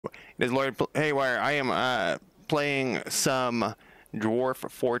Is Lord Haywire. I am playing some Dwarf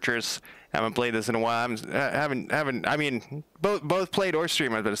Fortress. Haven't played this in a while. Haven't. I mean, both played or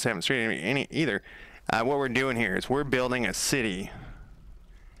streamed. I just haven't streamed any either. What we're doing here is we're building a city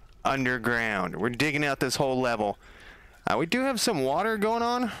underground. We're digging out this whole level. We do have some water going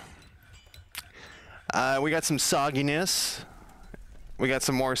on. We got some sogginess. We got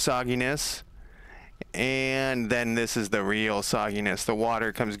some more sogginess. And then this is the real sogginess. The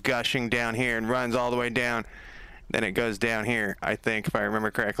water comes gushing down here and runs all the way down. Then it goes down here, I think, if I remember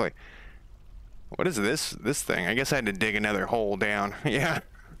correctly. What is this thing? I guess I had to dig another hole down. Yeah.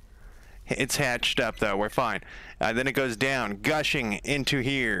 It's hatched up, though. We're fine. Then it goes down, gushing into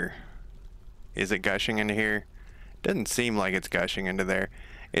here. Is it gushing into here? Doesn't seem like it's gushing into there.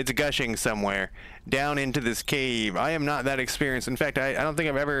 It's gushing somewhere. Down into this cave. I am not that experienced. In fact, I don't think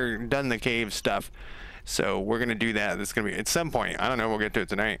I've ever done the cave stuff. So we're going to do that. It's going to be at some point. I don't know. We'll get to it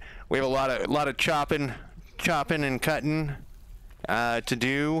tonight. We have a lot of chopping and cutting to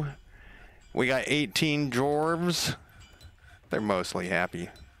do. We got 18 dwarves. They're mostly happy.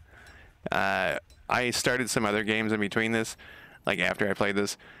 I started some other games in between this, like after I played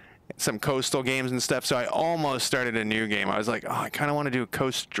this, some coastal games and stuff. So I almost started a new game. I was like, oh, I kind of want to do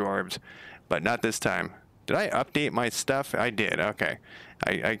coast dwarves, but not this time. Did I update my stuff? I did. Okay.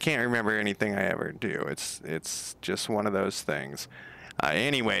 I can't remember anything I ever do. It's just one of those things.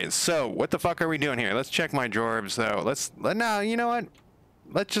 Anyways, so what the fuck are we doing here? Let's check my dwarves though. No, you know what?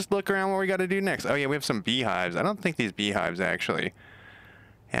 Let's just look around what we got to do next. Oh yeah, we have some beehives. I don't think these beehives actually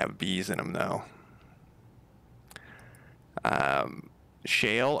have bees in them though.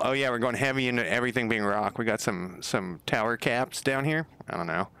 Shale. Oh yeah, we're going heavy into everything being rock. We got some tower caps down here. I don't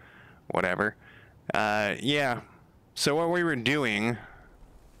know. Whatever. Yeah. So what we were doing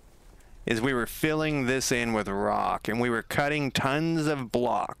is we were filling this in with rock, and we were cutting tons of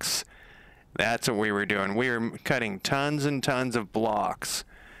blocks. That's what we were doing. We were cutting tons and tons of blocks.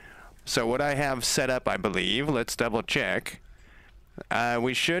 So what I have set up, I believe, let's double check.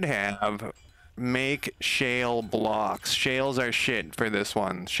 We should have make shale blocks. Shale's our shit for this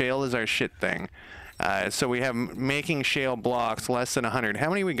one. Shale is our shit thing. So we have making shale blocks less than 100. How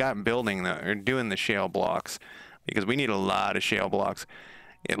many we got building or doing the shale blocks? Because we need a lot of shale blocks.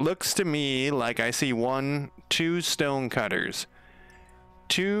 It looks to me like I see 2 stone cutters.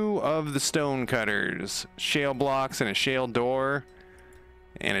 2 of the stone cutters. Shale blocks and a shale door.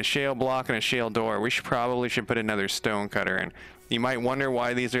 And a shale block and a shale door. We probably should put another stone cutter in. You might wonder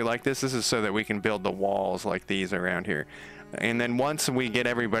why these are like this. This is so that we can build the walls like these around here. And then once we get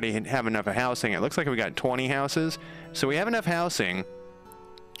everybody have enough of housing, it looks like we got 20 houses. So we have enough housing.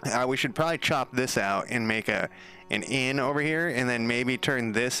 We should probably chop this out and make an inn over here, and then maybe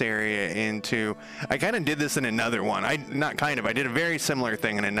turn this area into... I kind of did this in another one. I did a very similar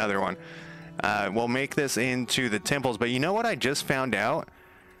thing in another one. We'll make this into the temples, but you know what I just found out?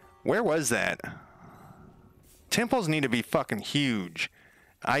 Where was that? Temples need to be fucking huge.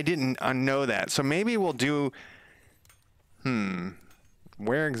 I didn't know that. So maybe we'll do...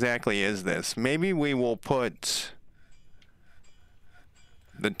 Where exactly is this? Maybe we will put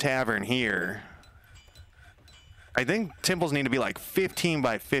the tavern here. I think temples need to be like 15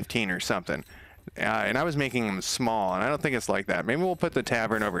 by 15 or something. And I was making them small, and I don't think it's like that. Maybe we'll put the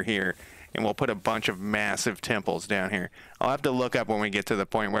tavern over here, and we'll put a bunch of massive temples down here. I'll have to look up when we get to the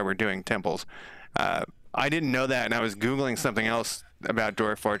point where we're doing temples. I didn't know that, and I was Googling something else about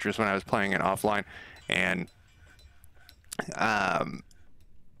Dwarf Fortress when I was playing it offline, and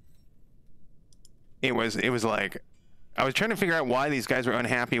it was like I was trying to figure out why these guys were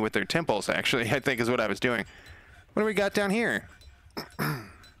unhappy with their temples, actually. I think is what I was doing. What do we got down here?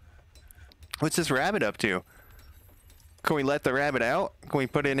 What's this rabbit up to? Can we let the rabbit out? Can we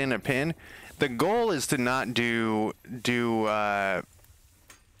put it in a pen? The goal is to not do the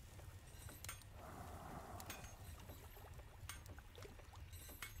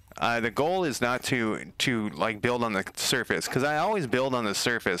goal is not to like build on the surface, because I always build on the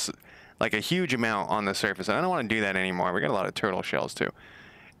surface, like a huge amount on the surface, and I don't want to do that anymore. We got a lot of turtle shells too.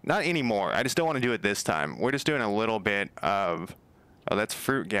 Not anymore. I just don't want to do it this time. We're just doing a little bit of... Oh, that's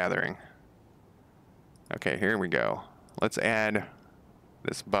fruit gathering. Okay, here we go. Let's add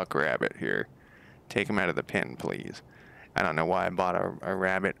this buck rabbit here. Take him out of the pen, please. I don't know why I bought a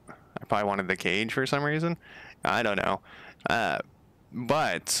rabbit. I probably wanted the cage for some reason. I don't know.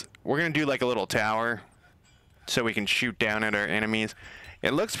 But we're going to do like a little tower so we can shoot down at our enemies.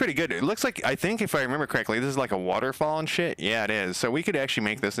 It looks pretty good. It looks like, I think if I remember correctly, this is like a waterfall and shit. Yeah, it is. So we could actually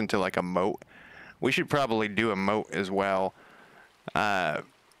make this into like a moat. We should probably do a moat as well. If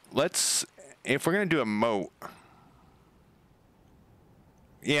we're going to do a moat,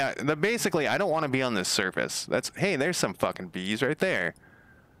 yeah, basically, I don't want to be on this surface. Hey, there's some fucking bees right there.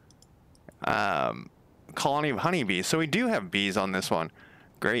 Colony of honeybees. So we do have bees on this one.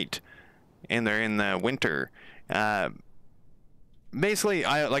 Great. And they're in the winter. Basically,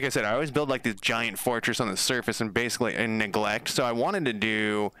 like I said, I always build like this giant fortress on the surface and basically in neglect. So I wanted to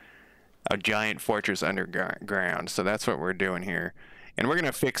do a giant fortress underground. So that's what we're doing here. And we're going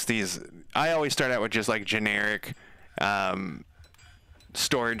to fix these. I always start out with just like generic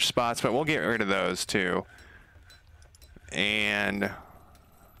storage spots, but we'll get rid of those too. And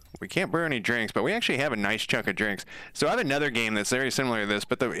we can't brew any drinks, but we actually have a nice chunk of drinks. So I have another game that's very similar to this,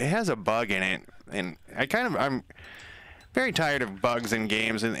 but it has a bug in it. And I'm very tired of bugs in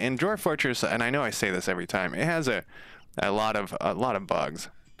games. And Dwarf Fortress, and I know I say this every time, it has a lot of bugs.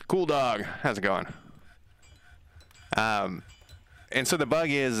 Cool dog, how's it going? And so the bug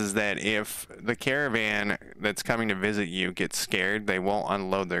is that if the caravan that's coming to visit you gets scared, they won't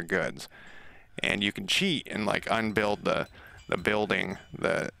unload their goods. And you can cheat and like unbuild the building,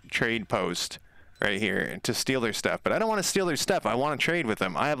 the trade post right here to steal their stuff. But I don't want to steal their stuff. I want to trade with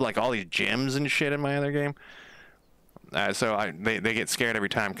them. I have like all these gems and shit in my other game. So they get scared every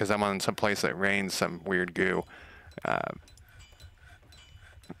time because I'm on some place that rains some weird goo.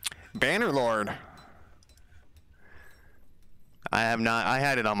 Bannerlord. I have not. I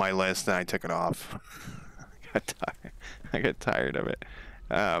had it on my list and I took it off. I got tired of it.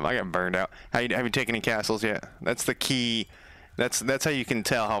 I got burned out. Have you taken any castles yet? That's the key. That's how you can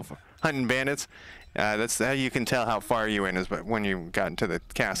tell how hunting bandits. That's how you can tell how far you went is when you got into the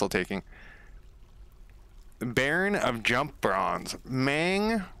castle taking. Baron of Jump Bronze.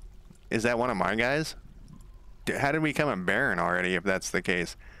 Mang, is that one of my guys? How did we become a baron already? If that's the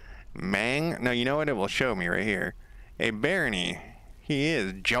case, Mang. No, you know what? It will show me right here. A barony. He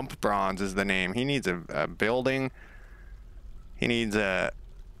is. Jump Bronze is the name. He needs a building. He needs a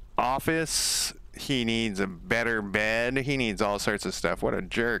office. He needs a better bed. He needs all sorts of stuff. What a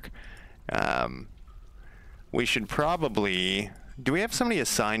jerk. We should probably... Do we have somebody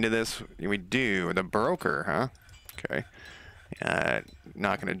assigned to this? We do. The broker, huh? Okay.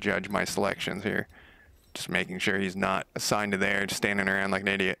 Not going to judge my selections here. Just making sure he's not assigned to there, just standing around like an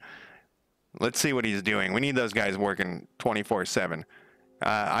idiot. Let's see what he's doing. We need those guys working 24/7.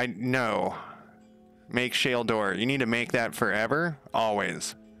 I know. Make shale door. You need to make that forever?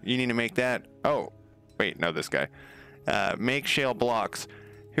 Always. You need to make that... Oh, wait, no, this guy. Make shale blocks.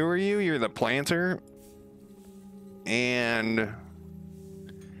 Who are you? You're the planter? And...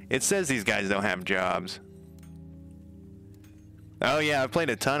 It says these guys don't have jobs. Oh, yeah, I've played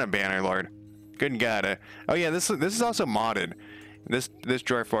a ton of Bannerlord. Good God. Oh, yeah, this is also modded. This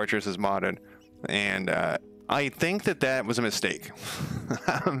Dwarf Fortress is modded. And I think that was a mistake.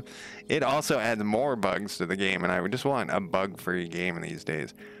 It also adds more bugs to the game, and I would just want a bug-free game in these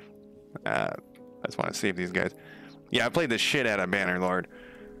days. I just want to save these guys. Yeah, I played the shit out of Bannerlord.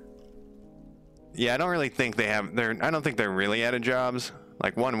 Yeah, I don't really think they have... I don't think they're really out of jobs.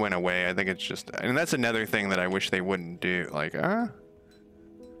 Like, one went away. I think it's just... And that's another thing that I wish they wouldn't do. Like,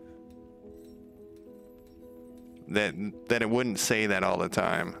 that it wouldn't say that all the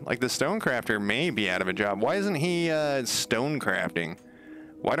time. Like, the stonecrafter may be out of a job. Why isn't he stone crafting?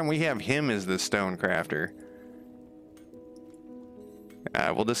 Why don't we have him as the stonecrafter?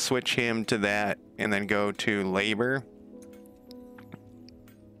 We'll just switch him to that and then go to labor.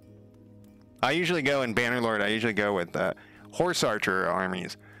 I usually go in Bannerlord. I usually go with horse archer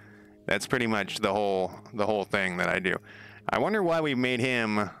armies. That's pretty much the whole thing that I do. I wonder why we made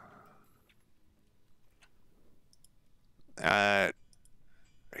him.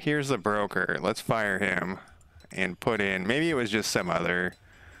 Here's the broker. Let's fire him and put in. Maybe it was just some other.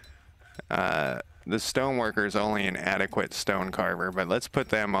 The stoneworker is only an adequate stone carver, but let's put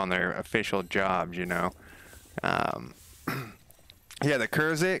them on their official jobs. You know. Yeah, the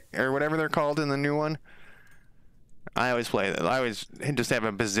Kurzik or whatever they're called in the new one. I always play that. I always just have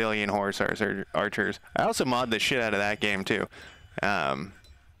a bazillion horse archers. I also mod the shit out of that game too. Oh,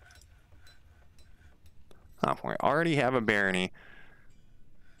 we already have a barony.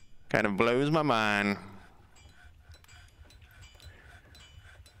 Kind of blows my mind.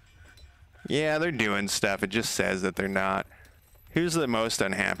 Yeah, they're doing stuff. It just says that they're not. Who's the most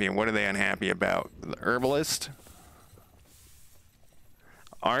unhappy and what are they unhappy about? The herbalist?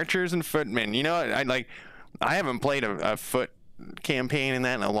 Archers and footmen. You know what? I haven't played a foot campaign in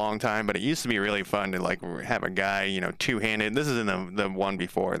that in a long time, but it used to be really fun to like have a guy, you know, two-handed. This is in the one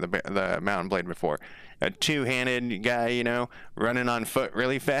before, the Mountain Blade before. A two-handed guy, you know, running on foot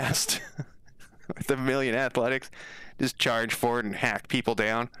really fast with a million athletics. Just charge forward and hack people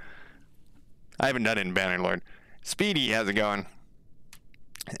down. I haven't done it in Bannerlord. Speedy, how's it going?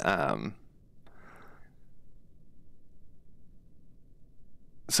 Um,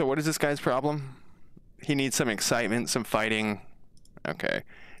 so what is this guy's problem? He needs some excitement, some fighting. Okay.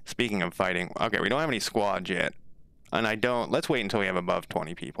 Speaking of fighting, okay, we don't have any squads yet. And I don't, let's wait until we have above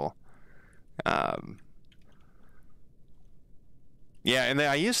 20 people. Yeah, and then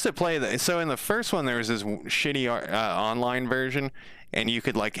I used to play so in the first one there was this shitty online version, and you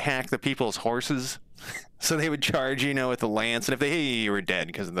could like hack the people's horses. So they would charge, you know, with the lance, and if they hit you, you were dead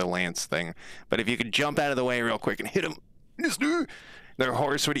because of the lance thing. But if you could jump out of the way real quick and hit them, their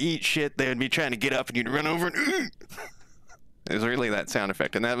horse would eat shit. They would be trying to get up, and you'd run over and it was really that sound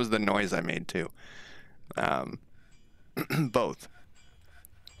effect, and that was the noise I made too. Both.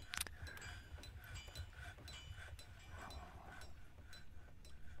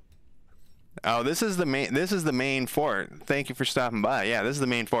 Oh, this is the main. This is the main fort. Thank you for stopping by. Yeah, this is the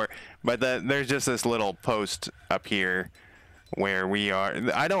main fort. But there's just this little post up here where we are.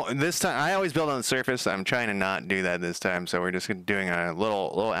 I don't. This time, I always build on the surface. I'm trying to not do that this time. So we're just doing a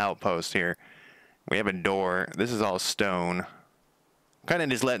little outpost here. We have a door. This is all stone. Kind of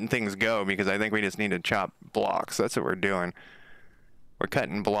just letting things go because I think we just need to chop blocks. That's what we're doing. We're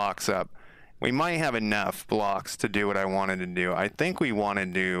cutting blocks up. We might have enough blocks to do what I wanted to do. I think we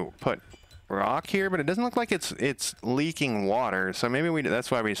wanted to put rock here, but it doesn't look like it's leaking water. So maybe that's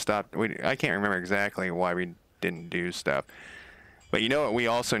why we stopped. I can't remember exactly why we didn't do stuff. But you know what we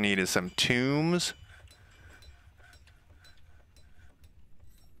also need is some tombs.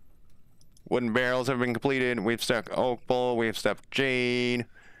 Wooden barrels have been completed. We've stuck oak bowl. We've stuck jade.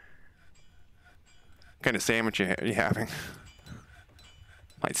 What kind of sandwich are you having?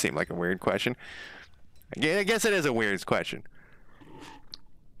 Might seem like a weird question. I guess it is a weird question.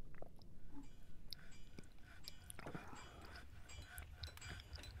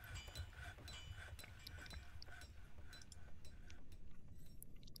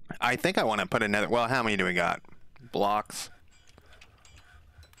 I think I want to put another. Well, how many do we got? Blocks.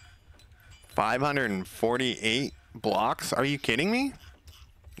 548 blocks? Are you kidding me?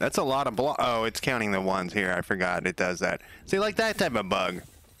 That's a lot of blocks. Oh, it's counting the ones here. I forgot it does that. See, like that type of bug.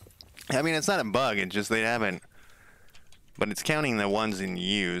 I mean, it's not a bug. It's just they haven't. But it's counting the ones in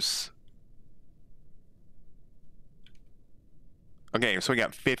use. Okay, so we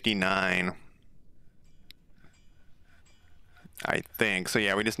got 59. I think. So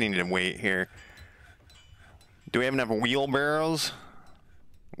yeah, we just needed to wait here. Do we have enough wheelbarrows?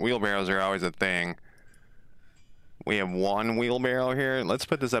 Wheelbarrows are always a thing. We have one wheelbarrow here. Let's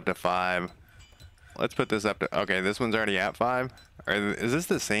put this up to 5. Let's put this up to... Okay, this one's already at 5. Or is this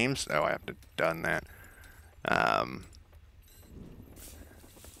the same? Oh, I have to done that.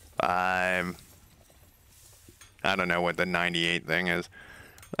 5. I don't know what the 98 thing is.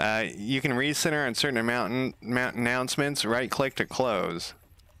 You can recenter on certain announcements. Right-click to close.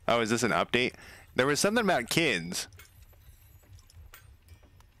 Oh, is this an update? There was something about kids.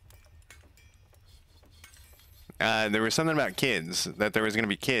 There was something about kids, that there was going to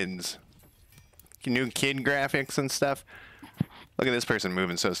be kids. New kid graphics and stuff. Look at this person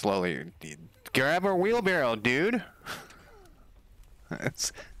moving so slowly. Grab our wheelbarrow, dude.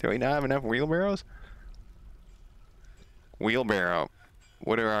 Do we not have enough wheelbarrows? Wheelbarrow.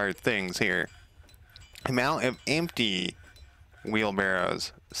 What are our things here? Amount of empty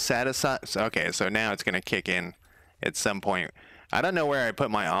wheelbarrows. Set aside. Okay, so now it's going to kick in at some point. I don't know where I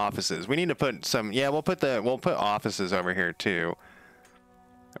put my offices. We need to put some. Yeah, we'll put offices over here too.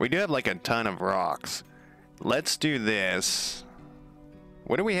 We do have like a ton of rocks. Let's do this.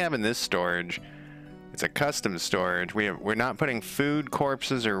 What do we have in this storage? It's a custom storage. We're not putting food,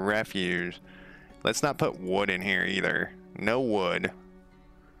 corpses, or refuse. Let's not put wood in here either. No wood.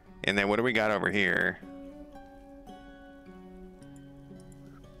 And then what do we got over here?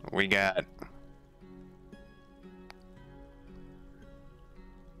 We got...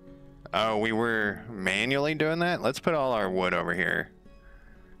 Oh, we were manually doing that? Let's put all our wood over here.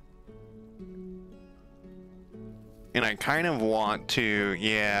 And I kind of want to...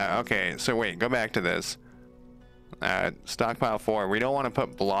 Yeah, okay. So wait, go back to this. Stockpile 4. We don't want to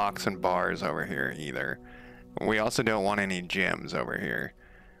put blocks and bars over here either. We also don't want any gems over here.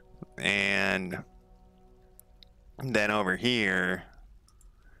 And then over here,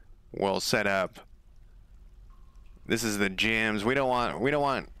 we'll set up... This is the gems. We don't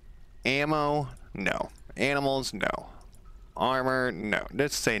want ammo. No. Animals. No. Armor. No.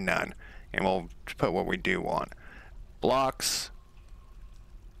 Let's say none. And we'll put what we do want. Blocks.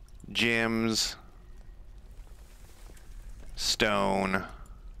 Gems. Stone.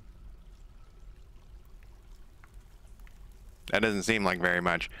 That doesn't seem like very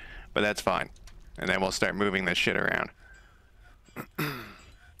much, but that's fine. And then we'll start moving this shit around.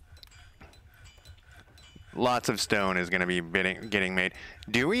 Lots of stone is going to be getting made.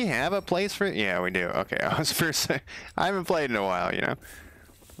 Do we have a place for it? Yeah, we do. Okay, I was first. I haven't played in a while, you know.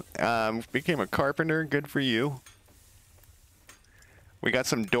 Became a carpenter. Good for you. We got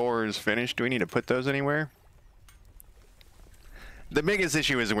some doors finished. Do we need to put those anywhere? The biggest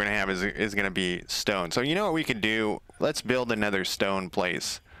issue is we're going to have is going to be stone. So you know what we could do? Let's build another stone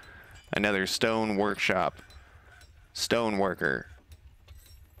place. Another stone workshop. Stone worker.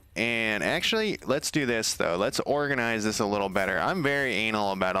 And actually, let's do this though. Let's organize this a little better. I'm very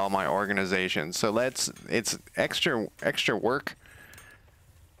anal about all my organizations. So it's extra work.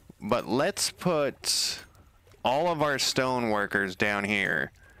 But let's put all of our stone workers down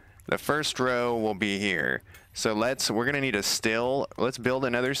here. The first row will be here. So we're gonna need a still. Let's build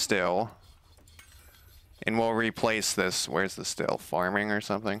another still. And we'll replace this. Where's the still? Farming or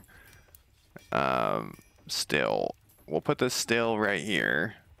something? Still. We'll put the still right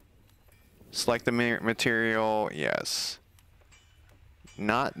here. Select the material. Yes.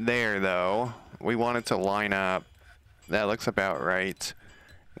 Not there though. We want it to line up. That looks about right.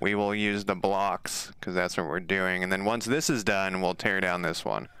 We will use the blocks because that's what we're doing. And then once this is done, we'll tear down this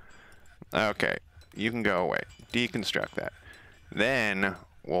one. Okay. You can go away. Deconstruct that. Then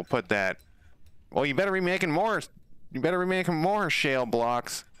we'll put that. Well, you better be making more. You better be making more shale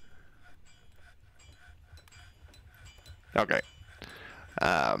blocks. Okay.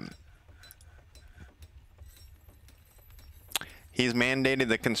 He's mandated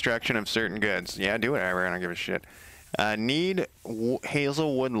the construction of certain goods. Yeah, do whatever. I don't give a shit. Need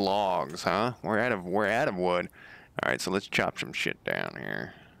hazelwood logs, huh? We're out of wood. All right, so let's chop some shit down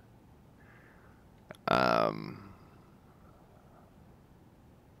here.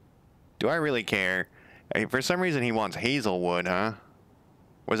 Do I really care? For some reason he wants hazelwood, huh?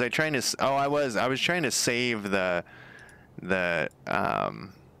 Was I trying to... Oh, I was trying to save the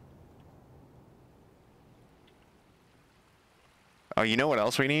Oh, you know what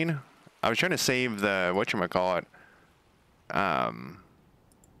else we need? I was trying to save the... Whatchamacallit? I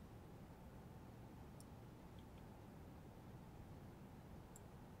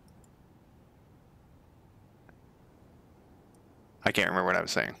can't remember what I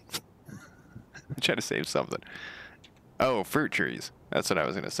was saying. I'm trying to save something. Oh, fruit trees. That's what I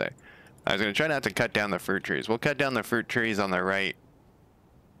was going to say. I was going to try not to cut down the fruit trees. We'll cut down the fruit trees on the right.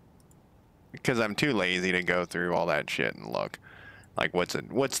 Because I'm too lazy to go through all that shit and look. Like,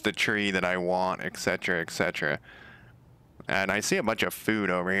 what's the tree that I want, etc., etc. And I see a bunch of food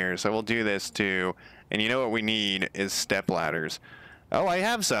over here, so we'll do this too. And you know what we need is step ladders. Oh, I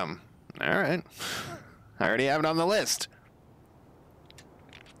have some. All right. I already have it on the list.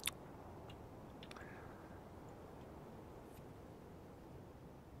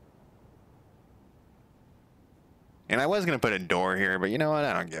 And I was going to put a door here, but you know what?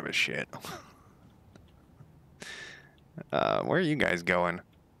 I don't give a shit. Where are you guys going?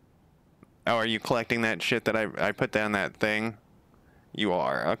 Oh, are you collecting that shit that I put down that thing? You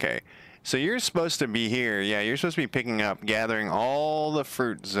are. Okay. So you're supposed to be here. Yeah, you're supposed to be picking up, gathering all the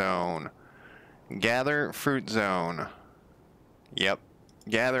fruit zone. Gather fruit zone. Yep.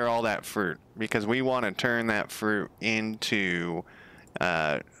 Gather all that fruit. Because we want to turn that fruit into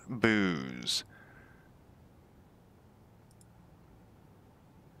booze.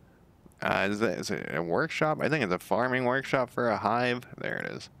 Is it a workshop? I think it's a farming workshop for a hive. There it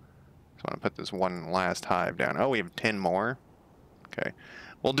is. Just want to put this one last hive down. Oh, we have 10 more. Okay.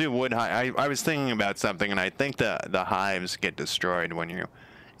 We'll do wood hive. I was thinking about something, and I think the hives get destroyed when you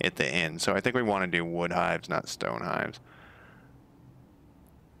at the end. So I think we want to do wood hives, not stone hives.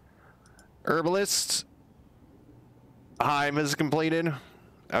 Herbalists. Hive is completed.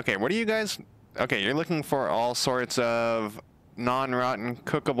 Okay, what are you guys... Okay, you're looking for all sorts of non-rotten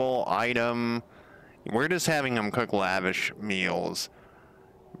cookable item. We're just having them cook lavish meals.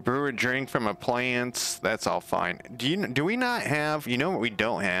 Brew a drink from a plant. That's all fine. Do we not have... You know what we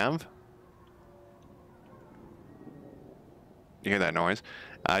don't have? You hear that noise?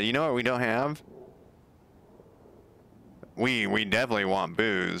 You know what we don't have? We definitely want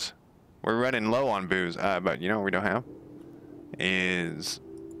booze. We're running low on booze. But you know what we don't have? Is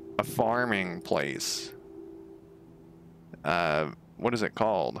a farming place. What is it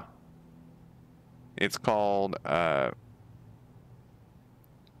called? It's called,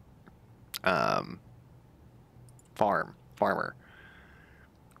 farmer.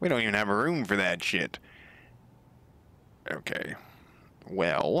 We don't even have a room for that shit. Okay.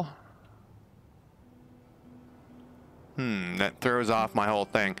 Well. That throws off my whole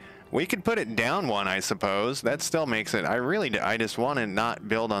thing. We could put it down one, I suppose. That still makes it... I just want to not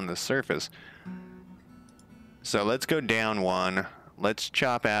build on the surface. So let's go down one. Let's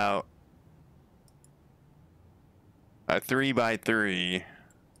chop out a 3x3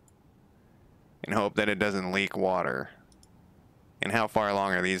 and hope that it doesn't leak water. And how far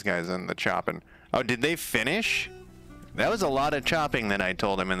along are these guys in the chopping? Oh, did they finish? That was a lot of chopping that I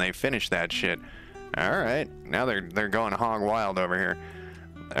told them, and they finished that shit. All right, now they're going hog wild over here.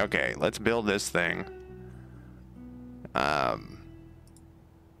 Okay, let's build this thing.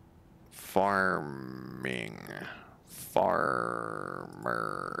 Farming. Farmer.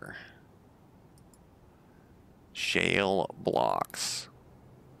 Shale blocks.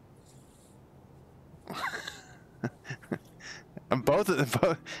 Both of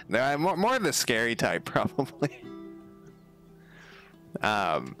the more of the scary type, probably.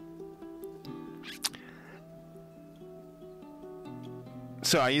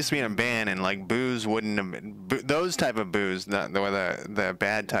 So I used to be in a band, and like booze wouldn't have been, those type of booze, the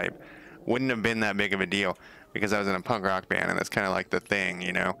bad type, wouldn't have been that big of a deal because I was in a punk rock band, and that's kind of like the thing,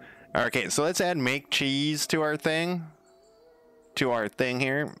 you know. Okay, so let's add make cheese to our thing.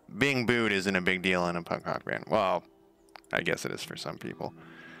 Here. Being booed isn't a big deal in a punk rock band. Well, I guess it is for some people.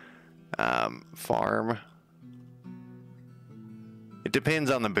 Farm. It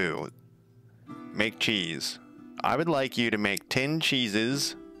depends on the boo. Make cheese. I would like you to make 10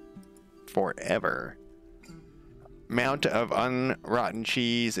 cheeses forever. Amount of unrotten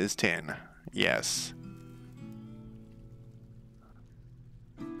cheese is 10. Yes.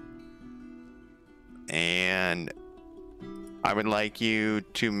 And I would like you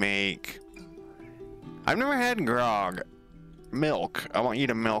to make... I've never had grog. Milk. I want you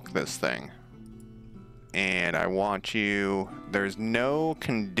to milk this thing. And I want you... There's no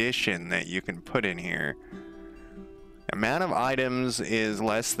condition that you can put in here. Amount of items is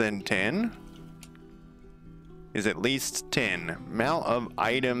less than 10. Is at least 10. Amount of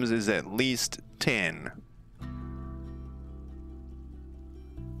items is at least 10.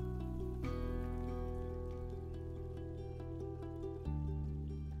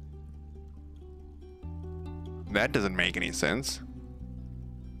 That doesn't make any sense.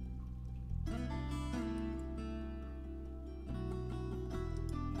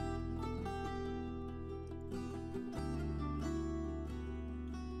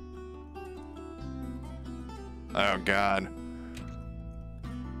 Oh, God.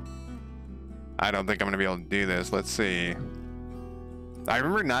 I don't think I'm going to be able to do this. Let's see. I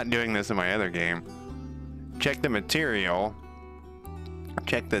remember not doing this in my other game. Check the material.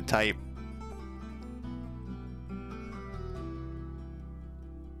 Check the type.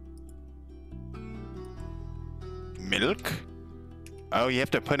 Milk? Oh, you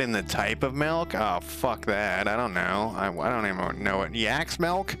have to put in the type of milk? Oh, fuck that. I don't know. I don't even know it. Yak's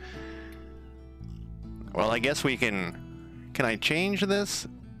milk? Well, I guess we can... Can I change this?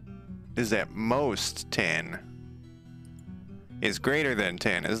 Is at most 10. Is greater than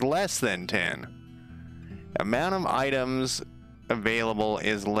 10. Is less than 10. Amount of items available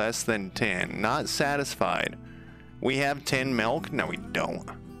is less than 10. Not satisfied. We have 10 milk? No, we don't.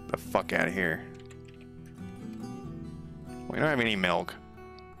 Get the fuck out of here. We don't have any milk.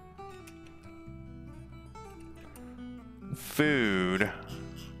 Food.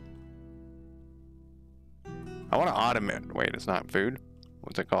 I want to automate. Wait, it's not food.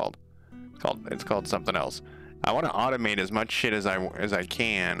 What's it called? It's called something else. I want to automate as much shit as I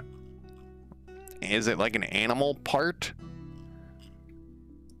can. Is it like an animal part?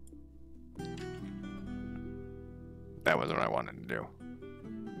 That wasn't what I wanted to do.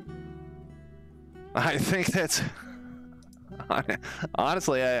 I think that's...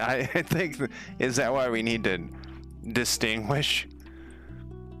 Honestly, I think... Is that why we need to distinguish?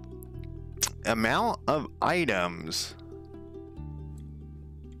 Amount of items.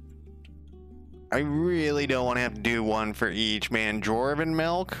 I really don't want to have to do one for each, man. Dwarven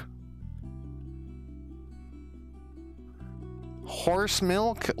milk? Horse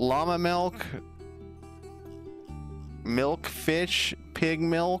milk? Llama milk? Milk fish? Pig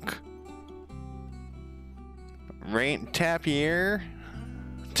milk? Rain tapier?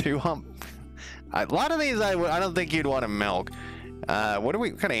 Two hump? A lot of these I don't think you'd want to milk. What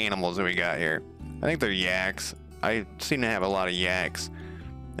kind of animals do we got here? I think they're yaks. I seem to have a lot of yaks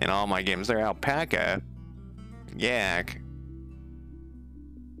in all my games. They're alpaca, yak.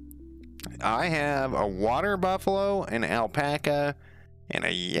 I have a water buffalo, an alpaca, and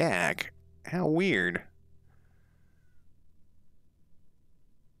a yak. How weird.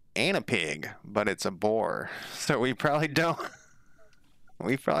 And a pig, but it's a boar. So we probably don't.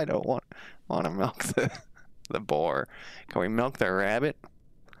 We probably don't want to milk the boar. Can we milk the rabbit?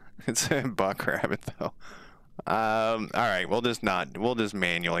 It's a buck rabbit though. All right, we'll just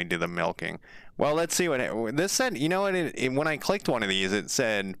manually do the milking. Well, let's see what this said. You know what? When I clicked one of these, it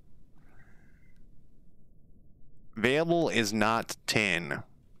said Available is not tin.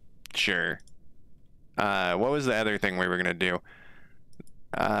 Sure. What was the other thing we were going to do?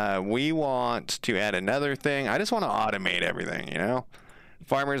 We want to add another thing. I just want to automate everything, you know?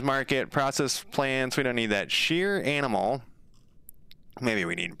 Farmer's market, process plants. We don't need that. Shear animal. Maybe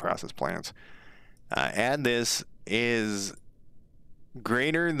we need process plants. Add this is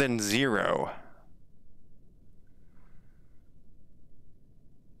greater than 0.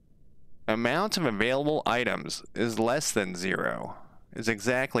 Amount of available items is less than 0. Is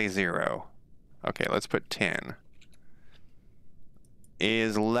exactly 0. Okay, let's put 10.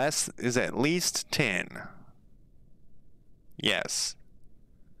 Is at least 10. Yes.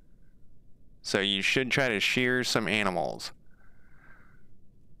 So you should try to shear some animals.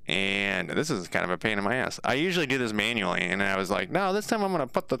 And this is kind of a pain in my ass. I usually do this manually, and I was like, no, this time I'm gonna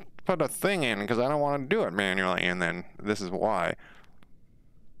put a thing in because I don't want to do it manually, and then this is why.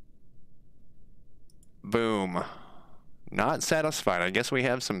 Boom. Not satisfied. I guess we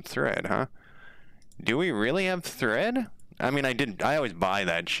have some thread, huh? Do we really have thread? I mean, I always buy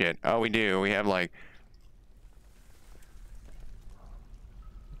that shit. Oh, we do. We have like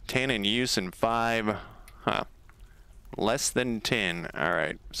 10 in use and 5. Huh. Less than 10. All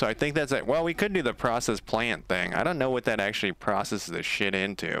right. So I think that's it. Well, we could do the process plant thing. I don't know what that actually processes the shit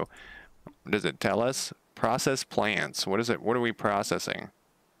into. Does it tell us? Process plants. What is it? What are we processing?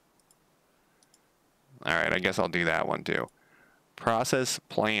 All right. I guess I'll do that one too. Process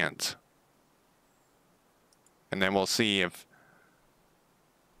plant. And then we'll see if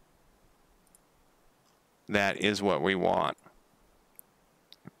that is what we want.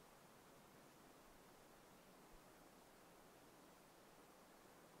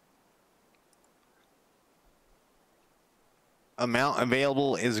 Amount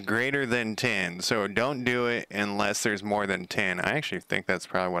available is greater than 10. So don't do it unless there's more than 10. I actually think that's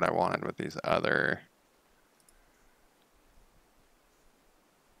probably what I wanted with these other.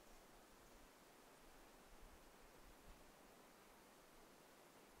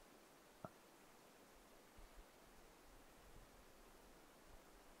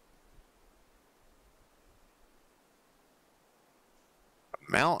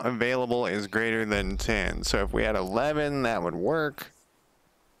 Amount available is greater than 10. So if we had 11, that would work.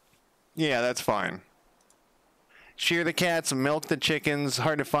 Yeah, that's fine. Shear the cats, milk the chickens.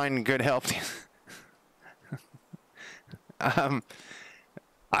 Hard to find good help. I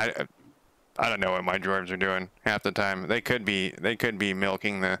don't know what my dwarves are doing half the time. They could be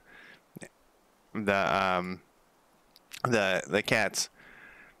milking the cats.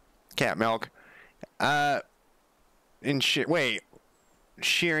 Cat milk. Wait.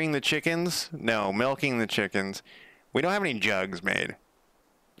 Shearing the chickens? No, milking the chickens. We don't have any jugs made.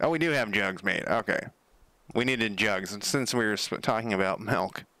 Oh, we do have jugs made. Okay. We needed jugs since we were talking about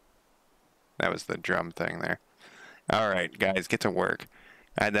milk. That was the drum thing there. All right, guys, get to work.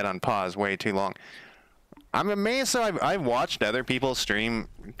 I had that on pause way too long. I'm amazed. So I've watched other people stream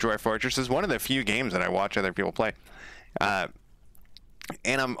Dwarf Fortress. It's one of the few games that I watch other people play.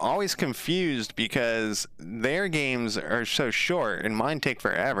 And I'm always confused because their games are so short and mine take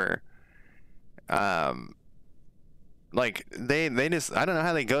forever. Like they just, I don't know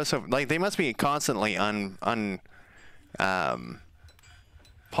how they go so, like they must be constantly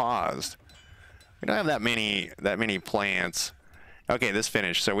paused. We don't have that many plants. Okay, this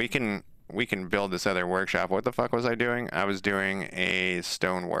finished. So we can build this other workshop. What the fuck was I doing? I was doing a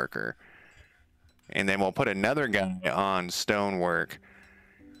stone worker. And then we'll put another guy on stonework.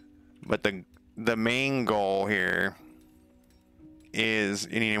 But the main goal here is,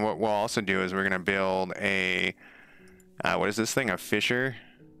 and what we'll also do is we're going to build a, what is this thing? A fishery,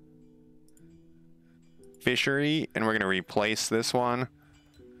 and we're going to replace this one.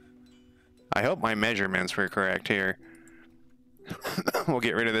 I hope my measurements were correct here. We'll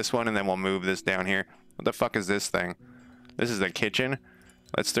get rid of this one, and then we'll move this down here. What the fuck is this thing? This is the kitchen.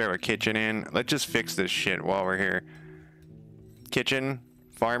 Let's throw a kitchen in. Let's just fix this shit while we're here. Kitchen,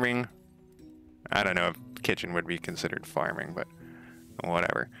 farming. I don't know if kitchen would be considered farming, but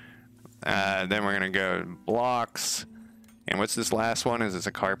whatever. Then we're going to go blocks. And what's this last one? Is this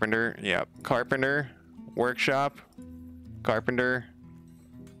a carpenter? Yep. Carpenter, workshop, carpenter,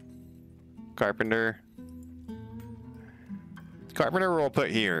 carpenter. Carpenter we'll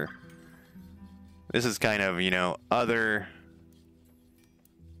put here. This is kind of, other,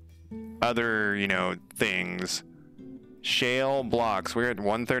 things. Shale blocks. We're at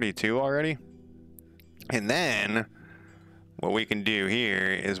 132 already. And then what we can do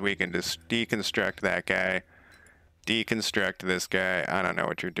here is we can just deconstruct that guy. Deconstruct this guy. I don't know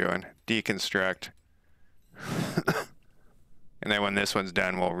what you're doing. Deconstruct. And then when this one's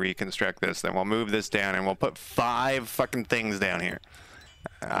done, we'll reconstruct this. Then we'll move this down, and we'll put 5 fucking things down here.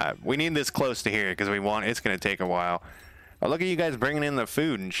 We need this close to here because we want. It's gonna take a while. Oh, look at you guys bringing in the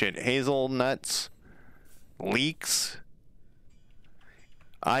food and shit. Hazelnuts, leeks.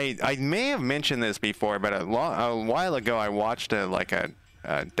 I may have mentioned this before, but a while ago I watched a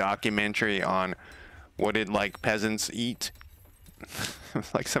documentary on what did like peasants eat.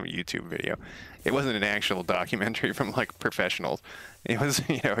 Like some YouTube video. It wasn't an actual documentary from like professionals. It was, a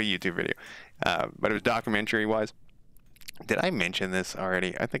YouTube video. But it was documentary wise. Did I mention this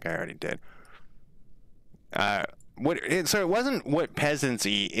already? I think I already did. So it wasn't what peasants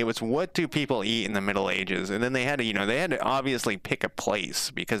eat. It was what do people eat in the Middle Ages. And then they had to obviously pick a place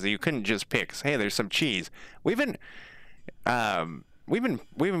because you couldn't just pick, hey, there's some cheese. We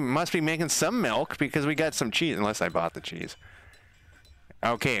must be making some milk because we got some cheese, unless I bought the cheese.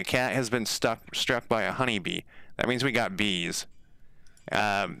 Okay, a cat has been struck by a honeybee. That means we got bees.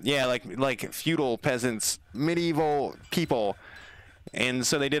 Yeah, like feudal peasants, medieval people. And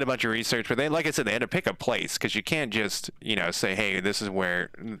so they did a bunch of research, but like I said, they had to pick a place because you can't just, say, hey, this is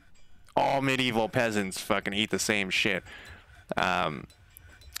where all medieval peasants fucking eat the same shit.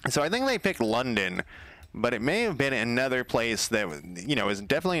 So I think they picked London, but it may have been another place that, was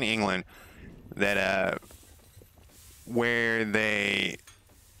definitely in England that, where they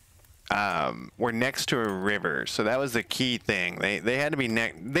were next to a river. So that was the key thing. They had to be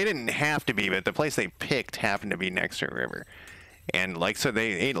they didn't have to be, but the place they picked happened to be next to a river. And so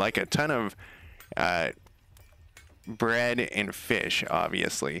they ate like a ton of bread and fish,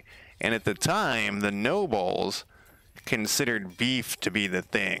 obviously. And at the time, the nobles considered beef to be the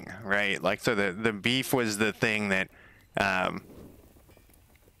thing, right? Like, so the beef was the thing that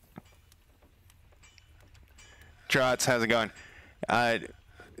Trots, how's it going? Are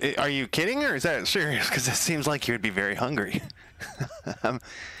you kidding, or is that serious? Because it seems like you'd be very hungry.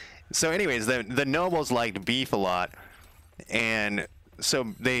 So anyways, the nobles liked beef a lot, and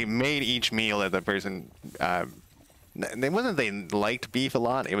so they made each meal that the person it wasn't they liked beef a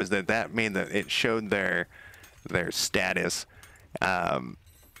lot, it was that made it showed their status,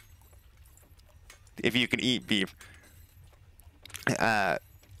 if you could eat beef.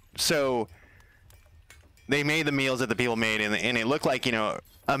 So they made the meals that the people made, and it looked like,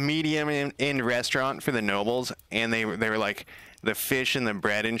 a medium end restaurant for the nobles, and they were like, the fish and the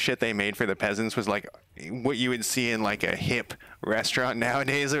bread and shit they made for the peasants was like what you would see in like a hip restaurant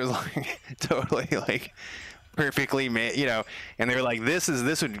nowadays. It was like totally like perfectly made, and they were like, this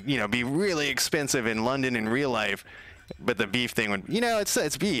would, be really expensive in London in real life, but the beef thing would,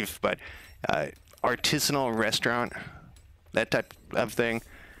 it's beef, but artisanal restaurant, that type of thing.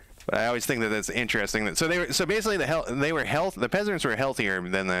 But I always think that that's interesting. So basically the peasants were healthier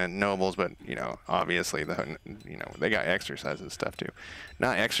than the nobles, but obviously they got exercise and stuff too.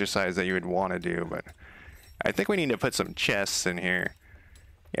 Not exercise that you would want to do, but I think we need to put some chests in here.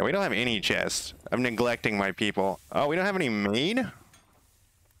 Yeah, we don't have any chests. I'm neglecting my people. Oh, we don't have any made?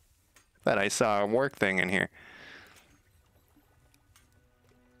 Thought I saw a work thing in here.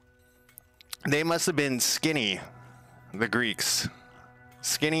 They must have been skinny, the Greeks.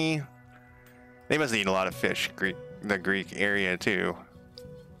 Skinny. They must eat a lot of fish, the Greek area too.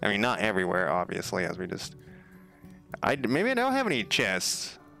 I mean, not everywhere, obviously, as we just... maybe I don't have any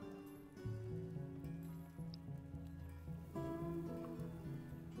chests.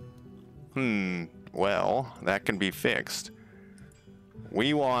 Well, that can be fixed.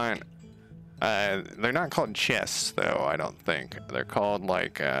 We want... they're not called chests, though, I don't think. They're called,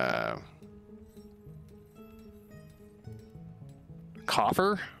 like,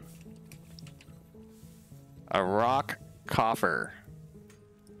 coffer? A rock coffer.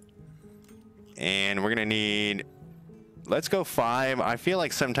 And we're gonna need... Let's go 5. I feel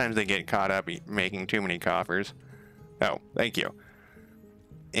like sometimes they get caught up making too many coffers. Oh, thank you.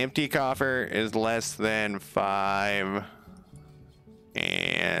 Empty coffer is less than 5.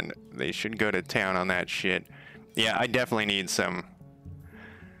 And they should go to town on that shit. Yeah, I definitely need some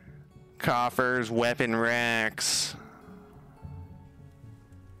coffers, weapon racks.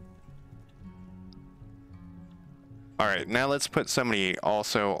 Alright, now let's put somebody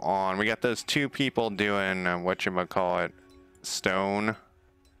also on. We got those 2 people doing, whatchamacallit, stone.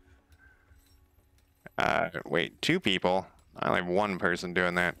 Wait, 2 people? I only have 1 person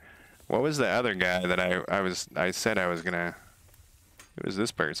doing that. What was the other guy that I said I was gonna... It was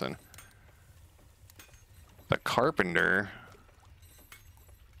this person. The carpenter.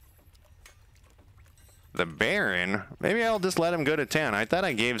 The Baron. Maybe I'll just let him go to town. I thought I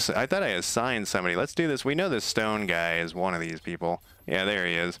assigned somebody. Let's do this. We know this stone guy is one of these people. Yeah, there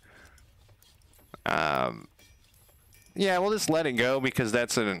he is. Yeah, we'll just let it go because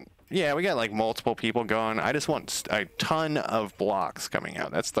that's a... Yeah, we got like multiple people going. I just want a ton of blocks coming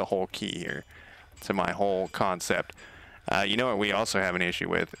out. That's the whole key here to my whole concept. You know what we also have an issue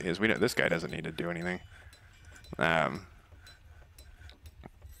with is we don't, this guy doesn't need to do anything.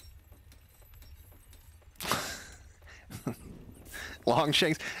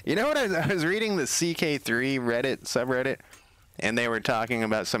 Longshanks. You know what? I was reading the CK3 Reddit subreddit, and they were talking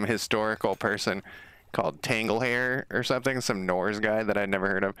about some historical person called Tanglehair or something, some Norse guy that I'd never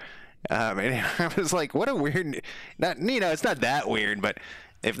heard of. And I was like, what a weird... Not, you know, it's not that weird, but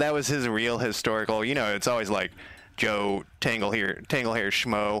if that was his real historical... You know, it's always like Joe Tanglehair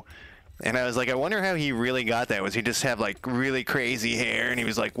Schmo. And I was like, I wonder how he really got that. Was he just have like really crazy hair and he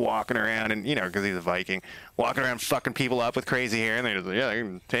was like walking around and, you know, because he's a Viking, walking around fucking people up with crazy hair and they're just like,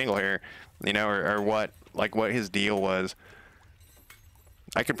 yeah, tangle hair, you know, or what, like what his deal was.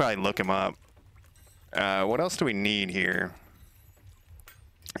 I could probably look him up. What else do we need here?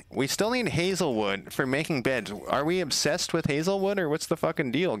 We still need hazelwood for making beds. Are we obsessed with hazelwood or what's the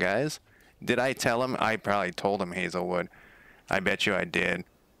fucking deal, guys? Did I tell him? I probably told him hazelwood. I bet you I did.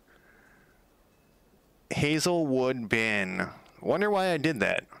 Hazelwood bin. Wonder why I did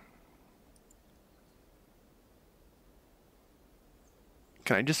that.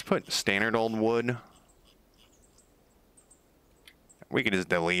 Can I just put standard old wood? We could just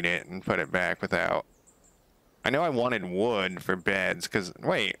delete it and put it back without. I know I wanted wood for beds because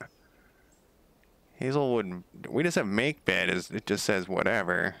wait. Hazelwood, we just have make bed as it just says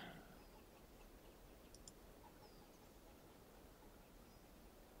whatever.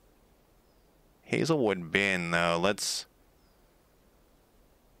 Hazelwood bin, though. Let's...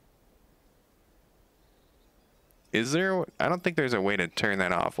 Is there... I don't think there's a way to turn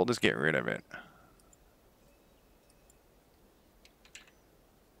that off. We'll just get rid of it.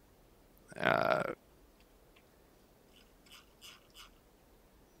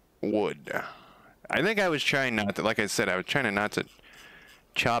 Wood. I think I was trying not to... Like I said, I was trying not to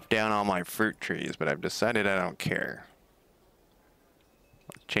chop down all my fruit trees, but I've decided I don't care.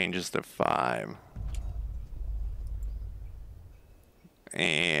 Changes to 5.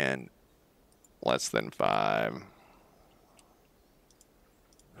 And less than 5.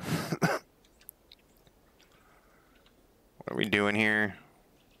 What are we doing here?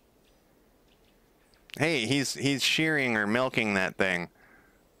 Hey, he's shearing or milking that thing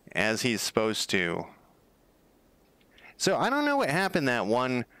as he's supposed to. So I don't know what happened that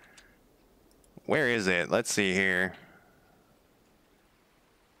one. Where is it? Let's see here.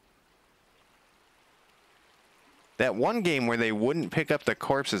 That one game where they wouldn't pick up the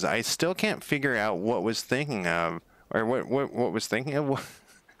corpses, I still can't figure out what was thinking of, or what was thinking of.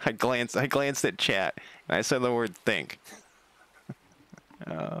 I glanced at chat and I said the word think.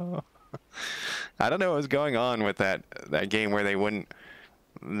 Oh. I don't know what was going on with that game where they wouldn't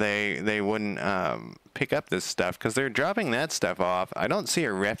pick up this stuff because they're dropping that stuff off. I don't see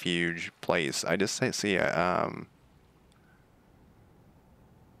a refuge place. I just see a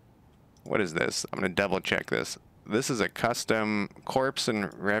what is this? I'm gonna double check this. This is a custom corpse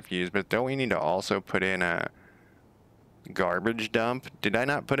and refuse, but don't we need to also put in a garbage dump? Did I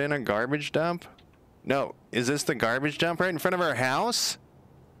not put in a garbage dump? No. Is this the garbage dump right in front of our house?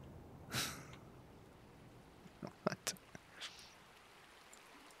 What?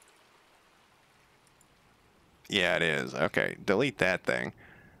 Yeah, it is. Okay, delete that thing.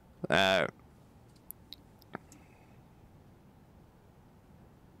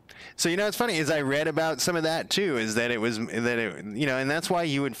 So, you know, it's funny is I read about some of that too, is that it was, you know, and that's why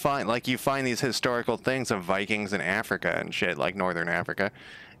you would find, like, you find these historical things of Vikings in Africa and shit, like Northern Africa,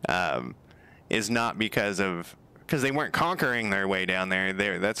 is not because they weren't conquering their way down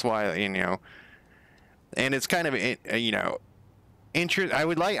there. That's why, you know, and it's kind of, you know,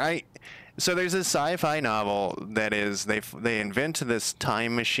 so there's this sci-fi novel that is, they invent this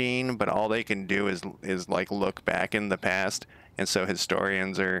time machine, but all they can do is like look back in the past. And so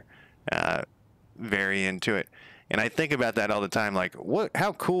historians are very into it, and I think about that all the time. Like,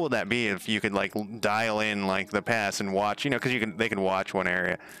 how cool would that be if you could like dial in like the past and watch, you know, because they could watch one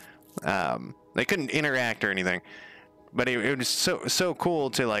area. They couldn't interact or anything, but it was so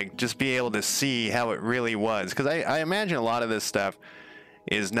cool to like just be able to see how it really was. Because I imagine a lot of this stuff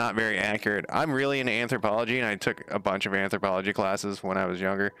is not very accurate. I'm really into anthropology, and I took a bunch of anthropology classes when I was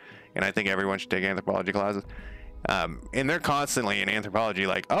younger, and I think everyone should take anthropology classes. And they're constantly in anthropology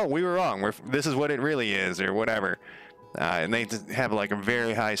like, oh, we were wrong. This is what it really is, or whatever. And they just have like a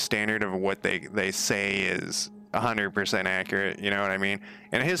very high standard of what they say is 100% accurate. You know what I mean?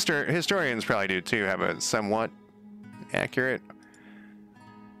 And historians probably do too, have a somewhat accurate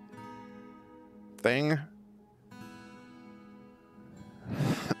thing.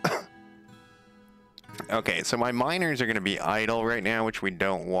 Okay, so my miners are going to be idle right now, which we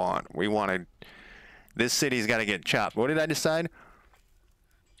don't want. We want to... This city's got to get chopped. What did I decide?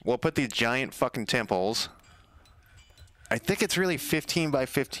 We'll put these giant fucking temples. I think it's really 15 by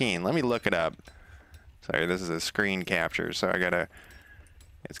 15. Let me look it up. Sorry, this is a screen capture, so I gotta...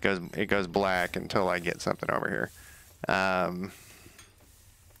 It goes black until I get something over here. I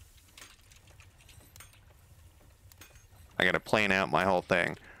gotta plan out my whole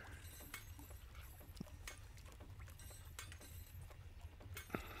thing.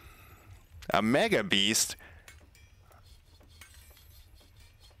 A mega beast?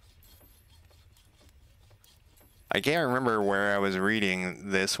 I can't remember where I was reading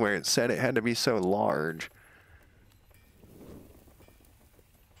this, where it said it had to be so large.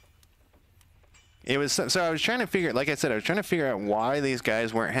 It was so I was trying to figure, like I said, I was trying to figure out why these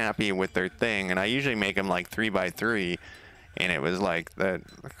guys weren't happy with their thing, and I usually make them like 3 by 3, and it was like the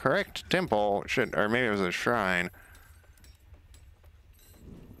correct temple should, or maybe it was a shrine.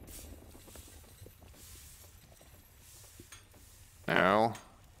 No.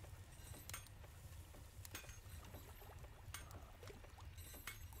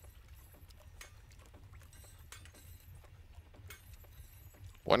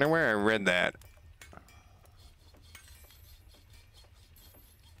 Wonder where I read that.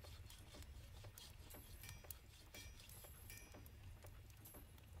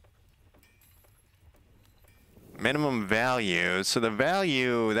 Minimum value. So the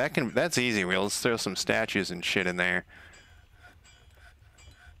value that's easy. We'll throw some statues and shit in there.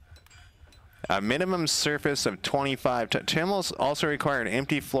 A minimum surface of 25. Temples also require an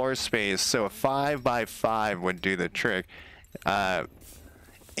empty floor space, so a 5 by 5 would do the trick.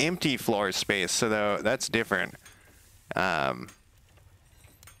 Empty floor space, so though that's different. I'm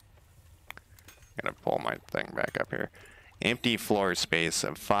gonna pull my thing back up here. Empty floor space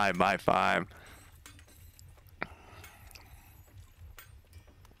of 5 by 5.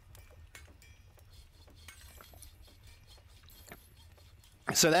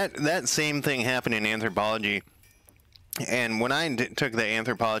 So that same thing happened in anthropology, and when I took the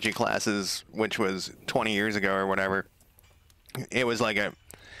anthropology classes, which was 20 years ago or whatever, it was like a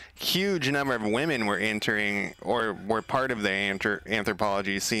huge number of women were entering or were part of the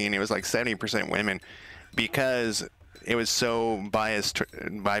anthropology scene. It was like 70% women, because it was so biased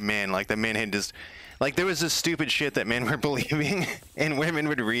by men. Like the men had just, like there was this stupid shit that men were believing, and women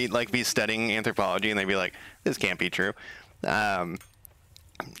would read, like be studying anthropology, and they'd be like, this can't be true.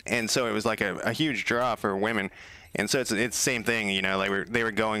 And so it was like a huge draw for women, and so it's the same thing, you know, like they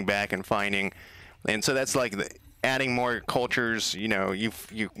were going back and finding, and so that's like adding more cultures, you know, you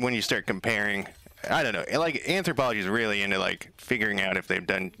when you start comparing, I don't know, like anthropology is really into like figuring out if they've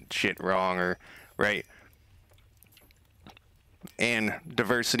done shit wrong or right, and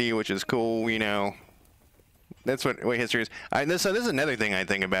diversity, which is cool, you know, that's what history is. So this is another thing I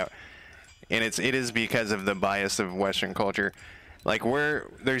think about, and it is because of the bias of Western culture. Like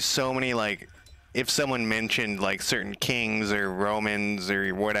there's so many, like, if someone mentioned like certain kings or Romans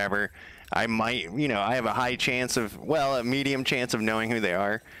or whatever, I might, you know, I have a high chance of, well, a medium chance of knowing who they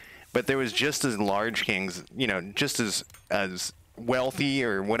are. But there was just as large kings, you know, just as wealthy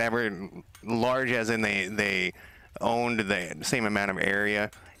or whatever, large as in they owned the same amount of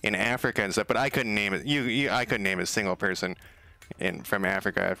area in Africa and stuff. But I couldn't name it. I couldn't name a single person from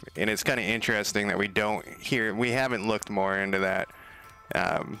Africa, and it's kind of interesting that we haven't looked more into that.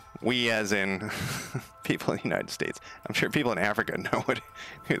 We, as in people in the United States, I'm sure people in Africa know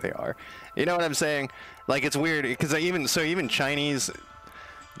who they are. You know what I'm saying? Like, it's weird because even Chinese,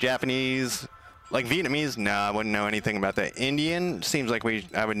 Japanese, like Vietnamese, no, I wouldn't know anything about that. Indian seems like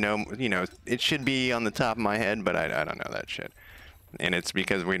I would know. You know, it should be on the top of my head, but I don't know that shit. And it's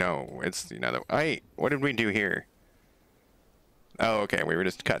because we know it's, you know, hey, what did we do here? Oh, okay, we were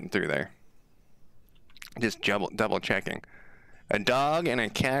just cutting through there. Just double checking. A dog and a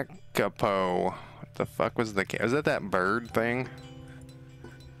kakapo. What the fuck was was that bird thing?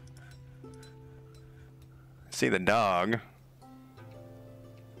 See the dog.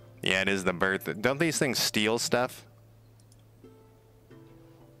 Yeah, it is the bird. Don't these things steal stuff?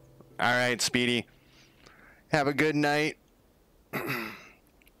 Alright, Speedy. Have a good night.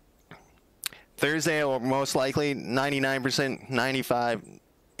 Thursday, will most likely 99%, 95,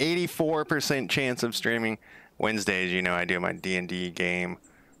 84% chance of streaming. Wednesdays, you know, I do my D&D game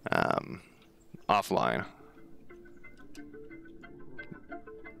offline.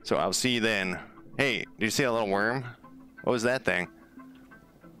 So I'll see you then. Hey, did you see a little worm? What was that thing?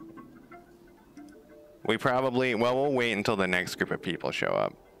 We'll wait until the next group of people show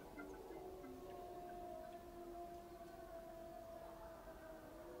up.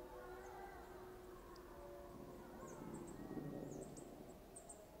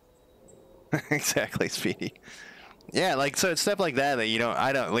 Exactly, Speedy. Yeah, like so it's stuff like that that you don't.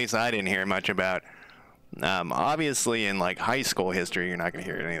 I don't. At least I didn't hear much about. Obviously, in like high school history, you're not gonna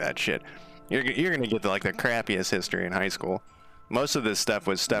hear any of that shit. You're gonna get like the crappiest history in high school. Most of this stuff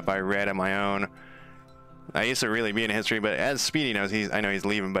was stuff I read on my own. I used to really be in history, but as Speedy knows, I know he's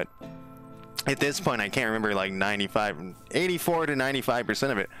leaving, but at this point, I can't remember like 84 to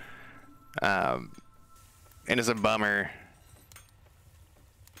 95% of it. And it's a bummer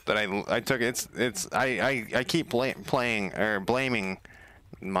that I took I keep blaming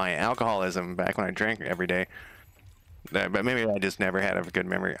my alcoholism back when I drank every day. But maybe I just never had a good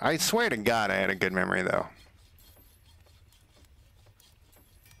memory. I swear to God, I had a good memory though.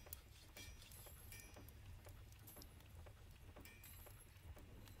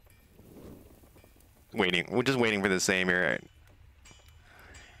 We're just waiting for the same here.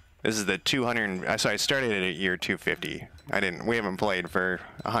 This is the 200. So I started at year 250. We haven't played for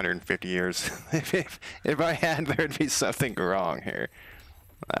 150 years. if I had, there'd be something wrong here.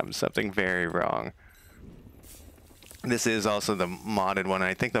 Something very wrong. This is also the modded one.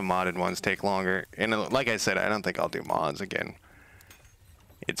 I think the modded ones take longer. And like I said, I don't think I'll do mods again.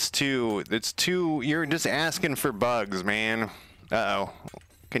 It's too, you're just asking for bugs, man. Uh-oh.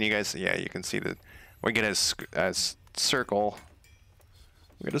 Can you guys, yeah, you can see that. We get a circle.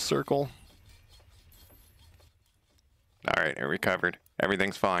 We get a circle. All right, it recovered.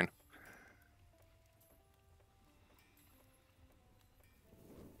 Everything's fine.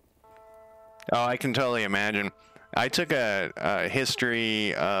 Oh, I can totally imagine. I took a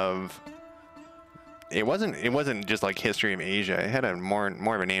history of. It wasn't just like history of Asia. It had a more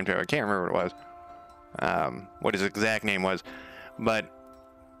of a name to it. I can't remember what it was. What his exact name was, but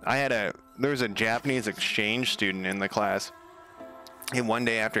there was a Japanese exchange student in the class. And one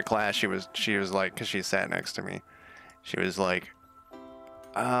day after class, she was like, because she sat next to me, she was like,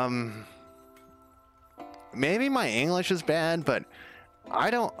 maybe my English is bad, but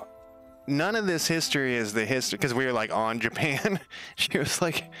none of this history is the history, because we were like on Japan. She was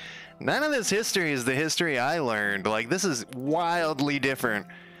like, none of this history is the history I learned. Like, this is wildly different.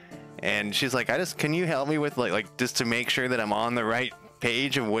 And she's like, can you help me with like just to make sure that I'm on the right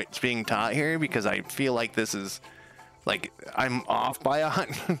page of what's being taught here, because I feel like this is like I'm off by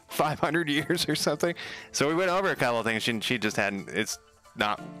 500 years or something. So we went over a couple of things. She just hadn't. It's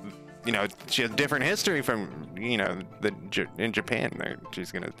not, she has different history from in Japan.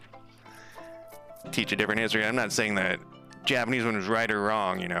 She's gonna teach a different history. I'm not saying that Japanese one was right or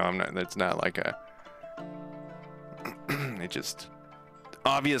wrong. I'm not. That's not like a. It just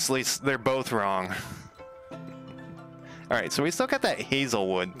obviously they're both wrong. All right, so we still got that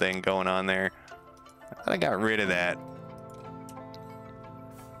Hazelwood thing going on there. I thought I got rid of that.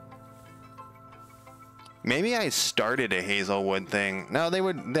 Maybe I started a Hazelwood thing. No,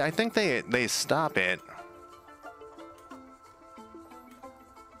 I think they stop it.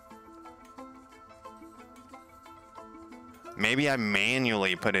 Maybe I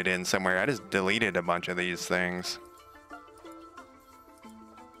manually put it in somewhere. I just deleted a bunch of these things.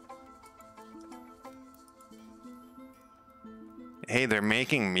 Hey, they're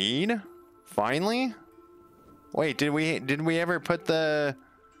making mead? Finally? Wait, did we ever put the...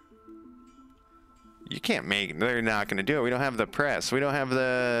 You can't make... They're not going to do it. We don't have the press. We don't have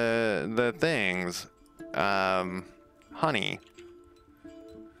the things. Honey.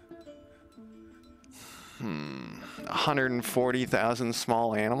 140,000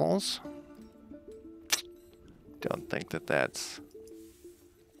 small animals? Don't think that's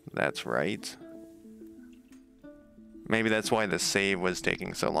right. Maybe that's why the save was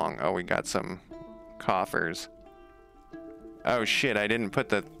taking so long. Oh, we got some coffers. Oh shit, I didn't put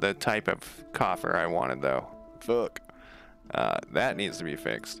the type of coffer I wanted though. Fuck. That needs to be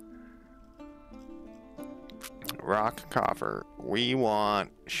fixed. Rock coffer. We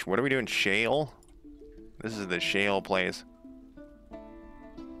want... What are we doing? Shale? This is the shale place.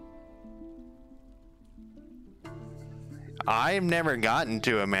 I've never gotten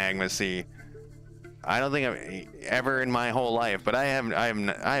to a magma sea. I don't think I've ever in my whole life, but I have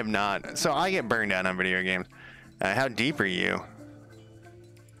not. So I get burned out on video games. How deep are you?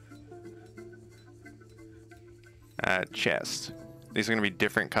 Chest. These are gonna be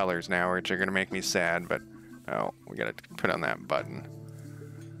different colors now, which are gonna make me sad, but oh, we gotta put on that button.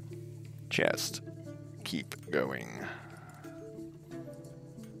 Chest. Keep going.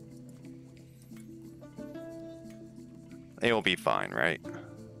 It will be fine, right?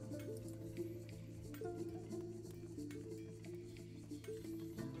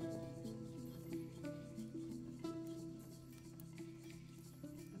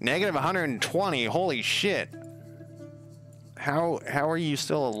 Negative 120. Holy shit. How are you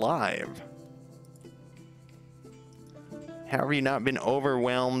still alive? How have you not been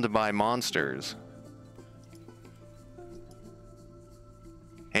overwhelmed by monsters?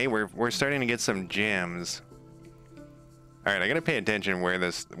 Hey, we're starting to get some gems. All right, I gotta pay attention where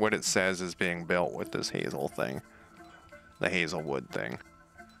what it says is being built with this hazel thing, the hazelwood thing.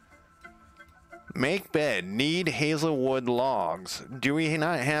 Make bed. Need hazelwood logs. Do we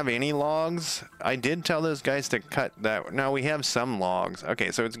not have any logs? I did tell those guys to cut that. No, we have some logs.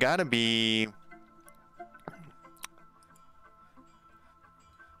 Okay, so it's got to be.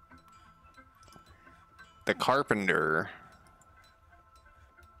 The carpenter.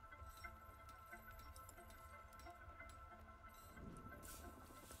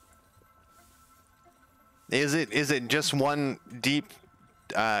 Is it just one deep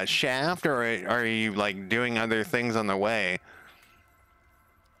shaft, or are you like doing other things on the way?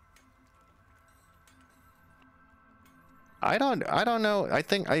 I don't know. I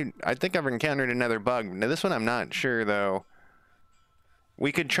think I've encountered another bug. Now this one I'm not sure though.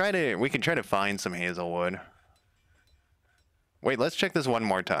 We could try to find some hazelwood. Wait, let's check this one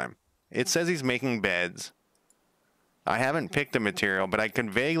more time. It says he's making beds. I haven't picked a material, but I can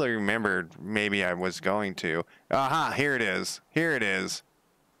vaguely remember maybe I was going to. Aha, here it is. Here it is.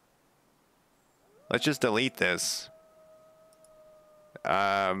 Let's just delete this.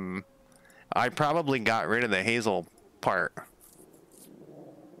 I probably got rid of the hazel part.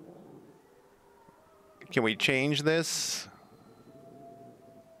 Can we change this?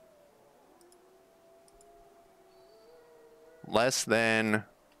 Less than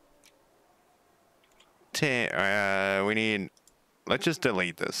 10. We need. Let's just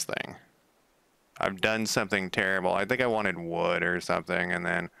delete this thing. I've done something terrible. I think I wanted wood or something, and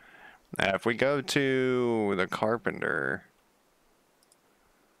then if we go to the carpenter,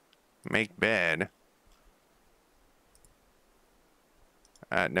 make bed.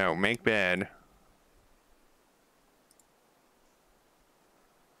 No, make bed.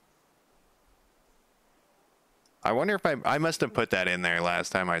 I wonder if I must have put that in there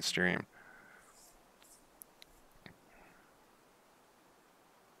last time I streamed.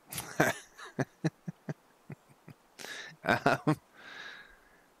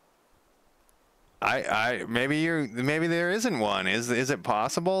 Maybe there isn't one. Is it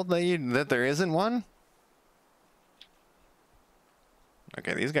possible that there isn't one?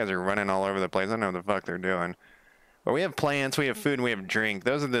 Okay, these guys are running all over the place. I don't know what the fuck they're doing. But we have plants, we have food, and we have drink.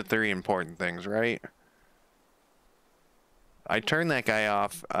 Those are the three important things, right? I turned that guy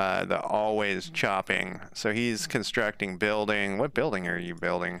off, the always chopping. So he's constructing building. What building are you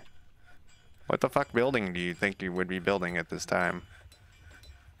building? What the fuck building do you think you would be building at this time?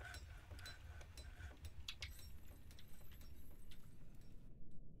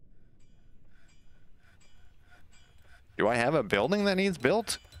 Do I have a building that needs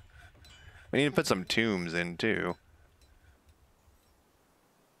built? We need to put some tombs in too.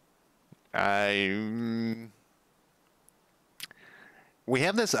 We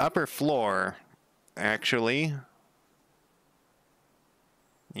have this upper floor, actually.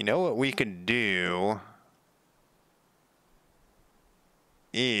 You know what we could do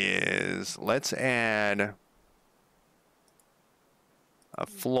is let's add a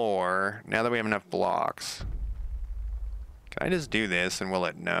floor now that we have enough blocks. Can I just do this and will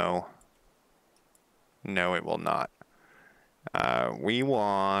it no? No, it will not.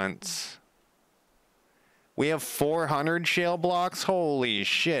 We have 400 shale blocks. Holy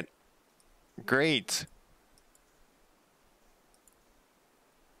shit. Great.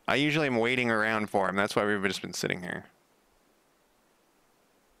 I usually am waiting around for him. That's why we've just been sitting here.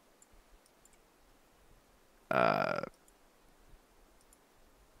 All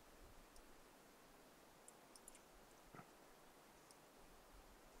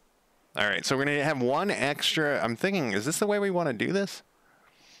right, so we're going to have one extra. I'm thinking, is this the way we want to do this?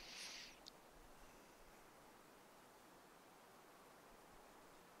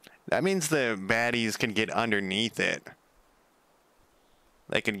 That means the baddies can get underneath it.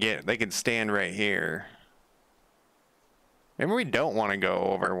 They can stand right here. Maybe we don't want to go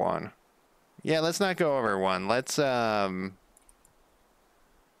over one. Yeah, let's not go over one. Let's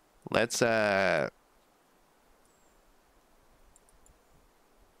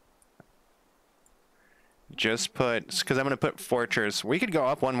just put, because I'm going to put fortress. We could go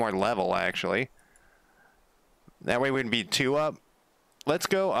up one more level, actually. That way we'd be 2 up. Let's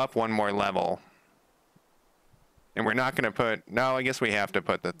go up one more level. And we're not going to put, no, I guess we have to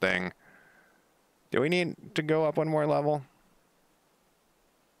put the thing. Do we need to go up one more level?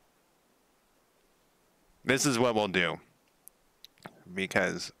 This is what we'll do.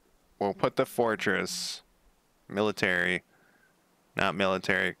 Because we'll put the fortress, military, not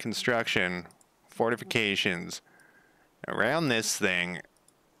military, construction, fortifications, Around this thing.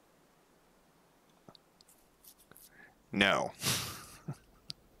 No.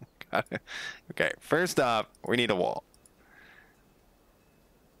 Okay, first off, we need a wall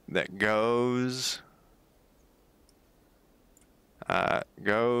that goes,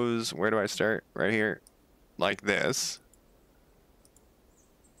 where do I start? Right here, like this.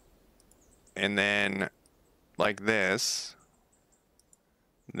 And then like this.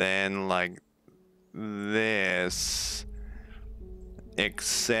 Then like this.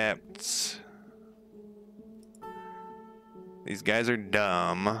 Except these guys are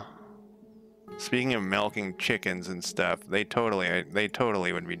dumb. Speaking of milking chickens and stuff, they totally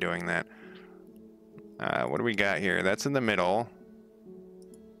would be doing that. What do we got here? That's in the middle.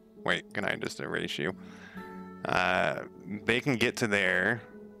 Wait, can I just erase you? They can get to there.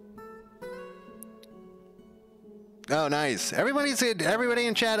 Oh, nice. Everybody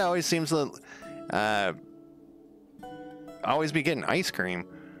in chat always seems to always be getting ice cream.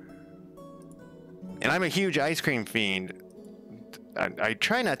 And I'm a huge ice cream fiend. I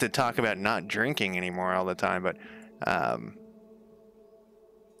try not to talk about not drinking anymore all the time, but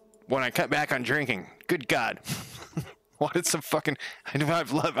when I cut back on drinking, good God. What is some fucking...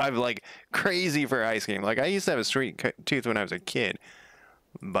 I'm like crazy for ice cream. Like, I used to have a sweet tooth when I was a kid,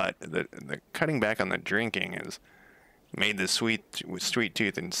 but the cutting back on the drinking has made the sweet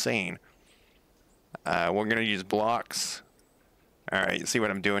tooth insane. We're going to use blocks. All right, you see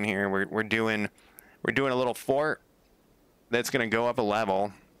what I'm doing here? We're doing a little fort that's going to go up a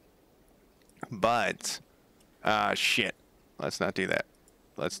level. But, shit. Let's not do that.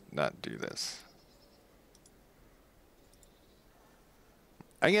 Let's not do this.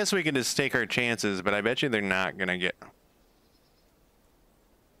 I guess we could just take our chances, but I bet you they're not going to get...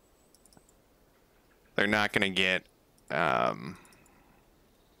 They're not going to get...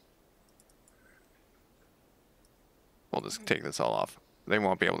 We'll just take this all off. They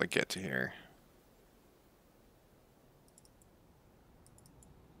won't be able to get to here.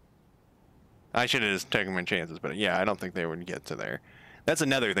 I should have just taken my chances, but yeah, I don't think they would get to there. That's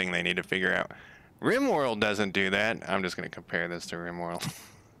another thing they need to figure out. RimWorld doesn't do that. I'm just going to compare this to RimWorld.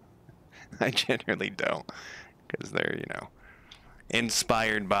 I generally don't, because they're, you know,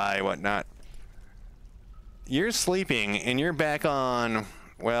 inspired by whatnot. You're sleeping, and you're back on...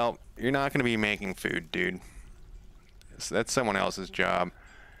 Well, you're not going to be making food, dude. That's someone else's job.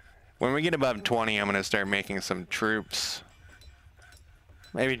 When we get above 20, I'm going to start making some troops.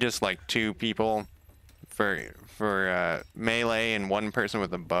 Maybe just like 2 people for melee and 1 person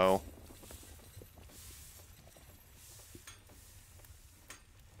with a bow.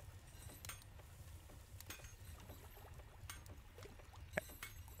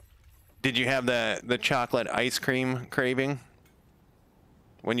 Did you have the chocolate ice cream craving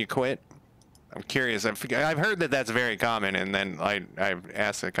when you quit? I'm curious. I've heard that that's very common, and then I've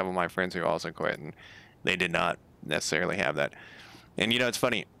asked a couple of my friends who also quit, and they did not necessarily have that. And you know, it's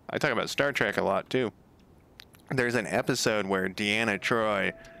funny. I talk about Star Trek a lot too. There's an episode where Deanna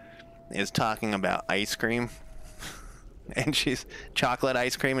Troi is talking about ice cream, and she's chocolate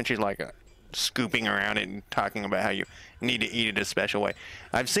ice cream, and she's like scooping around it and talking about how you need to eat it a special way.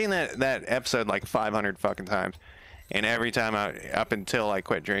 I've seen that episode like 500 fucking times. And every time up until I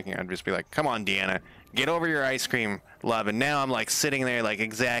quit drinking, I'd just be like, come on, Deanna, get over your ice cream love. And now I'm like sitting there like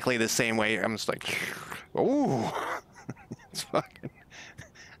exactly the same way. I'm just like, ooh, it's fucking,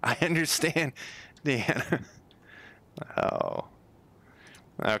 I understand, Deanna. Oh,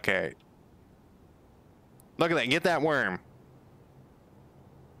 okay. Look at that. Get that worm.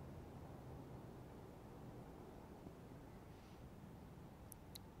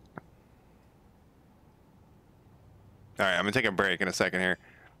 All right, I'm going to take a break in a second here.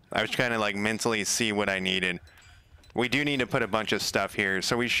 I was trying to like mentally see what I needed. We do need to put a bunch of stuff here,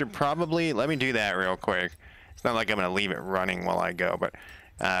 so we should probably... Let me do that real quick. It's not like I'm going to leave it running while I go, but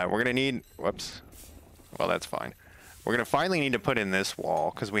we're going to need... Whoops. Well, that's fine. We're going to finally need to put in this wall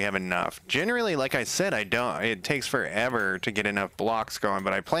because we have enough. Generally, like I said, it takes forever to get enough blocks going,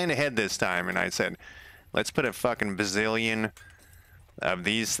 but I planned ahead this time, and I said, let's put a fucking bazillion of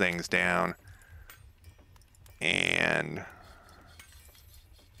these things down. And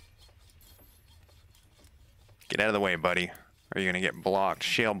get out of the way, buddy. Or you're gonna get blocked,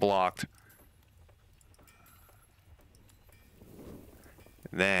 shell blocked.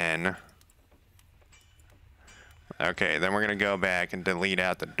 Then, okay, then we're gonna go back and delete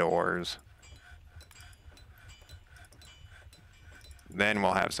out the doors. Then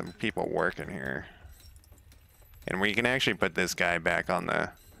we'll have some people working here. And we can actually put this guy back on the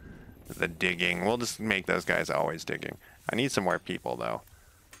digging. We'll just make those guys always digging. I need some more people though.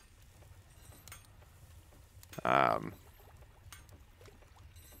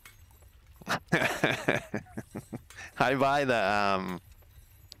 I buy the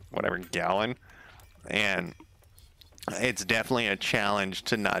whatever gallon, and it's definitely a challenge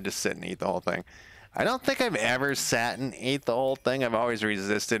to not just sit and eat the whole thing. I don't think I've ever sat and ate the whole thing. I've always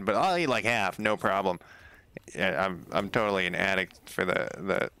resisted, but I'll eat like half, no problem. Yeah, I'm totally an addict for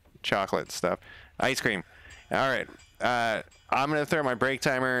the chocolate stuff. Ice cream. All right. I'm gonna throw my break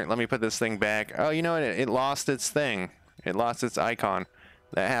timer. Let me put this thing back. Oh, you know what? It lost its thing. It lost its icon.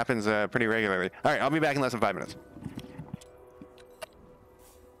 That happens pretty regularly. All right, I'll be back in less than 5 minutes.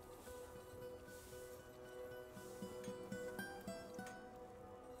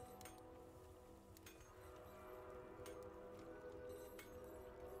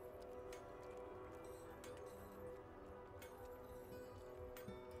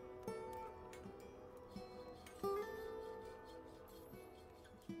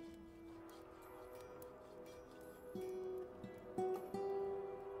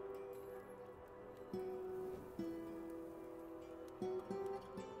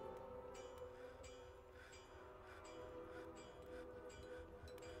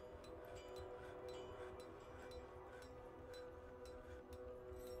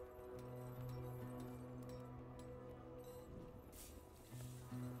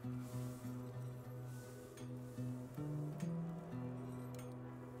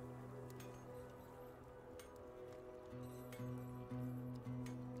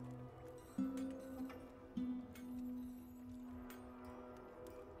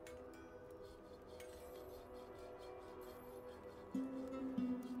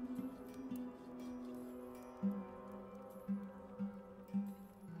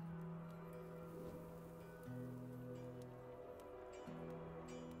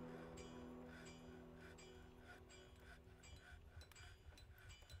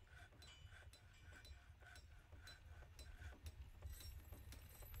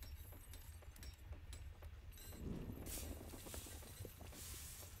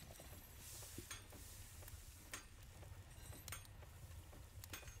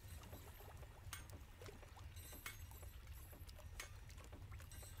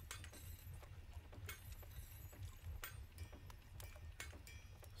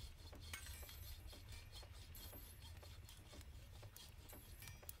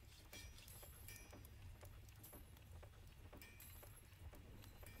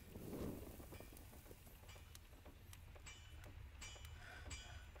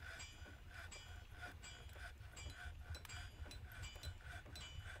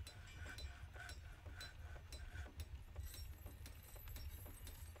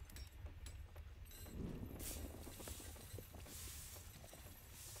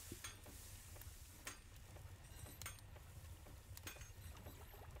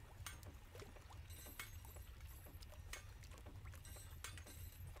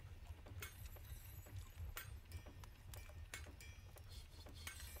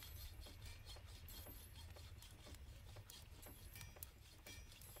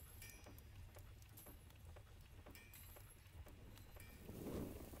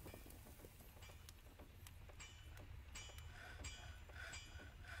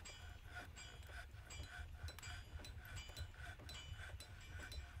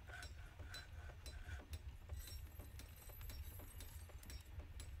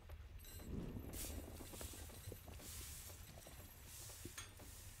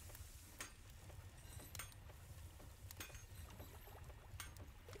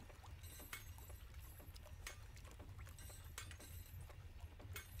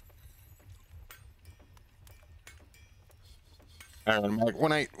 I don't know,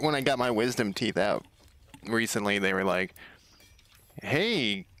 when I got my wisdom teeth out recently, they were like,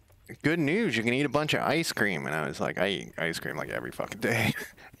 "Hey, good news! You can eat a bunch of ice cream." And I was like, "I eat ice cream like every fucking day."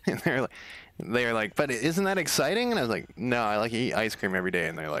 And they're like, "But isn't that exciting?" And I was like, "No, I like to eat ice cream every day."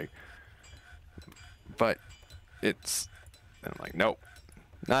 And they're like, "But it's," and I'm like, "Nope,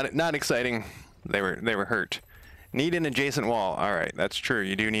 not exciting." They were hurt. Need an adjacent wall. All right, that's true.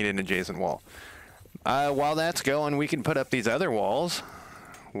 You do need an adjacent wall. While that's going, we can put up these other walls.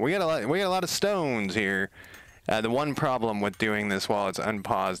 We got a lot of stones here. The one problem with doing this while it's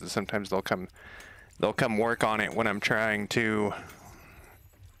unpaused is sometimes they'll come work on it when I'm trying to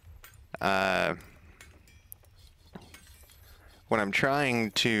set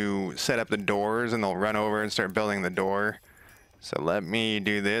up the doors, and they'll run over and start building the door. So let me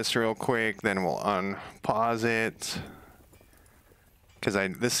do this real quick, then we'll unpause it. Because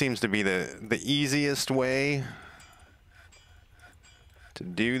this seems to be the easiest way to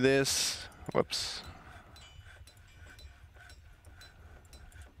do this. Whoops.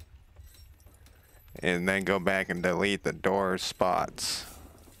 And then go back and delete the door spots.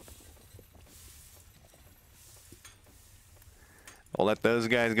 We'll let those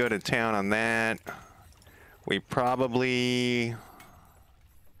guys go to town on that. We probably...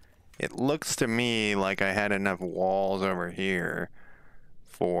 It looks to me like I had enough walls over here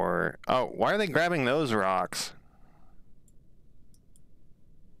for... Oh, why are they grabbing those rocks?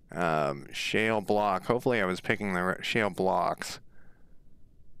 Shale block. Hopefully I was picking the shale blocks.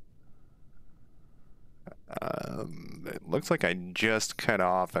 It looks like I just cut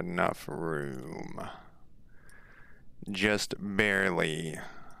off enough room. Just barely.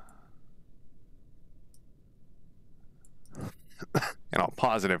 And I'll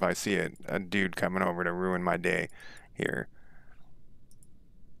pause it if I see a dude coming over to ruin my day here.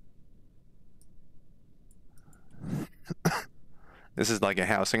 This is like a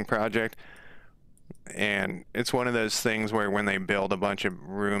housing project. And it's one of those things where when they build a bunch of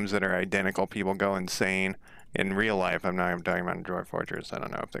rooms that are identical, people go insane. In real life, I'm not even talking about Dwarf Fortress. I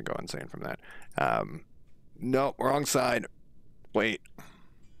don't know if they go insane from that. Nope, wrong side. Wait.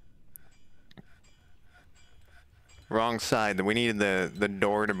 Wrong side. We needed the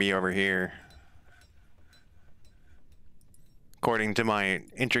door to be over here. According to my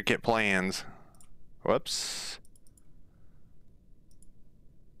intricate plans. Whoops.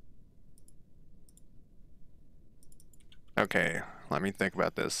 Okay, let me think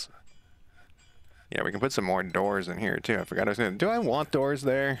about this. Yeah, we can put some more doors in here too. I forgot I was gonna... Do I want doors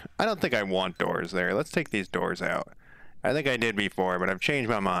there? I don't think I want doors there. Let's take these doors out. I think I did before, but I've changed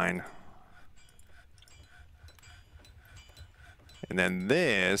my mind. And then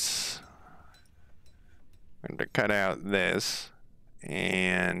this... I'm going to cut out this.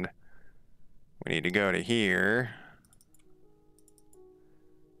 And we need to go to here.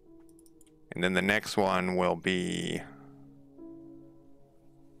 And then the next one will be...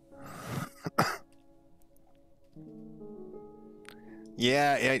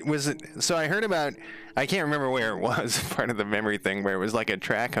 Yeah, it was. So I heard about, I can't remember where it was, part of the memory thing, where it was like a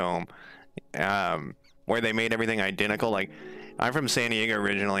track home, where they made everything identical. Like, I'm from San Diego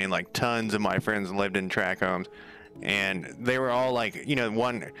originally, and like tons of my friends lived in track homes, and they were all like, you know,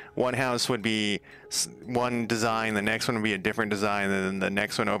 one house would be one design, the next one would be a different design, and then the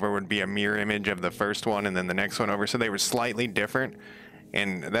next one over would be a mirror image of the first one, and then the next one over. So they were slightly different,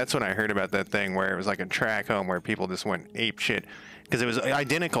 and that's when I heard about that thing where it was like a track home where people just went ape shit. Because it was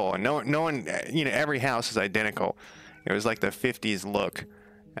identical, and no one, you know, every house is identical. It was like the 50s look,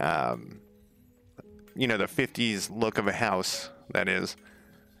 you know, the 50s look of a house, that is.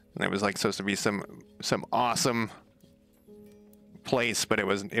 And it was like supposed to be some awesome place, but it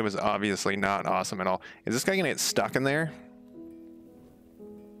was obviously not awesome at all. Is this guy gonna get stuck in there?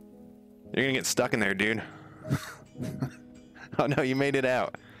 You're gonna get stuck in there, dude. Oh no, you made it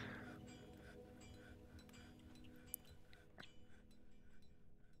out.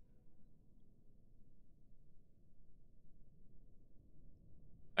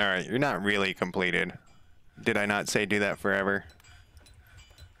 Alright, you're not really completed. Did I not say do that forever?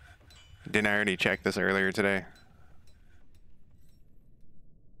 Didn't I already check this earlier today?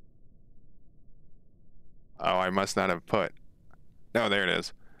 Oh, I must not have put... No, there it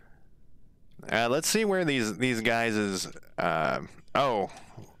is. Let's see where these guys' oh,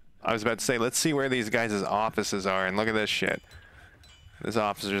 I was about to say, let's see where these guys' offices are, and look at this shit. These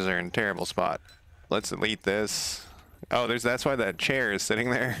officers are in a terrible spot. Let's delete this. Oh, that's why that chair is sitting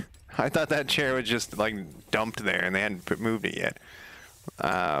there. I thought that chair was just like dumped there and they hadn't moved it yet.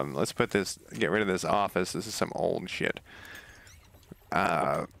 Let's get rid of this office. This is some old shit.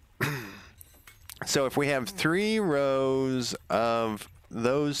 So if we have 3 rows of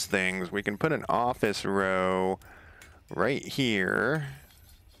those things, we can put an office row right here.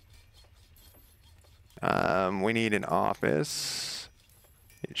 We need an office.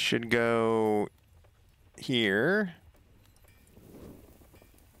 It should go here.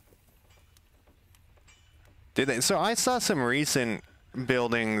 So I saw some recent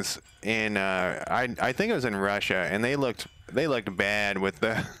buildings in I think it was in Russia, and they looked bad with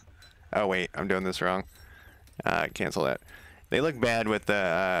the oh wait, I'm doing this wrong. Cancel that. They looked bad with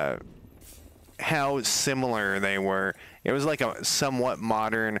the how similar they were. It was like a somewhat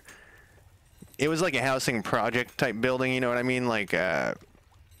modern, it was like a housing project type building, you know what I mean? Like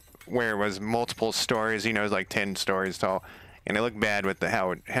where it was multiple stories, you know, it was like 10 stories tall, and it looked bad with the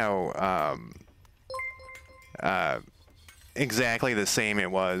how exactly the same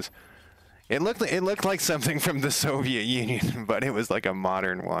it was. It looked like something from the Soviet Union, but it was like a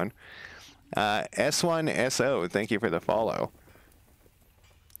modern one. S1SO, thank you for the follow.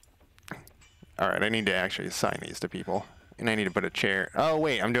 Alright, I need to actually assign these to people. And I need to put a chair. Oh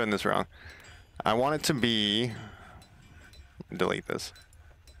wait, I'm doing this wrong. I want it to be... Delete this.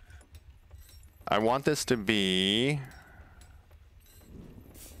 I want this to be...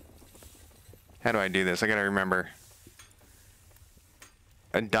 How do I do this? I gotta remember.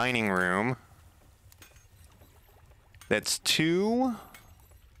 A dining room. That's 2.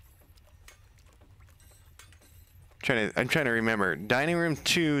 I'm trying to remember. Dining room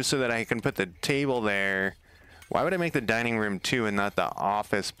 2 so that I can put the table there. Why would I make the dining room 2 and not the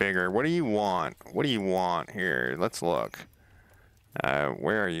office bigger? What do you want? What do you want here? Let's look.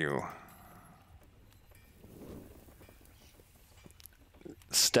 Where are you?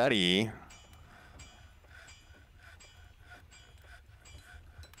 Study.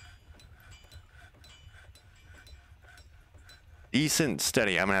 Decent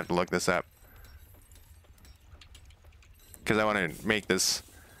study. I'm gonna have to look this up. Because I want to make this...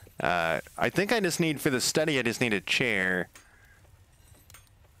 I think I just need, for the study, I just need a chair.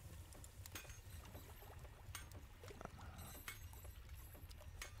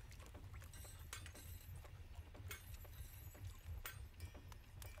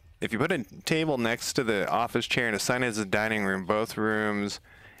 If you put a table next to the office chair and assign it as a dining room, both rooms...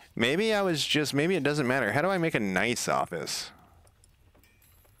 Maybe maybe it doesn't matter. How do I make a nice office?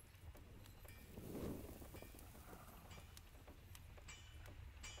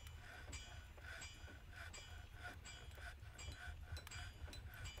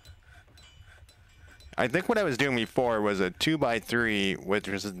 I think what I was doing before was a 2x3, which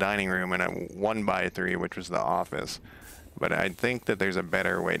was the dining room, and a 1x3, which was the office. But I think that there's a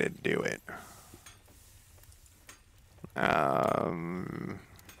better way to do it. I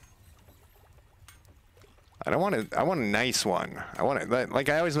want a nice one. I want it, like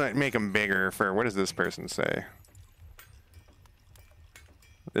I always make them bigger for, what does this person say?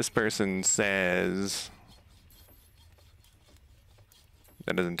 This person says,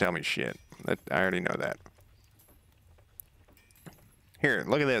 that doesn't tell me shit. I already know that. Here,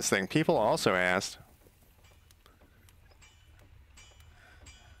 look at this thing. People also asked.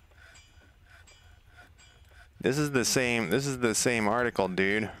 This is the same article,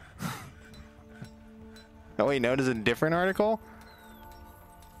 dude. Oh wait, no, it is a different article?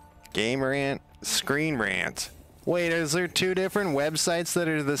 Game rant, screen rant. Wait, is there 2 different websites that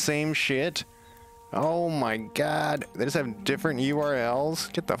are the same shit? Oh my god, they just have different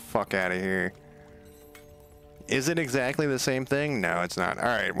URLs? Get the fuck out of here. Is it exactly the same thing? No, it's not.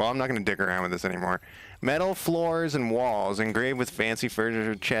 Alright, well, I'm not going to dick around with this anymore. Metal floors and walls engraved with fancy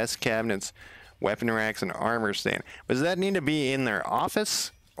furniture, chests, cabinets, weapon racks, and armor stand. But does that need to be in their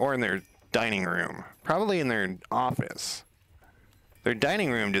office or in their dining room? Probably in their office. Their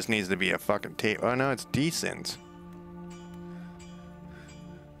dining room just needs to be a fucking table. Oh no, it's decent.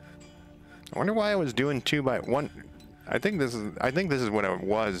 I wonder why I was doing 2x1. I think this is what I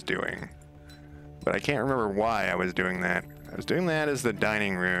was doing. But I can't remember why I was doing that. I was doing that as the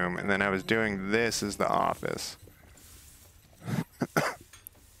dining room, and then I was doing this as the office.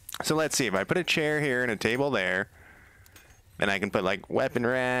 So let's see, if I put a chair here and a table there, then I can put like weapon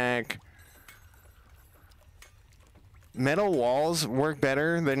rack. Metal walls work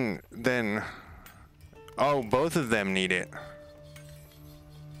better than oh, both of them need it.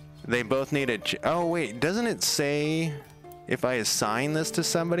 They both need it. Oh wait, doesn't it say if I assign this to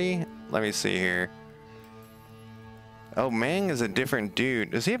somebody? Let me see here. Oh, Mang is a different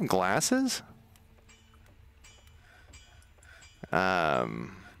dude. Does he have glasses?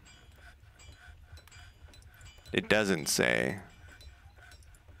 It doesn't say.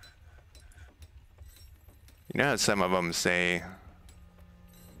 You know how some of them say.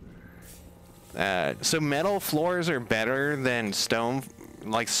 So metal floors are better than stone,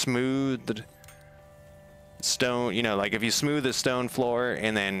 like smoothed stone. You know, like if you smooth the stone floor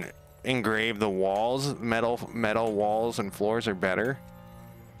and then engrave the walls, metal walls and floors are better.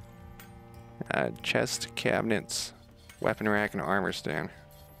 Chest, cabinets, weapon rack, and armor stand.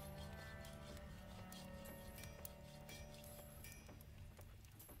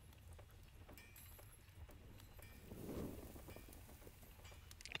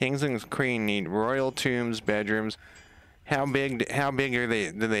 Kings and queen need royal tombs, bedrooms. How big are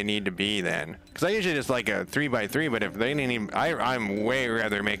they? Do they need to be then? Because I usually just like a 3x3, but if they need, I'm way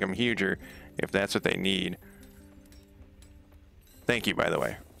rather make them huger if that's what they need. Thank you, by the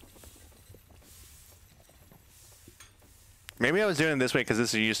way. Maybe I was doing it this way because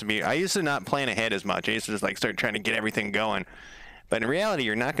this used to be. I used to not plan ahead as much. I used to just like start trying to get everything going. But in reality,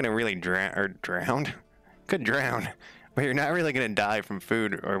 you're not going to really drown. Could drown, but you're not really going to die from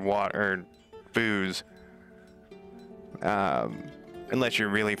food or water or booze. Unless you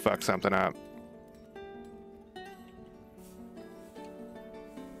really fuck something up.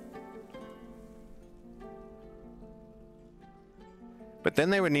 But then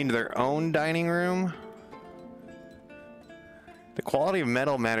they would need their own dining room. The quality of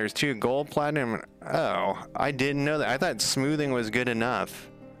metal matters too. Gold, platinum. Oh, I didn't know that. I thought smoothing was good enough.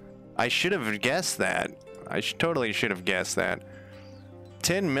 I should have guessed that. Totally should have guessed that.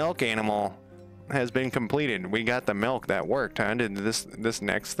 10 milk animal has been completed. We got the milk. That worked, huh? Did this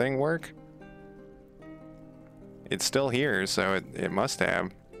next thing work? It's still here, so it must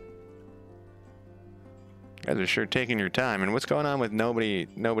have. You guys are sure taking your time. And what's going on with nobody,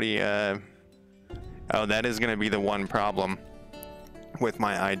 oh, that is going to be the one problem with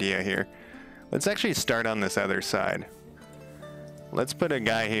my idea here. Let's actually start on this other side. Let's put a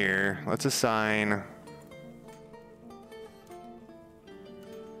guy here. Let's assign...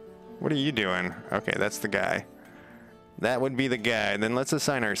 What are you doing? Okay, that's the guy. That would be the guy. Then let's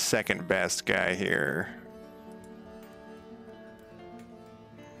assign our second best guy here.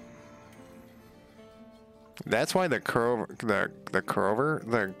 That's why the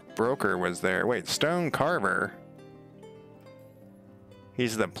broker was there. Wait, stone carver.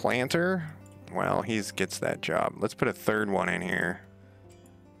 He's the planter. Well, he gets that job. Let's put a third one in here.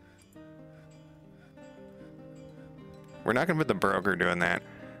 We're not gonna put the broker doing that.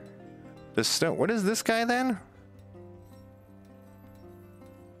 The stone. What is this guy then?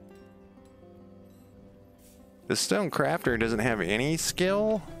 The stone crafter doesn't have any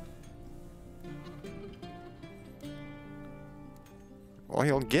skill. Well,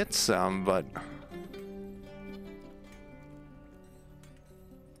 he'll get some, but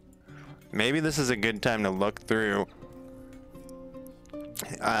maybe this is a good time to look through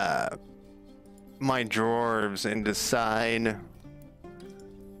my dwarves and decide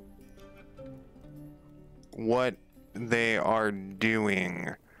what they are doing.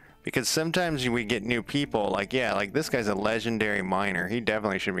 Because sometimes we get new people, like, yeah, like this guy's a legendary miner. He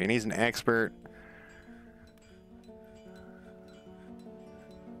definitely should be, and he's an expert.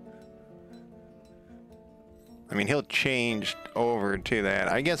 I mean, he'll change over to that.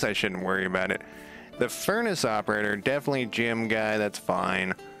 I guess I shouldn't worry about it. The furnace operator, definitely gym guy, that's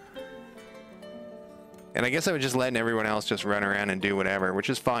fine. And I guess I was just letting everyone else just run around and do whatever, which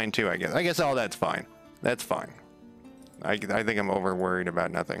is fine too, I guess. I guess all that's fine. That's fine. I think I'm over worried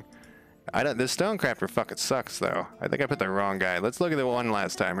about nothing. This stonecrafter fucking sucks though. I think I put the wrong guy. Let's look at the one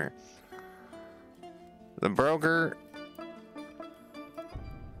last time here. The broker.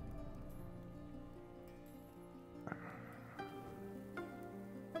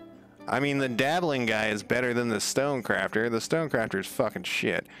 I mean, the dabbling guy is better than the stonecrafter. The stonecrafter is fucking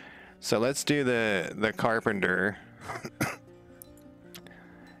shit. So let's do the carpenter.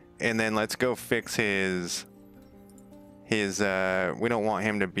 And then let's go fix his we don't want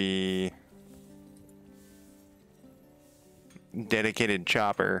him to be dedicated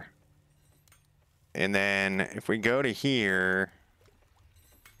chopper. And then if we go to here,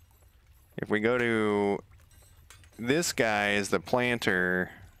 if we go to this guy is the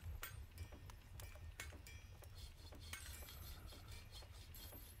planter.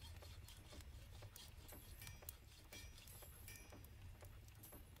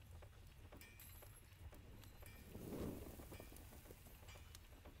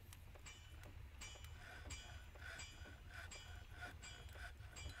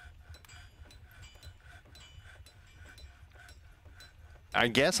 I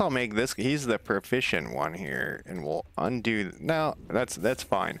guess I'll make this, he's the proficient one here, and we'll undo, no, that's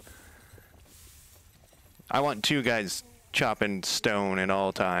fine. I want two guys chopping stone at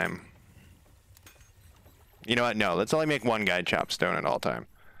all time. You know what, no, let's only make one guy chop stone at all time.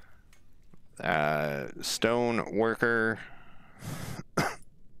 Stone worker. I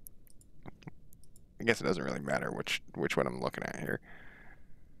guess it doesn't really matter which one I'm looking at here.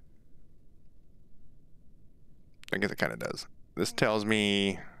 I guess it kind of does. This tells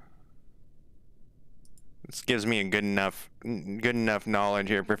me, this gives me a good enough knowledge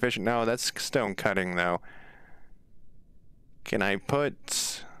here. Proficient, no, that's stone cutting though. Can I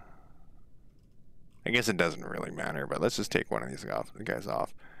put, I guess it doesn't really matter, but let's just take one of these guys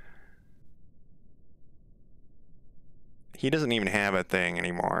off. He doesn't even have a thing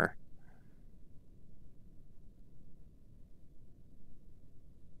anymore.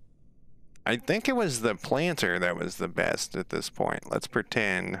 I think it was the planter that was the best at this point. Let's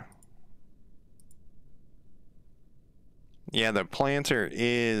pretend. Yeah, the planter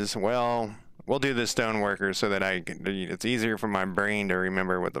is, well, we'll do the stoneworker so that it's easier for my brain to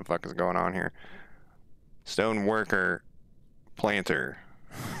remember what the fuck is going on here. Stoneworker, planter.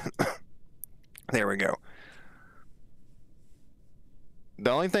 There we go.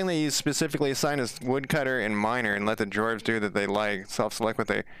 The only thing that you specifically assign is woodcutter and miner, and let the dwarves do that they like. Self-select what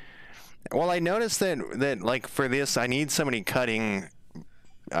they... Well, I noticed that like for this, I need somebody cutting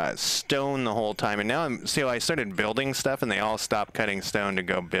stone the whole time, and now I started building stuff, and they all stopped cutting stone to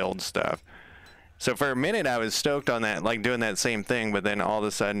go build stuff. So for a minute, I was stoked on that, like doing that same thing, but then all of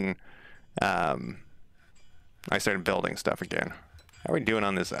a sudden, I started building stuff again. How are we doing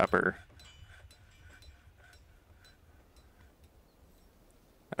on this upper?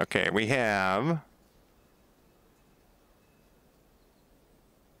 Okay, we have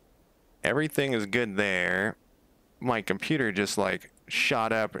everything is good there. My computer just like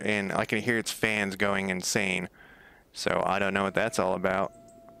shot up and I can hear its fans going insane. So I don't know what that's all about.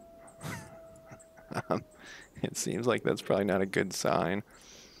 It seems like that's probably not a good sign.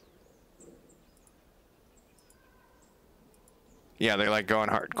 Yeah, they're like going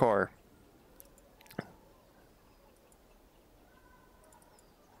hardcore.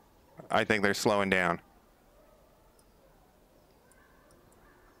 I think they're slowing down.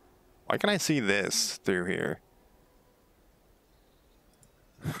 Why can I see this through here?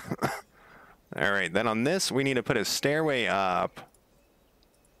 All right, then on this, we need to put a stairway up.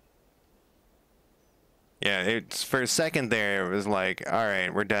 Yeah, it's for a second there, it was like, all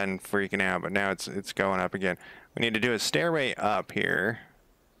right, we're done freaking out, but now it's going up again. We need to do a stairway up here.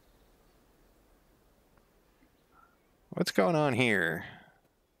 What's going on here?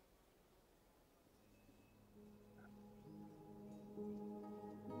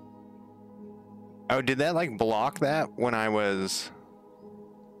 Oh, did that like block that when I was...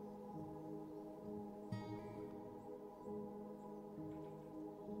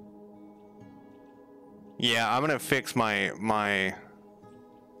 Yeah, I'm gonna fix my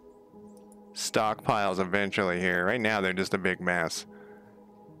stockpiles eventually here. Right now, they're just a big mess.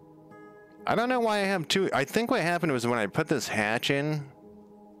 I don't know why I have two. I think what happened was when I put this hatch in,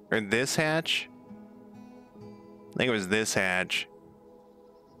 or this hatch. I think it was this hatch.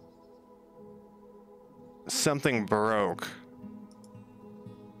 Something broke.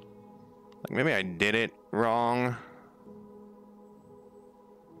 Like maybe I did it wrong.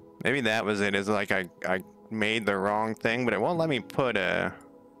 Maybe that was it. It's like I made the wrong thing, but it won't let me put a...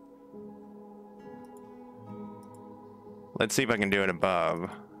 Let's see if I can do it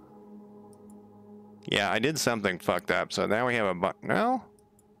above. Yeah, I did something fucked up, so now we have a no?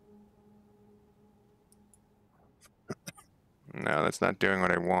 No, that's not doing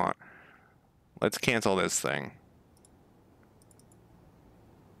what I want. Let's cancel this thing.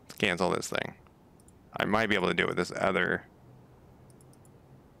 Let's cancel this thing. I might be able to do it with this other...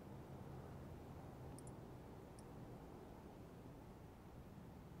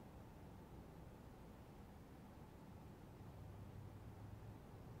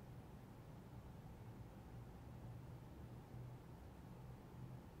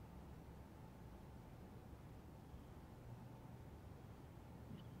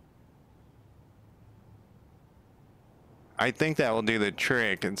 I think that will do the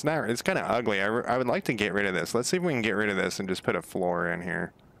trick. It's not. It's kind of ugly. I would like to get rid of this. Let's see if we can get rid of this and just put a floor in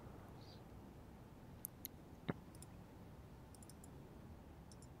here.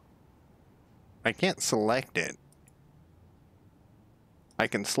 I can't select it. I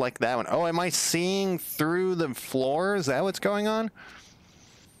can select that one. Oh, am I seeing through the floor? Is that what's going on?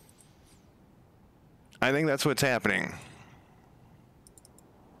 I think that's what's happening.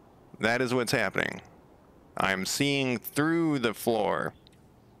 That is what's happening. I'm seeing through the floor.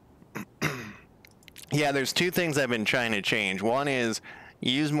 Yeah, there's two things I've been trying to change. One is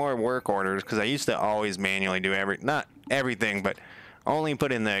use more work orders, because I used to always manually do not everything, but only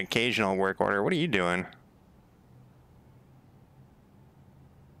put in the occasional work order. What are you doing?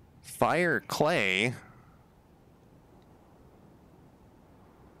 Fire clay.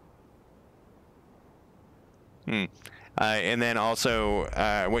 And then also,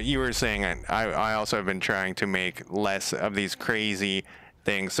 what you were saying, I also have been trying to make less of these crazy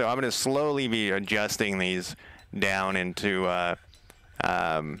things. So I'm going to slowly be adjusting these down into,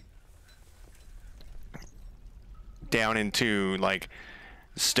 like,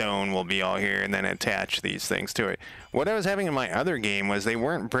 stone will be all here, and then attach these things to it. What I was having in my other game was they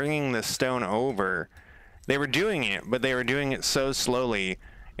weren't bringing the stone over. They were doing it, but they were doing it so slowly,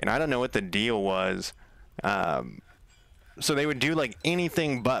 and I don't know what the deal was. So they would do like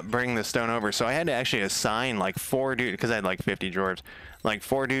anything but bring the stone over. So I had to actually assign like 4 dudes, because I had like 50 dwarves, like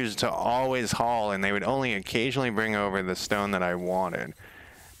 4 dudes to always haul, and they would only occasionally bring over the stone that I wanted.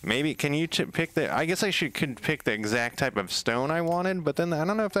 Maybe, can you pick the, I guess I could pick the exact type of stone I wanted, but then I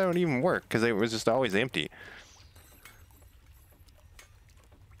don't know if that would even work, because it was just always empty.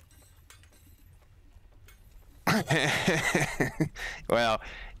 Well,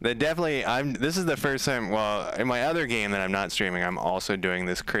 this is the first time, well, in my other game that I'm not streaming, I'm also doing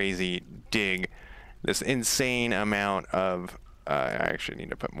this crazy dig, this insane amount of I actually need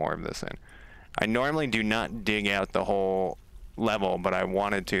to put more of this in. I normally do not dig out the whole level, but I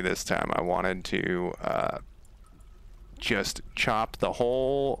wanted to this time. I wanted to just chop the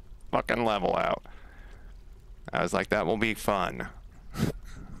whole fucking level out. I was like, that will be fun.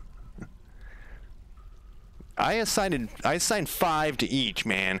 I assigned 5 to each,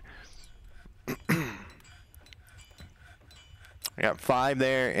 man. I got 5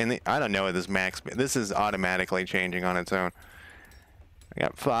 there, and I don't know what this max. This is automatically changing on its own. I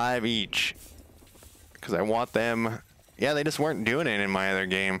got 5 each because I want them. Yeah, they just weren't doing it in my other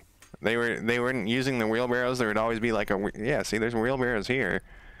game. They weren't using the wheelbarrows. There would always be like a, yeah. See, there's wheelbarrows here.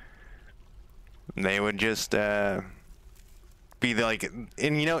 They would just be like,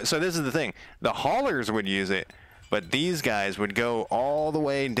 and you know. So this is the thing. The haulers would use it, but these guys would go all the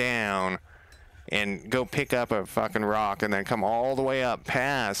way down and go pick up a fucking rock and then come all the way up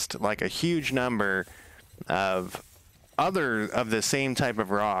past like a huge number of other of the same type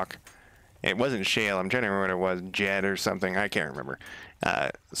of rock. It wasn't shale. I'm trying to remember what it was, jet or something. I can't remember.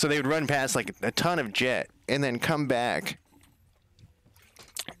 So they would run past like a ton of jet and then come back.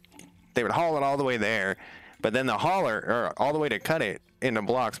 They would haul it all the way there, but then the hauler, or all the way to cut it into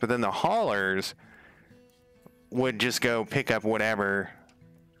blocks, but then the haulers would just go pick up whatever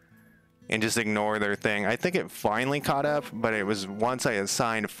and just ignore their thing. I think it finally caught up, but it was once I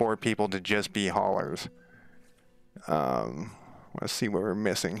assigned 4 people to just be haulers. Let's see what we're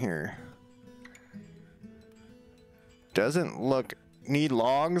missing here. Doesn't look... Need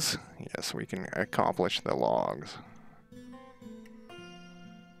logs? Yes, we can accomplish the logs.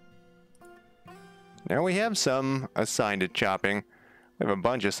 Now we have some assigned to chopping. We have a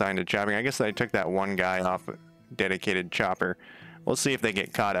bunch assigned to chopping. I guess I took that one guy off dedicated chopper. We'll see if they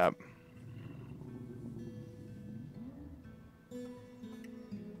get caught up.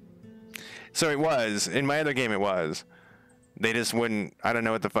 So it was. In my other game it was. They just wouldn't... I don't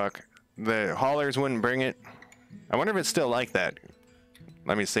know what the fuck. The haulers wouldn't bring it. I wonder if it's still like that.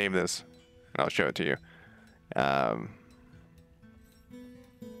 Let me save this, and I'll show it to you. I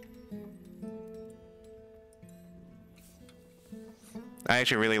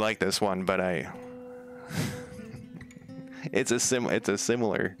actually really like this one, but it's a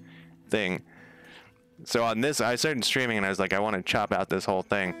similar thing. So on this, I started streaming, and I was like, I want to chop out this whole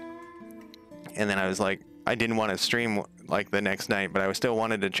thing. And then I was like, I didn't want to stream like the next night, but I still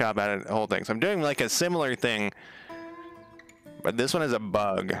wanted to chop out the whole thing. So I'm doing like a similar thing. But this one is a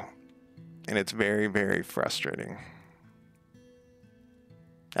bug, and it's very, very frustrating.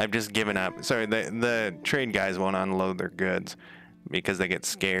 I've just given up. Sorry, the trade guys won't unload their goods because they get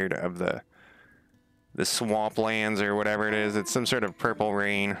scared of the swamplands or whatever it is. It's some sort of purple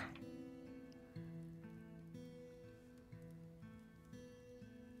rain.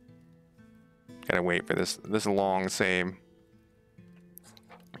 Gotta wait for this long save.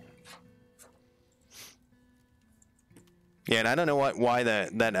 Yeah, and I don't know why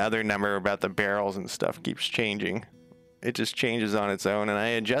that other number about the barrels and stuff keeps changing. It just changes on its own, and I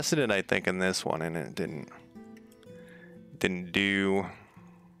adjusted it, I think, in this one, and it didn't do.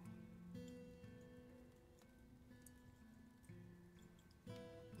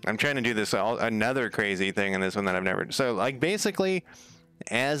 I'm trying to do this another crazy thing in this one that I've never. So like basically,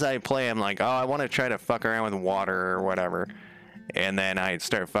 as I play, I'm like, oh, I want to try to fuck around with water or whatever, and then I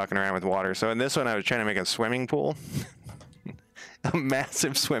start fucking around with water. So in this one, I was trying to make a swimming pool. A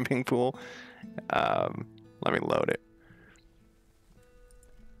massive swimming pool. Let me load it.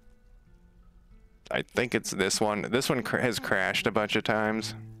 I think it's this one. This one has crashed a bunch of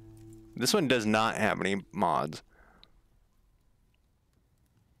times. This one does not have any mods.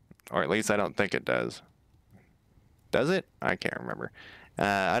 Or at least I don't think it does. Does it? I can't remember.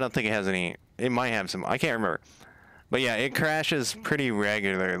 I don't think it has any. It might have some. I can't remember. But yeah, it crashes pretty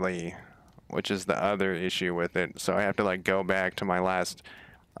regularly, which is the other issue with it. So I have to like go back to my last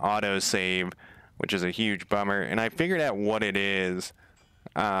auto save, which is a huge bummer. And I figured out what it is.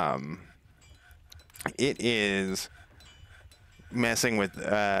 It is messing with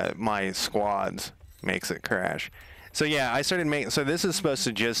my squads, makes it crash. So yeah, I started making. So this is supposed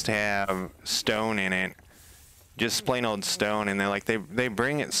to just have stone in it, just plain old stone. And they're like they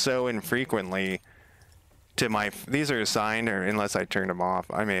bring it so infrequently. To my, these are assigned, or unless I turned them off.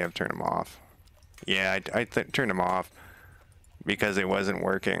 I may have turned them off. Yeah, I turned them off because it wasn't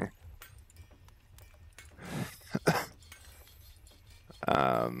working.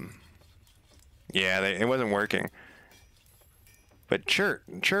 Yeah, it wasn't working. But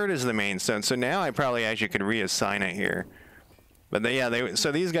chert is the main stone. So now I probably actually could reassign it here. But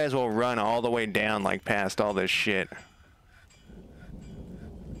so these guys will run all the way down, like past all this shit.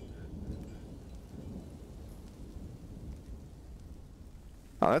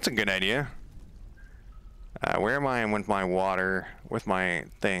 Oh, that's a good idea. Where am I with my water, with my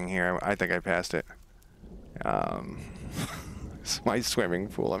thing here? I think I passed it. It's my swimming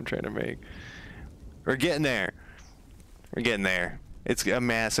pool I'm trying to make. We're getting there. We're getting there. It's a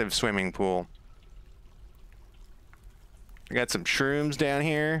massive swimming pool. I got some shrooms down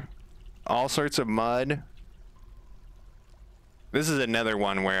here. All sorts of mud. This is another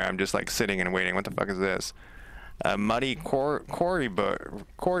one where I'm just like sitting and waiting. What the fuck is this? Muddy quarry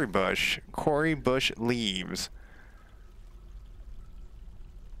bush leaves.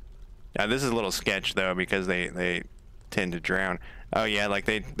 Now this is a little sketch though because they tend to drown. Oh yeah, like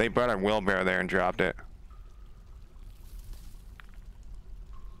they brought a wheelbarrow there and dropped it.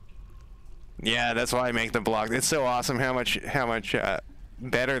 Yeah, that's why I make the block. It's so awesome how much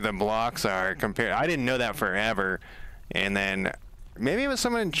better the blocks are compared. I didn't know that forever, and then maybe it was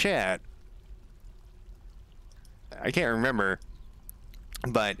someone in chat. I can't remember,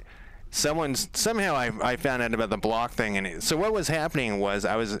 but somehow I found out about the block thing, and so what was happening was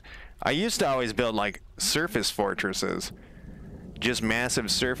I used to always build like surface fortresses, just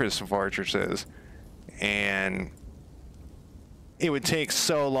massive surface fortresses, and it would take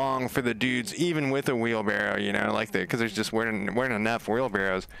so long for the dudes, even with a wheelbarrow, you know, like because there's just weren't enough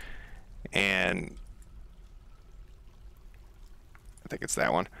wheelbarrows, and I think it's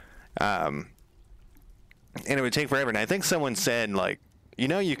that one, and it would take forever. And I think someone said like, you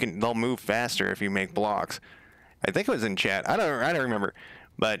know, they'll move faster if you make blocks. I think it was in chat. I don't remember,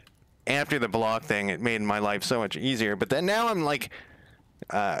 but after the block thing, it made my life so much easier. But then now I'm like,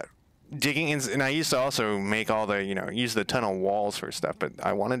 digging in, and I used to also make all the, you know, use the tunnel walls for stuff, but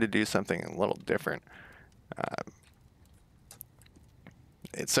I wanted to do something a little different.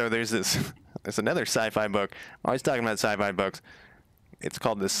 So there's another sci-fi book. I'm always talking about sci-fi books. It's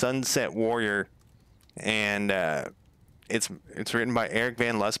called The Sunset Warrior, and it's written by Eric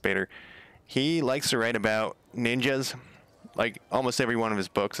Van Lustbader. He likes to write about ninjas. Like almost every one of his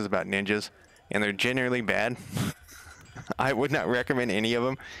books is about ninjas, and they're generally bad. I would not recommend any of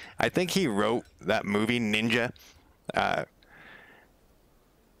them. I think he wrote that movie Ninja. They're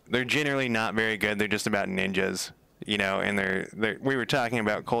generally not very good. They're just about ninjas, you know. And we were talking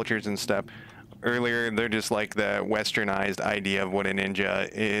about cultures and stuff earlier. They're just like the westernized idea of what a ninja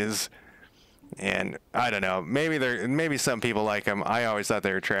is. And I don't know. Maybe some people like them. I always thought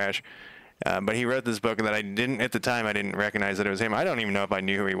they were trash. But he wrote this book that I didn't recognize that it was him. I don't even know if I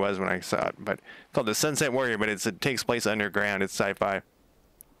knew who he was when I saw it, but it's called The Sunset Warrior, but it takes place underground. It's sci-fi,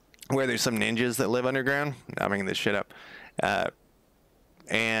 where there's some ninjas that live underground. I'm making this shit up.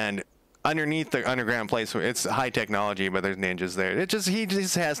 And underneath the underground place, it's high technology, but there's ninjas there. He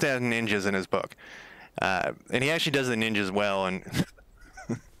just has to have ninjas in his book. And he actually does the ninjas well and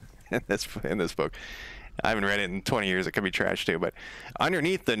in this book. I haven't read it in 20 years. It could be trash too. But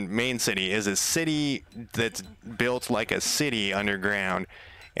underneath the main city is a city that's built like a city underground.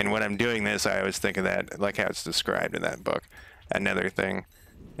 And when I'm doing this, I always think of that, like how it's described in that book. Another thing.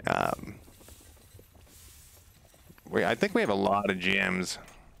 I think we have a lot of gems.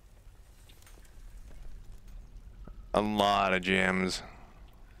 A lot of gems.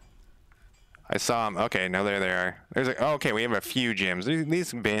 I saw them. Okay, no, there they are. Okay, we have a few gems.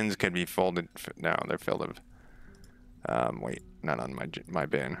 These bins could be folded. No, they're filled with. Wait, not on my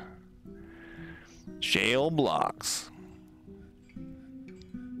bin. Shale blocks.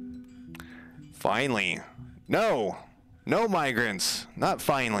 Finally. No migrants. Not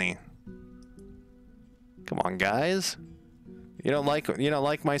finally. Come on, guys. You don't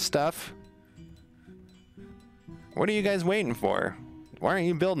like my stuff? What are you guys waiting for? Why aren't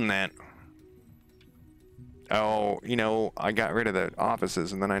you building that? Oh, you know, I got rid of the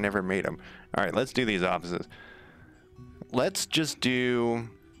offices and then I never made them. All right, let's do these offices. Let's just do...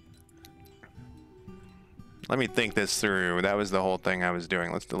 Let me think this through. That was the whole thing I was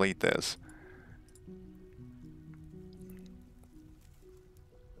doing. Let's delete this.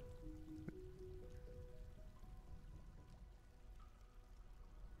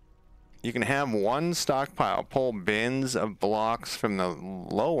 You can have one stockpile. Pull bins of blocks from the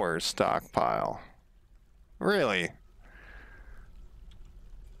lower stockpile. Really?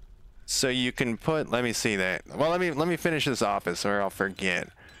 So you can put, let me see that. Well, let me finish this office or I'll forget.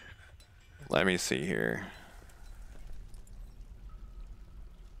 Let me see here.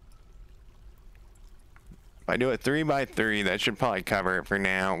 If I do a 3x3, that should probably cover it for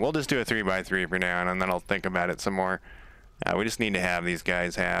now. We'll just do a 3x3 for now, and then I'll think about it some more. We just need to have these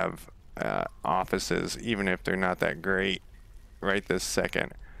guys have offices, even if they're not that great right this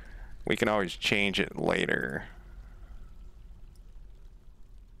second. We can always change it later.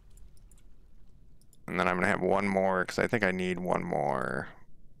 And then I'm going to have one more, because I think I need one more.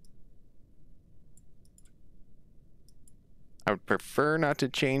 I would prefer not to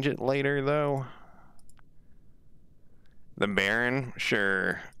change it later, though. The Baron?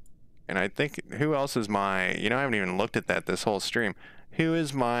 Sure. And I think, who else is my... You know, I haven't even looked at that this whole stream. Who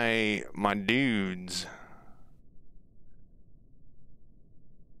is my dudes?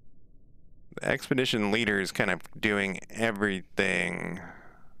 The expedition leader is kind of doing everything.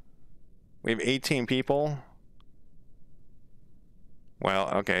 We have 18 people. Well,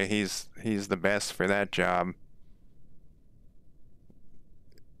 okay, he's the best for that job.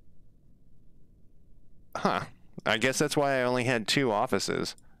 Huh. I guess that's why I only had 2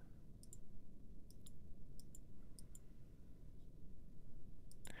 offices.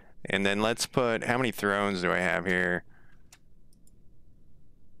 And then let's put, how many thrones do I have here?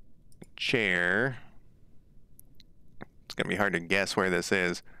 Chair. It's gonna be hard to guess where this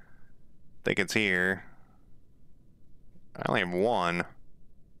is. I think it's here. I only have 1.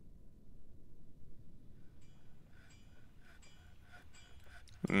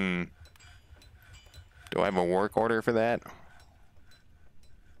 Do I have a work order for that?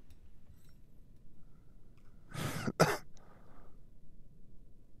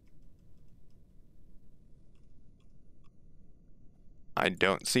 I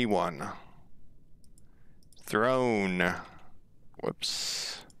don't see one. Throne.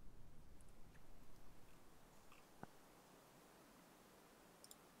 Whoops.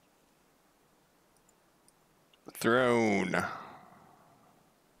 Throne.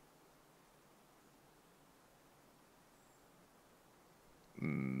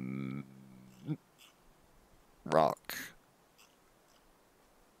 Rock.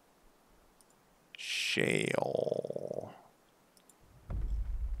 Shale.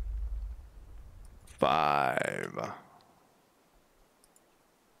 5.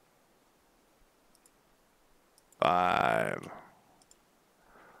 5.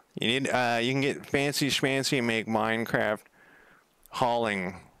 You need, you can get fancy schmancy and make Minecraft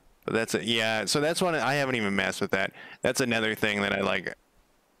hauling. But that's it. Yeah, so that's one, I haven't even messed with that. That's another thing that I like.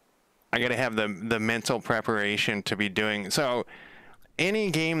 I gotta have the mental preparation to be doing. So any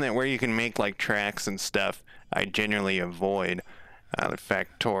game that where you can make like tracks and stuff, I generally avoid. The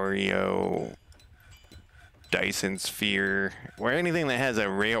Factorio, Dyson Sphere, or anything that has a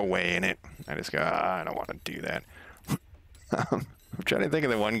railway in it. I just go, I don't want to do that. I'm trying to think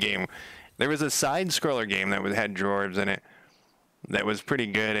of the one game. There was a side-scroller game that had dwarves in it that was pretty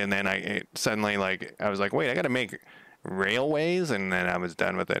good, and then I suddenly, like, I was like, wait, I gotta make railways, and then I was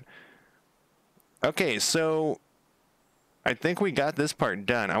done with it. Okay, so I think we got this part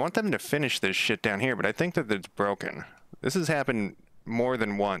done. I want them to finish this shit down here, but I think that it's broken. This has happened more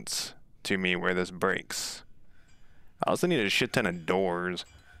than once to me where this breaks. I also need a shit ton of doors.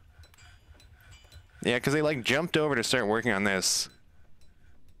 Yeah, because they like jumped over to start working on this.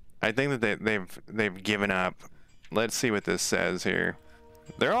 I think that they've given up. Let's see what this says here.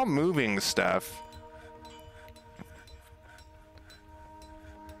 They're all moving stuff.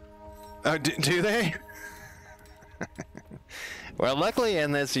 Oh, do they? Well, luckily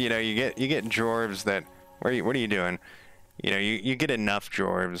in this, you know, you get dwarves that. What are you doing? You know, you get enough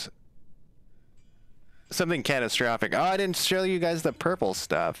dwarves. Something catastrophic. Oh, I didn't show you guys the purple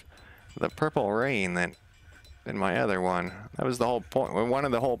stuff. The purple rain that in my other one. That was the whole point. One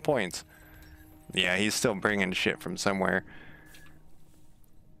of the whole points. Yeah, he's still bringing shit from somewhere.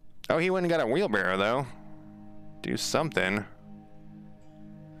 Oh, he went and got a wheelbarrow, though. Do something.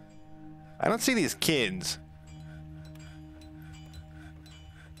 I don't see these kids.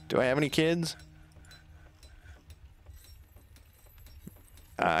 Do I have any kids?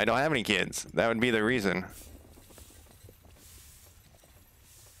 I don't have any kids. That would be the reason.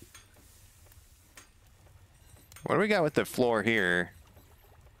 What do we got with the floor here?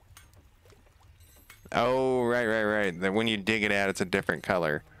 Oh, right. That when you dig it out, it's a different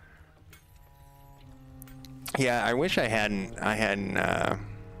color. Yeah, I wish I hadn't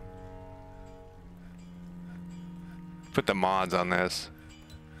put the mods on this.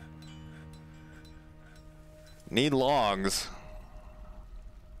 Need logs.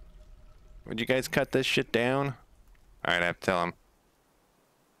 Would you guys cut this shit down? Alright, I have to tell him.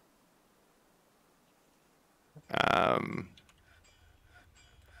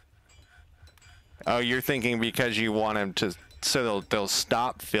 Oh, you're thinking because you want them to, so they'll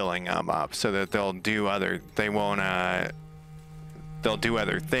stop filling them up, so that they'll do other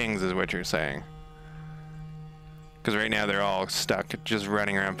things, is what you're saying. Because right now they're all stuck just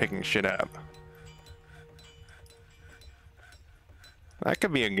running around picking shit up. That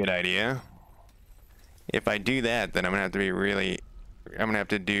could be a good idea. If I do that, then I'm gonna have to be really, I'm gonna have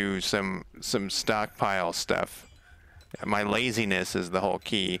to do some stockpile stuff. My laziness is the whole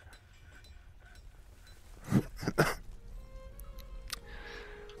key.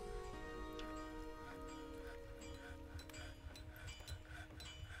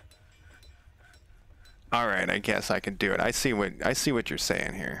 All right, I guess I could do it. I see what you're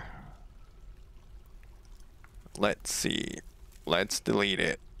saying here. Let's see. Let's delete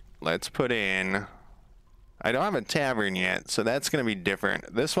it. Let's put in. I don't have a tavern yet, so that's going to be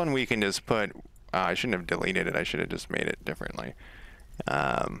different. This one we can just put. I shouldn't have deleted it. I should have just made it differently.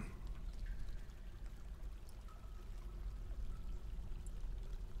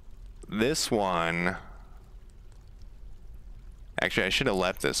 This one. Actually, I should have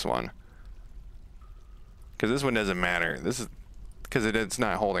left this one. Because this one doesn't matter. This is because it's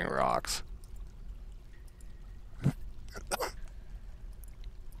not holding rocks.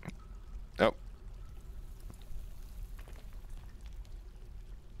 Oh.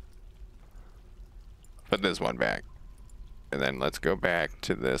 Put this one back. And then let's go back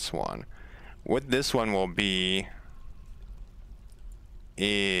to this one. What this one will be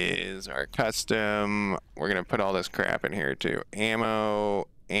is our custom. We're going to put all this crap in here too. Ammo,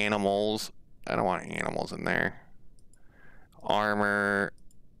 animals. I don't want animals in there. Armor.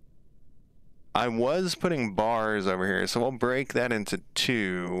 I was putting bars over here, so we'll break that into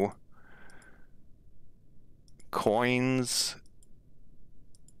 2. Coins.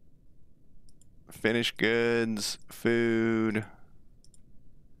 Finished goods. Food.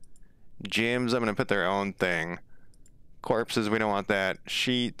 Gems, I'm going to put their own thing. Corpses, we don't want that.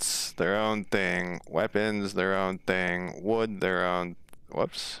 Sheets, their own thing. Weapons, their own thing. Wood, their own.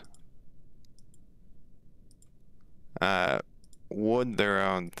 Whoops. Wood, their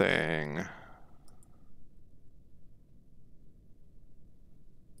own thing.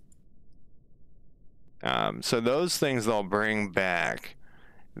 So those things they'll bring back.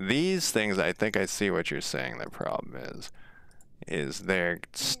 These things, I think I see what you're saying the problem is they're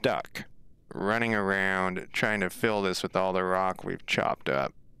stuck running around trying to fill this with all the rock we've chopped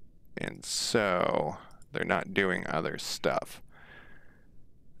up. And so they're not doing other stuff.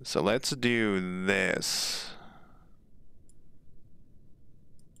 So let's do this.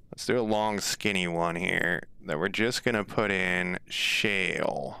 Let's do a long skinny one here that we're just going to put in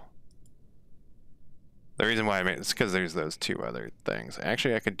shale. The reason why I made it's because there's those 2 other things.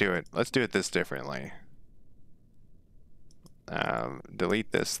 Actually, I could do it. Let's do it this differently.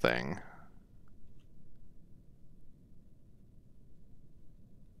 Delete this thing.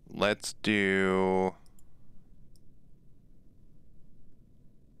 Let's do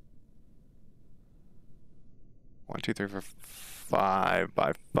 1, 2, 3, 4, 5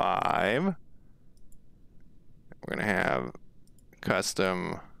 by 5. We're gonna have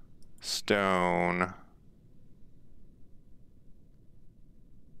custom stone.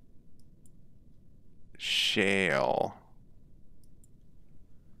 Shale.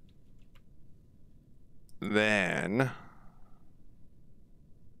 Then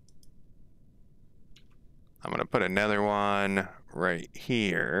I'm going to put another one right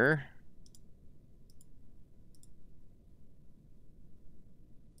here.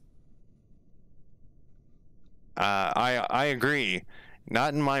 I agree.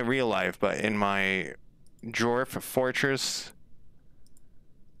 Not in my real life, but in my Dwarf Fortress.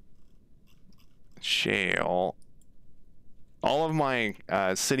 Shale. All of my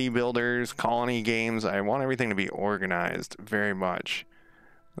city builders, colony games, I want everything to be organized very much.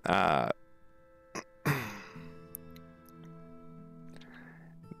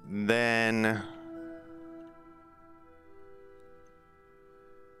 Then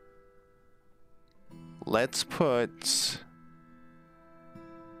let's put,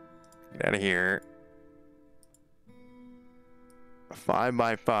 get out of here, 5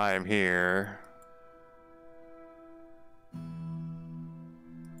 by 5 here.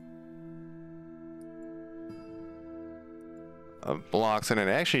 Of blocks, and it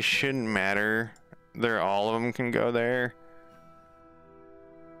actually shouldn't matter. All of them can go there.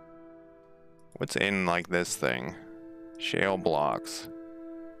 What's in like this thing? Shale blocks.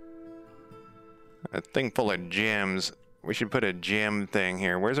 A thing full of gems. We should put a gem thing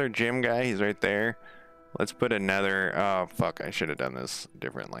here. Where's our gem guy? He's right there. Let's put another. Oh fuck! I should have done this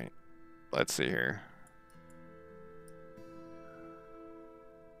differently. Let's see here.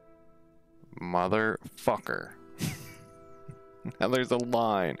 Motherfucker. Now there's a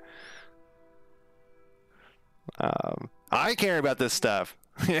line. I care about this stuff.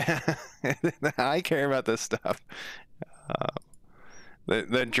 Yeah, I care about this stuff.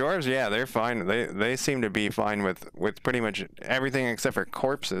 The dwarves, yeah, they're fine. They seem to be fine with pretty much everything except for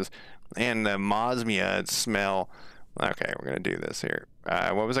corpses and the mosmia smell. Okay, we're gonna do this here.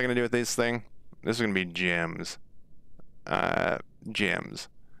 What was I gonna do with this thing? This is gonna be gems. Gems.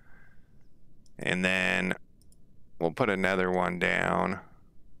 And then we'll put another one down.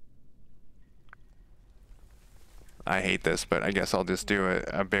 I hate this, but I guess I'll just do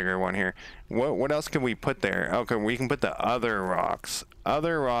a bigger one here. What else can we put there? Okay, we can put the other rocks.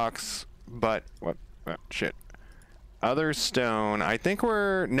 Other rocks, but what? Oh, shit. Other stone. I think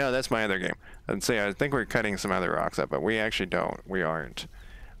we're... No, that's my other game. I'd say I think we're cutting some other rocks up, but we actually don't. We aren't.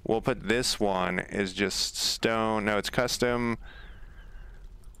 We'll put this one is just stone. No, it's custom.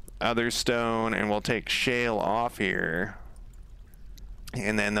 Other stone, and we'll take shale off here.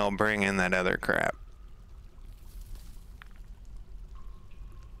 And then they'll bring in that other crap.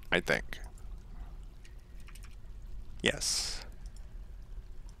 I think. Yes.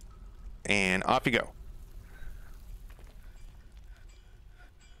 And off you go.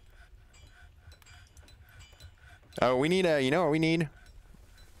 Oh, we need a, you know what we need?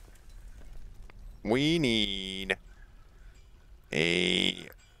 We need a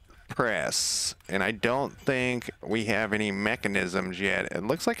press. And I don't think we have any mechanisms yet. It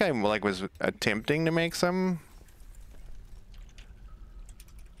looks like I was attempting to make some.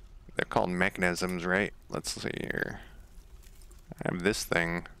 They're called mechanisms, right? Let's see here. I have this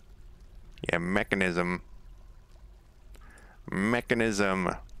thing. Yeah, mechanism.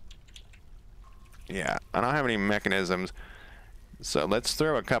 Mechanism. Yeah, I don't have any mechanisms. So let's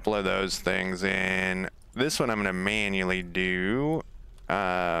throw a couple of those things in. This one I'm going to manually do.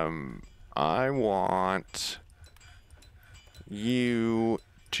 I want you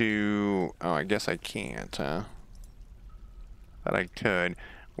to... Oh, I guess I can't, huh? But I could.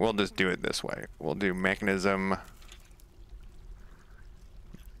 We'll just do it this way. We'll do mechanism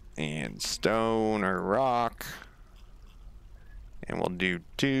and stone or rock. And we'll do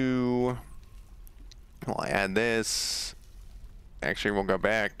 2. We'll add this. Actually, we'll go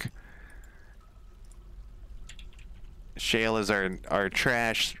back. Shale is our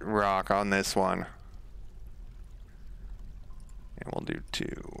trash rock on this one. And we'll do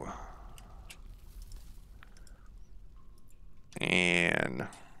 2. And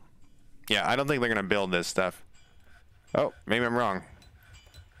yeah, I don't think they're gonna build this stuff. Oh, maybe I'm wrong.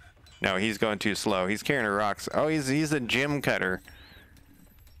 No, he's going too slow. He's carrying the rocks. Oh, he's a gem cutter.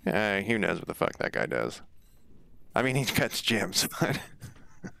 Who knows what the fuck that guy does? I mean, he cuts gems, but...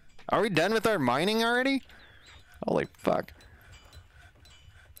 Are we done with our mining already? Holy fuck.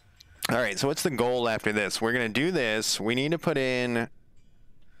 Alright, so what's the goal after this? We're gonna do this. We need to put in...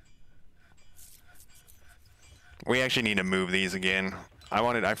 We actually need to move these again.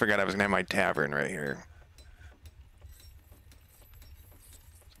 I forgot I was gonna have my tavern right here.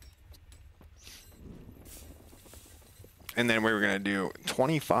 And then we were gonna do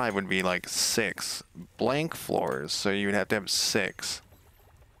 25 would be like 6 blank floors, so you would have to have 6.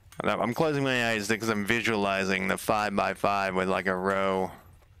 I'm closing my eyes because I'm visualizing the 5x5 with like a row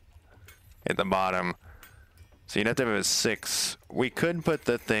at the bottom. So you'd have to have a 6. We could put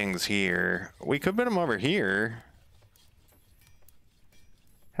the things here. We could put them over here.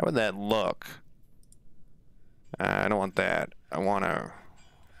 How would that look? I don't want that. I want to...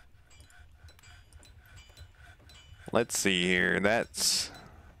 Let's see here. That's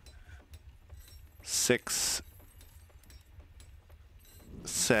 6,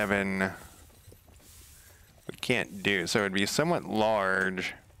 7. We can't do so. It'd be somewhat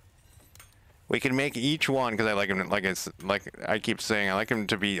large. We can make each one because I like them. Like I keep saying, I like them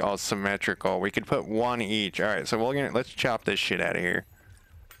to be all symmetrical. We could put 1 each. All right. So let's chop this shit out of here.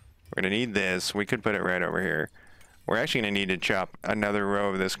 We're gonna need this. We could put it right over here. We're actually gonna need to chop another row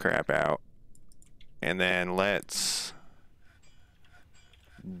of this crap out. And then let's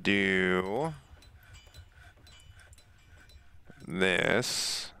do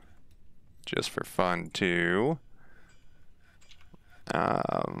this just for fun too. We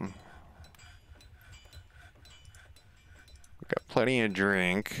got plenty of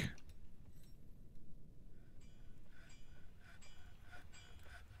drink.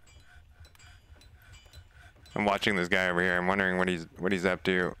 I'm watching this guy over here. I'm wondering what he's up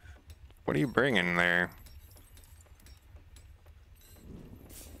to. What are you bringing there?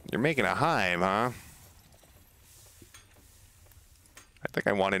 You're making a hive, huh? I think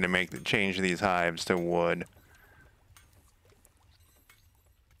I wanted to change these hives to wood.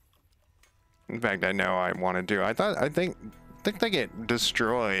 In fact, I know I wanted to. I think they get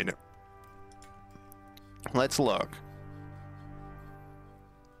destroyed. Let's look.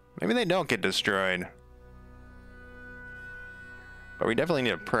 Maybe they don't get destroyed. But we definitely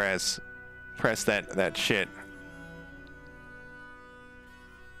need to press that shit.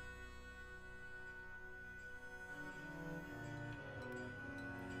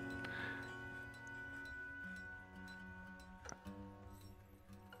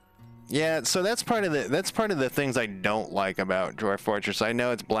 Yeah, so that's part of the things I don't like about Dwarf Fortress. I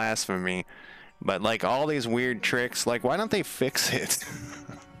know it's blasphemy, But like all these weird tricks, like why don't they fix it?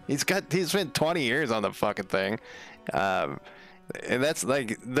 He's spent 20 years on the fucking thing. And that's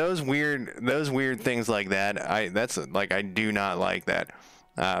like those weird things like that. I do not like that.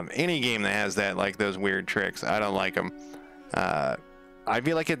 Any game that has that, like those weird tricks, I don't like them. I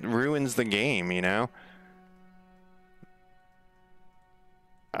feel like it ruins the game, you know?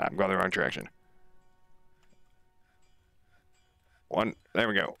 I'm going the wrong direction. There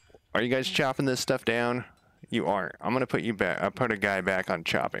we go. Are you guys chopping this stuff down? You are. I'm gonna put you back. I'll put a guy back on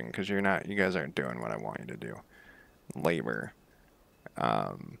chopping because you guys aren't doing what I want you to do. Labor.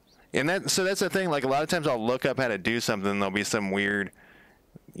 So that's the thing. Like a lot of times I'll look up how to do something. There'll be some weird,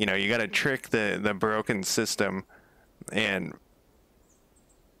 you know, you got to trick the broken system, and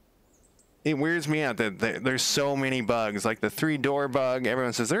it weirds me out that there's so many bugs. Like the 3-door bug.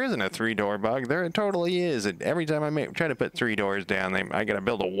 Everyone says there isn't a 3-door bug. There totally is. And every time I try to put 3 doors down, I got to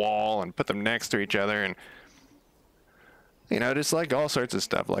build a wall and put them next to each other, and you know, just like all sorts of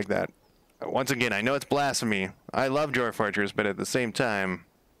stuff like that. Once again, I know it's blasphemy. I love Dwarf Fortress, but at the same time,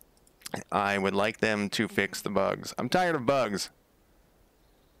 I would like them to fix the bugs. I'm tired of bugs.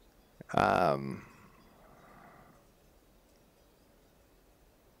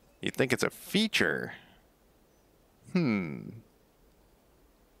 You think it's a feature? I mean,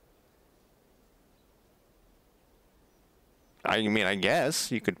 I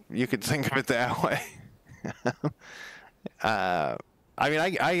guess you could think of it that way. I mean,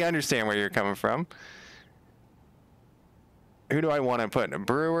 I understand where you're coming from. Who do I want to put? A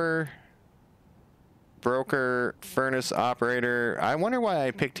brewer, broker, furnace operator. I wonder why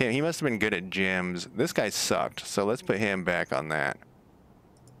I picked him. He must have been good at gyms. This guy sucked, so let's put him back on that.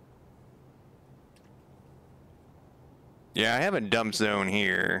 Yeah, I have a dump zone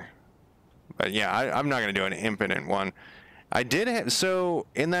here. But yeah, I'm not going to do an impotent one. I did have, so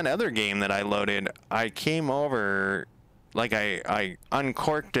in that other game that I loaded, I came over, like I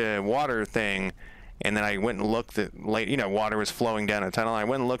uncorked a water thing, and then I went and looked at, you know, water was flowing down a tunnel. I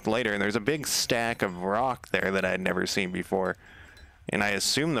went and looked later, and there's a big stack of rock there that I had never seen before. And I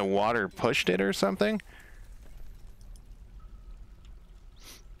assume the water pushed it or something.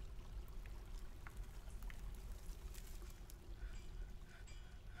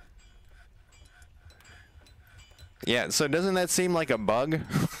 Yeah, so doesn't that seem like a bug?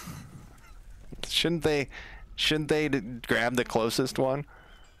 Shouldn't they grab the closest one?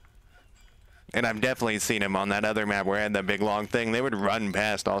 And I've definitely seen him on that other map where I had that big long thing. They would run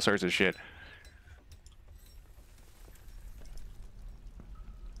past all sorts of shit.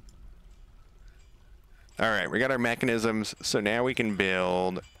 Alright, we got our mechanisms, so now we can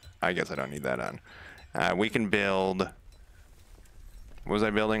build... I guess I don't need that on. We can build... What was I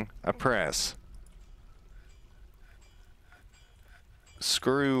building? A press.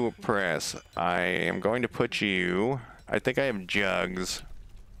 Screw press. I am going to put you... I think I have jugs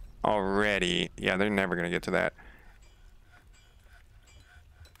already. Yeah, they're never going to get to that.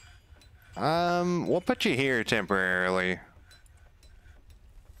 We'll put you here temporarily.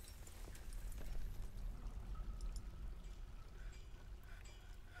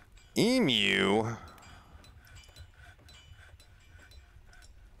 Emu?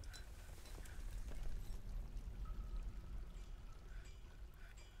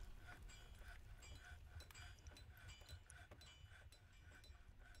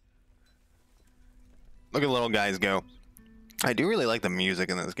 Look at little guys go. I do really like the music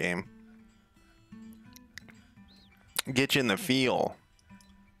in this game. Get you in the feel.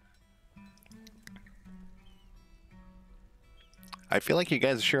 I feel like you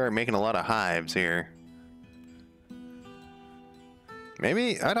guys sure are making a lot of hives here.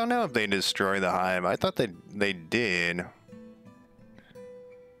 Maybe, I don't know if they destroy the hive. I thought they did.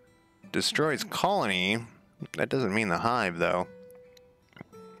 Destroys colony. That doesn't mean the hive, though.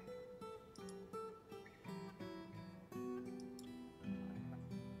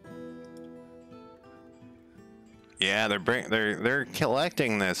 Yeah, they're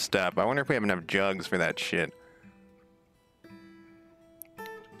collecting this stuff. I wonder if we have enough jugs for that shit.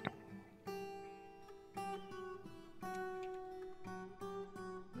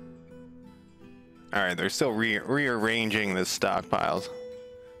 All right, they're still rearranging the stockpiles.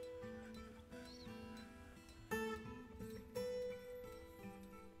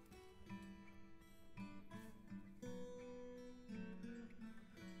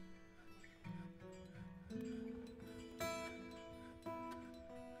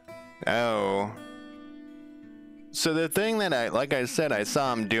 Oh. So the thing that like I said, I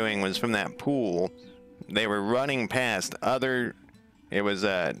saw them doing was from that pool. They were running past other, it was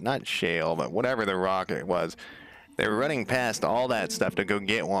not shale, but whatever the rock it was. They were running past all that stuff to go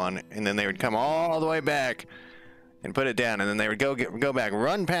get one, and then they would come all the way back and put it down, and then they would go back,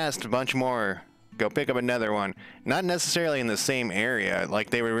 run past a bunch more, go pick up another one. Not necessarily in the same area, like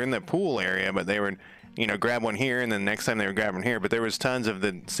they were in the pool area, but they would, you know, grab one here, and then next time they would grab one here. But there was tons of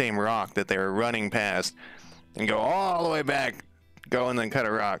the same rock that they were running past, and go all the way back, go and then cut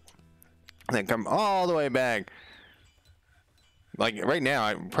a rock, and then come all the way back. Like right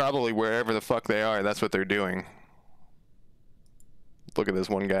now, probably wherever the fuck they are, that's what they're doing. Look at this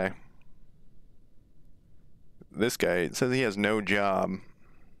one guy. This guy says he has no job.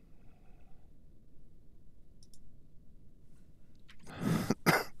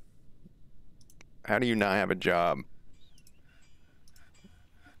 How do you not have a job?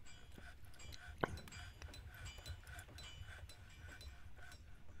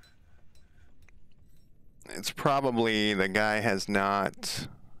 It's probably the guy has not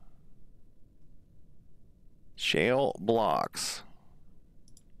shale blocks.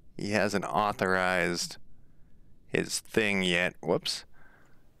 He hasn't authorized his thing yet. Whoops.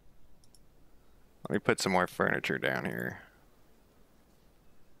 Let me put some more furniture down here.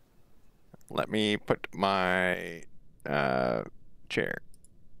 Let me put my chair.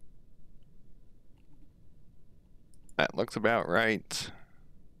 That looks about right.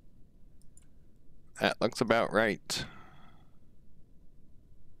 That looks about right.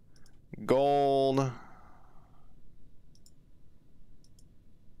 Gold.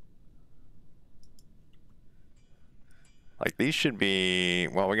 Like these should be,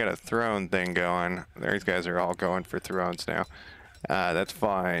 well, we got a throne thing going. These guys are all going for thrones now. That's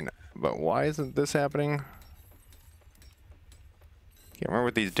fine. But why isn't this happening? Can't remember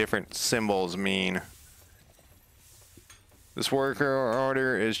what these different symbols mean. This worker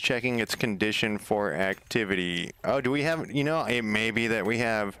order is checking its condition for activity. Oh, do we have, you know, it may be that we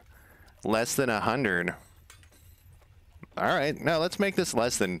have less than 100. All right, no, let's make this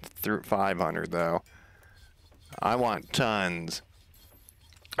less than 500 though. I want tons.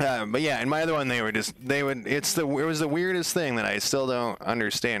 But yeah, in my other one, it was the weirdest thing that I still don't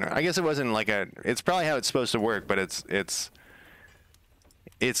understand. I guess it wasn't like it's probably how it's supposed to work, but it's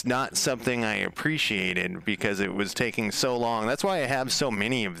not something I appreciated because it was taking so long. That's why I have so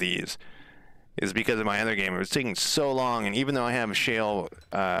many of these, is because of my other game. It was taking so long, and even though I have shale,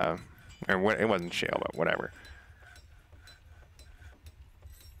 or what, it wasn't shale, but whatever.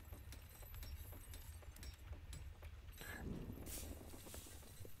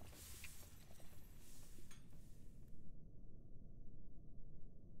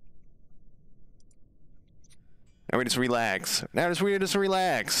 Now we just relax. We just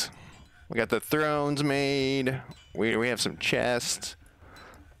relax. We got the thrones made. We have some chests.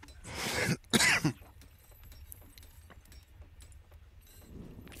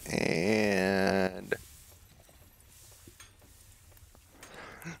 And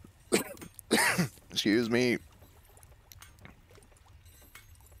excuse me.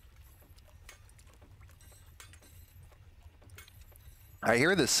 I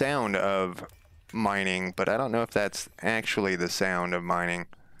hear the sound of mining, but I don't know if that's actually the sound of mining.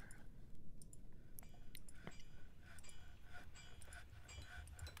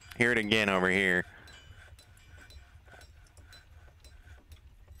 Hear it again over here.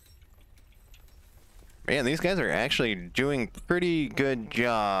 Man, these guys are actually doing pretty good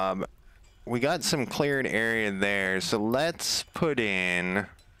job. We got some cleared area there, so let's put in...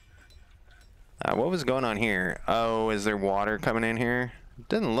 what was going on here? Oh, is there water coming in here?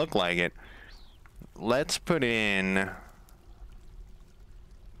 Doesn't look like it. Let's put in...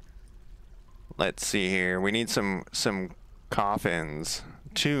 Let's see here. We need some coffins,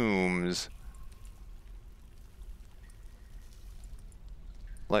 tombs.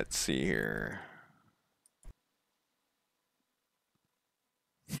 Let's see here.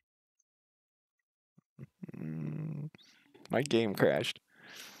 My game crashed.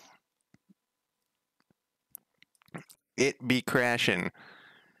 It be crashing.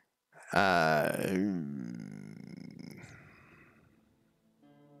 I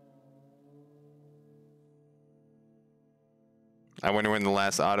wonder when the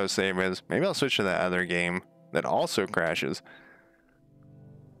last autosave is. Maybe I'll switch to that other game that also crashes.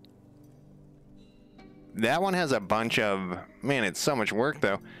 That one has a bunch of... Man, it's so much work,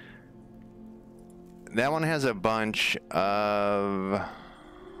 though. That one has a bunch of...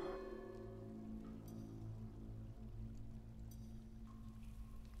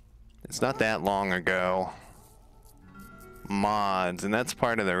 It's not that long ago. Mods, and that's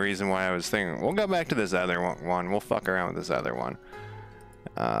part of the reason why I was thinking, we'll go back to this other one. We'll fuck around with this other one.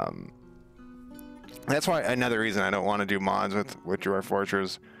 That's why another reason I don't want to do mods with Dwarf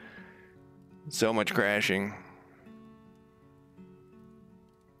Fortress. So much crashing.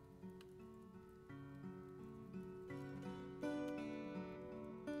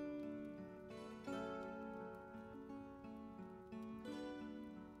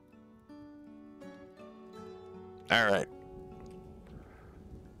 All right.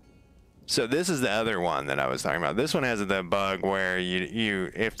 So this is the other one that I was talking about. This one has the bug where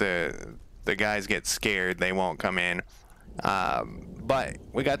if the guys get scared, they won't come in. But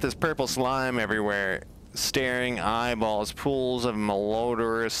we got this purple slime everywhere, staring eyeballs, pools of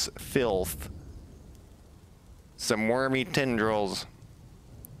malodorous filth, some wormy tendrils.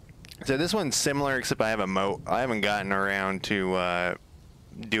 So this one's similar, except I have a moat. I haven't gotten around to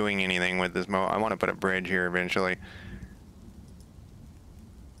doing anything with this moat. I want to put a bridge here eventually.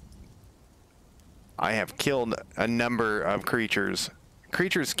 I have killed a number of creatures.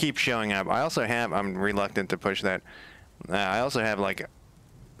 Creatures keep showing up. I also have, I'm reluctant to push that. I also have like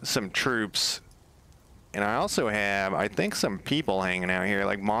some troops. And I also have, I think, some people hanging out here,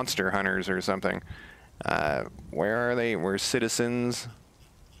 like monster hunters or something. Where are they? We're citizens.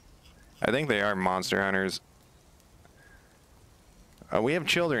 I think they are monster hunters. We have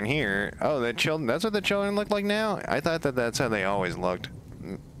children here. Oh, the children. That's what the children look like now? I thought that that's how they always looked.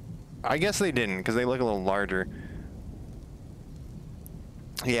 I guess they didn't, because they look a little larger.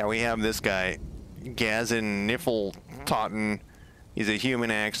 Yeah, we have this guy, Gazin Niffeltotten. He's a human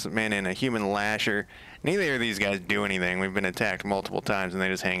axeman and a human lasher. Neither of these guys do anything. We've been attacked multiple times, and they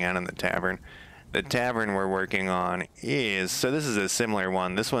just hang out in the tavern. The tavern we're working on is... So this is a similar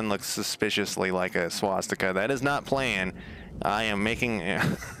one. This one looks suspiciously like a swastika. That is not planned. I am making...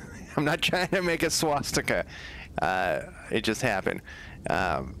 I'm not trying to make a swastika. It just happened.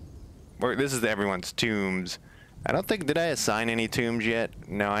 This is everyone's tombs. I don't think... Did I assign any tombs yet?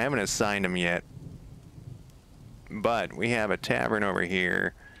 No, I haven't assigned them yet. But we have a tavern over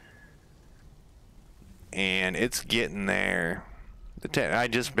here. And it's getting there. I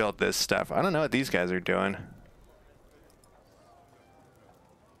just built this stuff. I don't know what these guys are doing.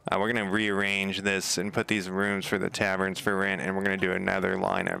 We're going to rearrange this and put these rooms for the taverns for rent, and we're going to do another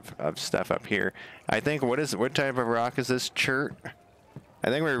line of stuff up here. I think, what type of rock is this? Chert? I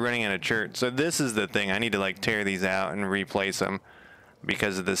think we're running out of chert. So this is the thing. I need to like tear these out and replace them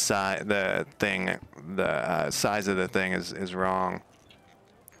because of the size. The size of the thing is wrong.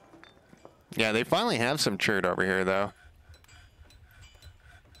 Yeah, they finally have some chert over here though.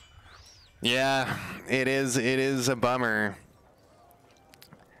 Yeah, it is a bummer.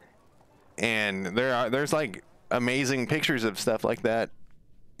 And there's like amazing pictures of stuff like that,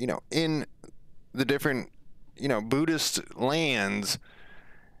 you know, in the different, you know, Buddhist lands.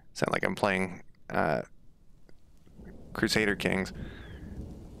 Sound like I'm playing Crusader Kings.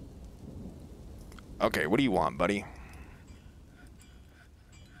 Okay, what do you want, buddy?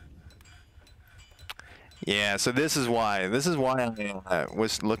 Yeah, so this is why I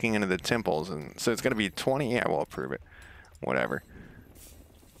was looking into the temples, and so it's gonna be 20. Yeah, we'll approve it. Whatever.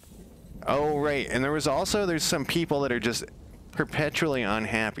 Oh right, and there's some people that are just perpetually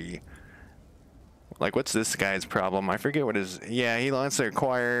unhappy. Like, what's this guy's problem? I forget what his... Yeah, he wants to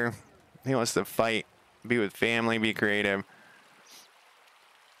acquire... He wants to fight, be with family, be creative.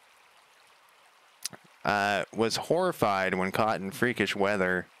 Was horrified when caught in freakish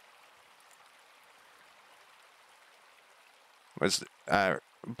weather. Was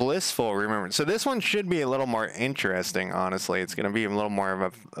blissful, remember. So this one should be a little more interesting, honestly. It's going to be a little more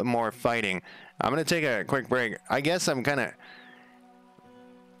of a more fighting. I'm going to take a quick break. I guess I'm kind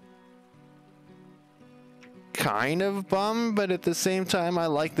of bummed, but at the same time I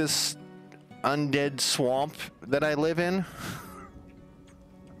like this undead swamp that I live in.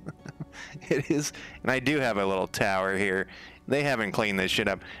 It is, and I do have a little tower here. They haven't cleaned this shit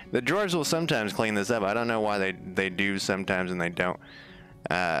up. The dwarves will sometimes clean this up. I don't know why they do sometimes and they don't.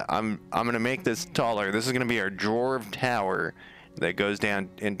 I'm gonna make this taller. This is gonna be our dwarf tower that goes down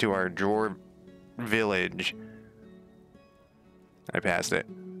into our dwarf village. I passed it.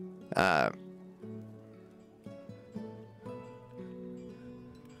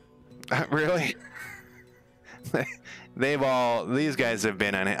 Really? These guys have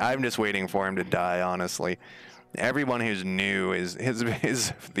been on it. I'm just waiting for him to die, honestly. Everyone who's new is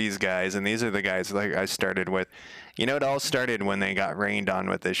these guys, and these are the guys like I started with. You know, it all started when they got rained on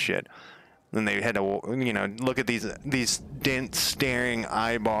with this shit. Then they had to, you know, look at these dense, staring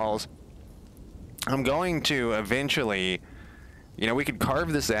eyeballs. I'm going to eventually, you know, we could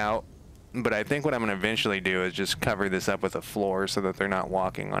carve this out, but I think what I'm going to eventually do is just cover this up with a floor so that they're not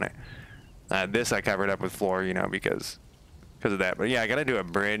walking on it. This I covered up with floor, you know, because of that. But yeah, I got to do a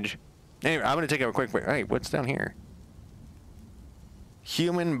bridge. Anyway, I'm going to take a quick break. Hey, what's down here?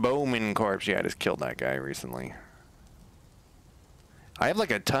 Human bowman corpse. Yeah, I just killed that guy recently. I have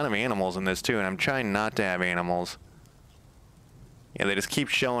like a ton of animals in this too, and I'm trying not to have animals. Yeah, they just keep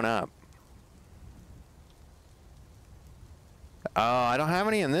showing up. Oh, I don't have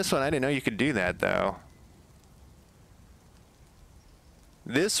any in this one. I didn't know you could do that, though.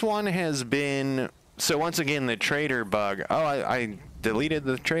 This one has been... So once again, the trader bug. Oh, I deleted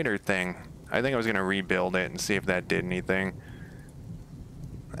the trader thing. I think I was going to rebuild it and see if that did anything.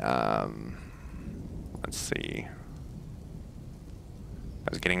 Let's see. I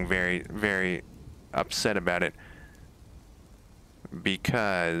was getting very, very upset about it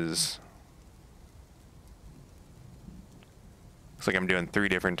because looks like I'm doing 3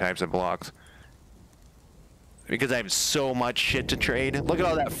 different types of blocks because I have so much shit to trade. Look at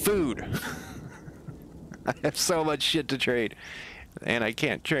all that food. I have so much shit to trade and I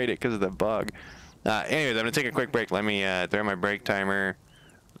can't trade it because of the bug. Anyways, I'm gonna take a quick break. Let me throw my break timer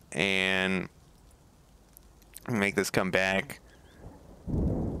and make this come back.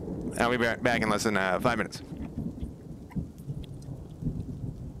 I'll be back in less than 5 minutes.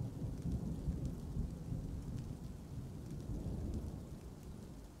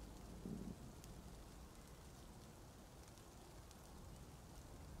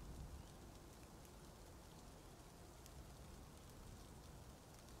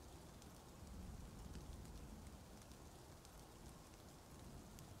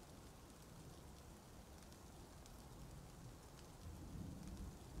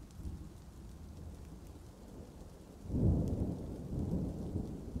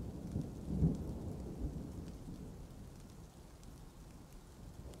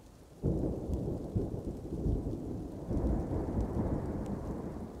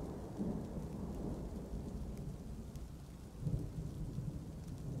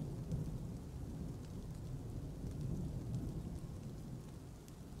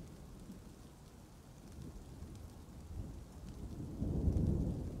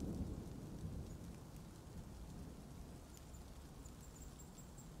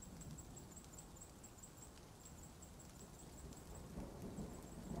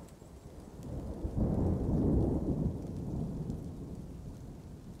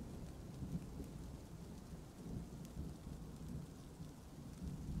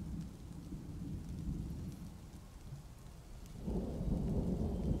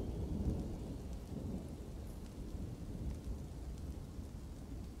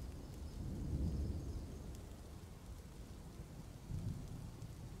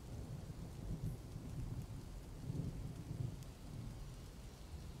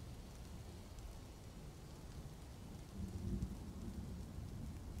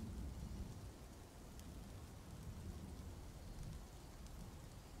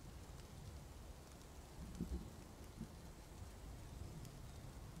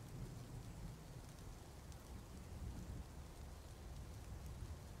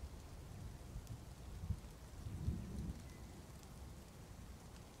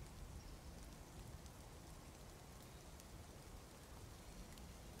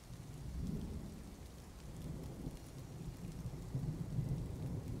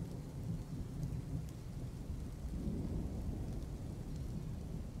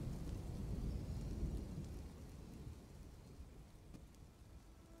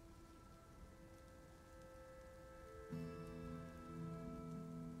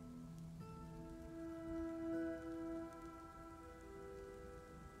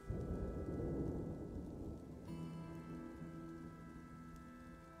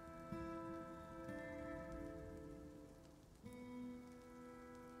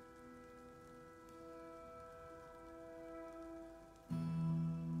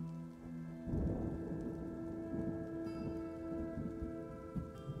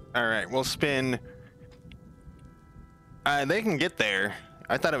 All right, we'll spin. They can get there.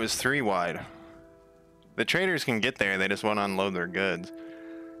 I thought it was 3 wide. The traders can get there. They just won't unload their goods.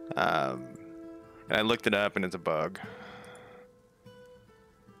 And I looked it up, and it's a bug.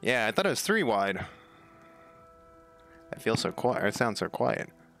 Yeah, I thought it was 3 wide. I feel so quiet. It sounds so quiet.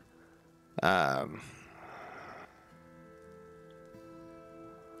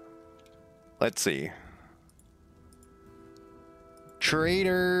 Let's see.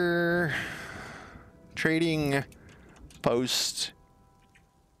 Trading post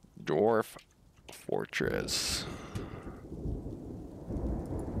Dwarf Fortress.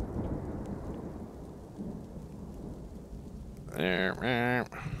 There.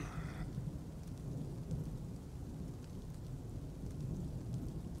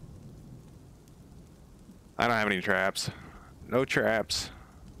 I don't have any traps. No traps.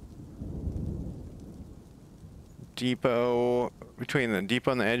 Depot, between the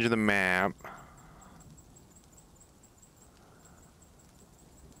depot and the edge of the map.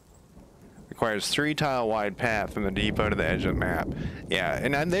 Requires 3 tile wide path from the depot to the edge of the map. Yeah,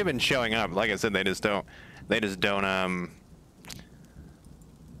 and they've been showing up. Like I said, they just don't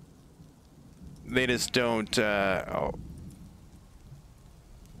oh.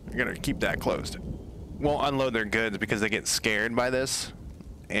 I gotta keep that closed. Won't unload their goods because they get scared by this.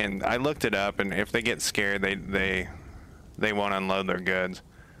 And I looked it up, and if they get scared, they won't unload their goods.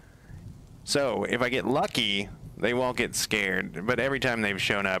 So if I get lucky, they won't get scared. But every time they've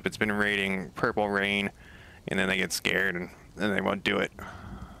shown up, it's been raining purple rain, and then they get scared, and then they won't do it.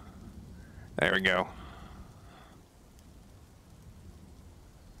 There we go.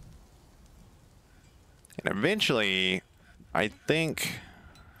 And eventually, I think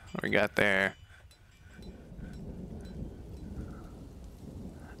we got there.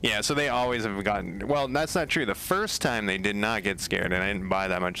 Yeah, so they always have gotten... Well, that's not true. The first time they did not get scared, and I didn't buy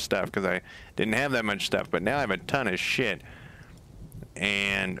that much stuff because I didn't have that much stuff. But now I have a ton of shit.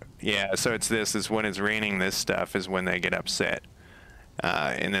 And, yeah, so it's this. Is when it's raining, this stuff is when they get upset.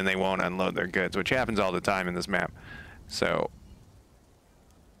 And then they won't unload their goods, which happens all the time in this map. So,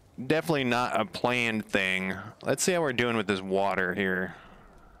 definitely not a planned thing. Let's see how we're doing with this water here.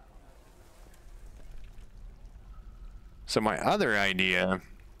 So my other idea...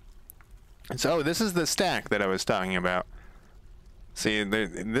 So this is the stack that I was talking about. See,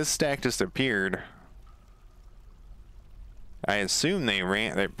 this stack just appeared. I assume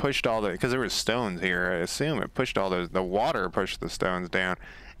they pushed all the, because there was stones here. I assume it pushed all the water pushed the stones down.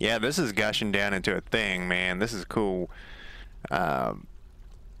 Yeah, this is gushing down into a thing, man. This is cool. All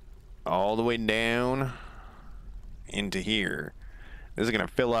the way down into here. This is gonna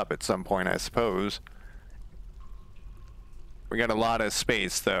fill up at some point, I suppose. We got a lot of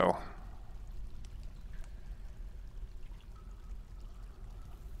space, though.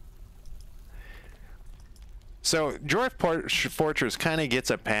 So Dwarf Fortress kind of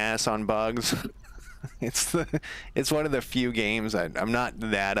gets a pass on bugs. It's one of the few games I'm not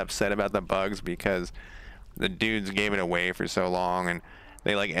that upset about the bugs because the dudes gave it away for so long, and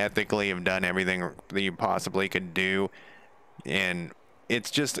they like ethically have done everything that you possibly could do. And it's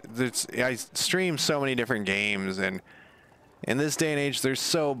just I stream so many different games, and in this day and age they're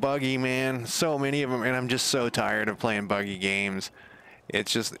so buggy, man. So many of them, and I'm just so tired of playing buggy games.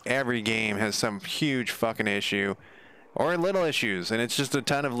 It's just every game has some huge fucking issue or little issues, and it's just a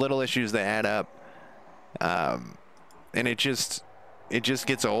ton of little issues that add up. And it just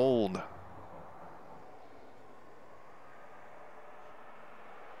gets old.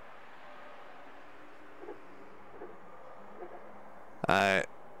 If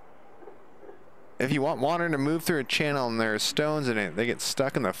you want water to move through a channel and there are stones in it, they get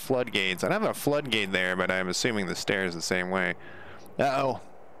stuck in the floodgates. I don't have a floodgate there, but I'm assuming the stairs the same way. Uh-oh.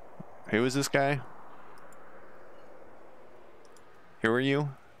 Who is this guy? Who are you?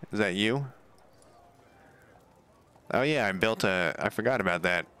 Is that you? Oh yeah, I forgot about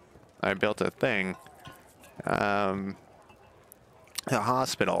that. I built a thing. A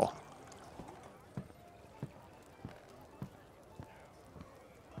hospital.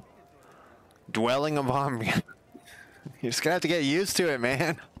 Dwelling upon... You're just gonna have to get used to it,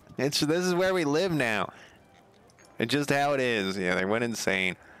 man. This is where we live now. It's just how it is. Yeah, they went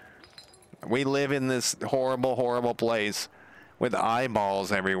insane. We live in this horrible, horrible place with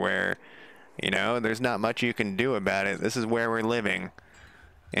eyeballs everywhere. You know, there's not much you can do about it. This is where we're living.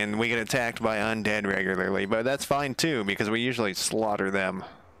 And we get attacked by undead regularly. But that's fine, too, because we usually slaughter them.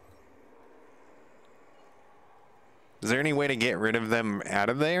 Is there any way to get rid of them out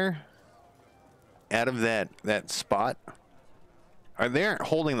of there? Out of that spot? They aren't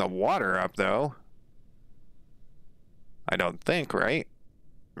holding the water up, though. I don't think, right?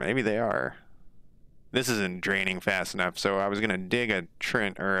 Maybe they are. This isn't draining fast enough, so I was gonna dig a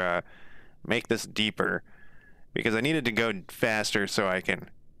trench or make this deeper because I needed to go faster so I can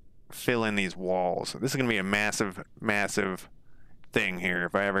fill in these walls. This is gonna be a massive, massive thing here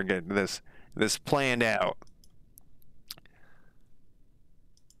if I ever get this planned out.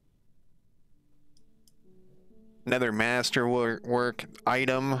 Another masterwork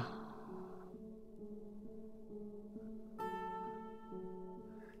item.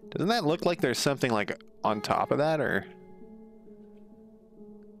 Doesn't that look like there's something like on top of that, or?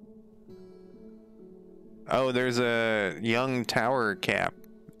 Oh, there's a young tower cap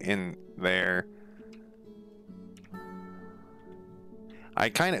in there.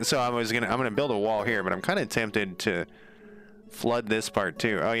 I'm gonna build a wall here, but I'm kind of tempted to flood this part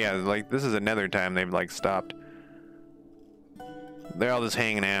too. Oh yeah, like this is another time they've like stopped. They're all just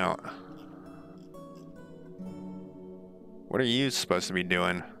hanging out. What are you supposed to be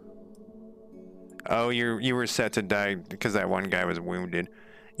doing? Oh, you were set to die because that one guy was wounded.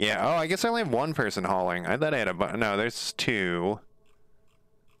 Yeah, oh, I guess I only have one person hauling. I thought I had a no, there's two.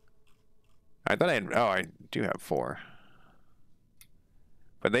 I thought I had, oh, I do have four.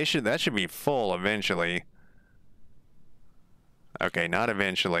 But that should be full eventually. Okay, not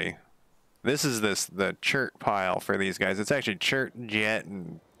eventually. This is the chert pile for these guys. It's actually chert, jet,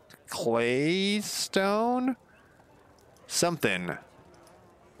 and clay stone? Something.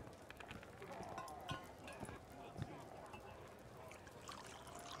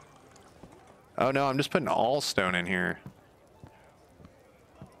 Oh no, I'm just putting all stone in here.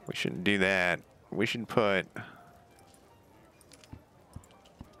 We shouldn't do that. We should put...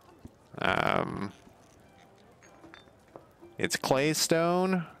 it's clay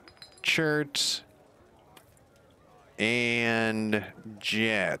stone, chert, and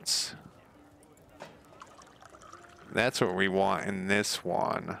jets. That's what we want in this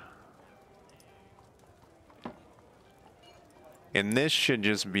one. And this should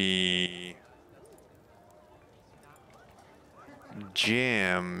just be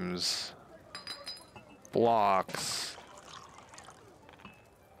gems, blocks.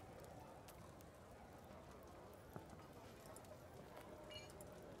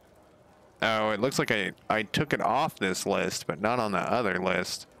 Oh, it looks like I took it off this list, but not on the other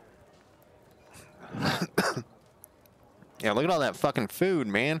list. Yeah, look at all that fucking food,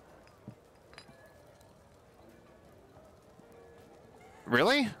 man.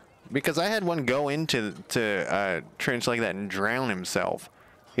 Really? Because I had one go into a trench like that and drown himself.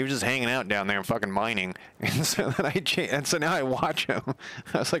 He was just hanging out down there and fucking mining. And so then and so now I watch him.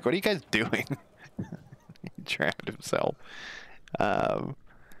 I was like, what are you guys doing? He drowned himself.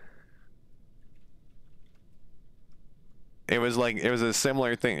 It was like, it was a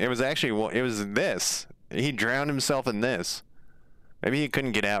similar thing. It was actually, well, it was this. He drowned himself in this. Maybe he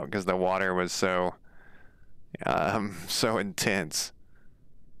couldn't get out because the water was so, so intense.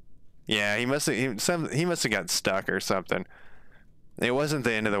 Yeah, he must have got stuck or something. It wasn't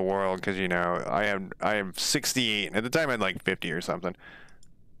the end of the world because, you know, I have 68. At the time I had like 50 or something.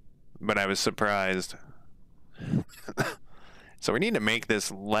 But I was surprised. So we need to make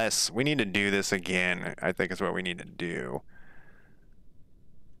this less. We need to do this again, I think is what we need to do.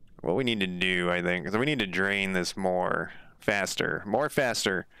 What we need to do, I think, is we need to drain this more faster.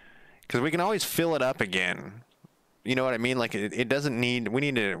 Because we can always fill it up again. You know what I mean? Like it doesn't need. We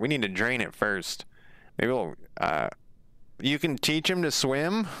need to drain it first. Maybe we'll. You can teach him to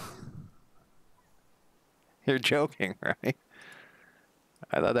swim. You're joking, right?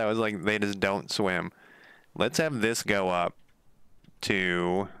 I thought that was like they just don't swim. Let's have this go up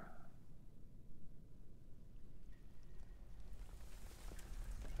to.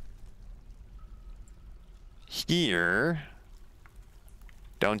 Here.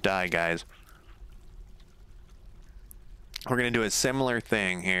 Don't die, guys. We're going to do a similar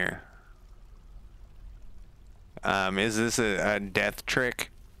thing here. Is this a death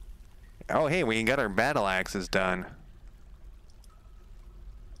trick? Oh, hey, we got our battle axes done.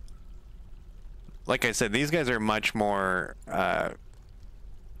 Like I said, these guys are much more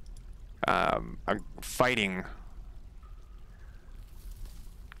fighting.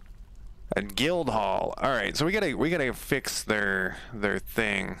 A guild hall. All right, so we gotta fix their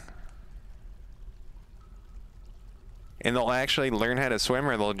thing. And they'll actually learn how to swim,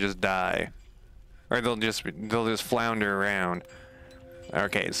 or they'll just die, or they'll just flounder around.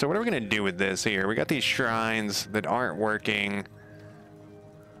 Okay, so what are we gonna do with this here? We got these shrines that aren't working.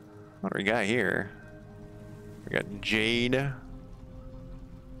 What do we got here? We got jade.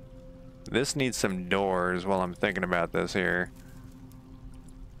 This needs some doors while I'm thinking about this here.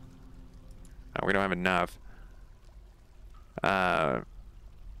 Oh, we don't have enough. We're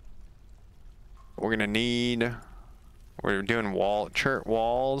gonna need. We're doing church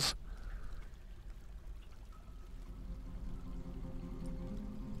walls.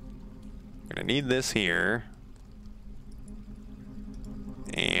 We're gonna need this here,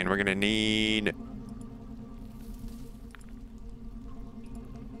 and we're gonna need.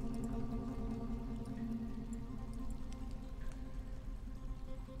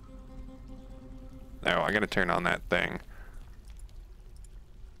 Oh, I gotta turn on that thing.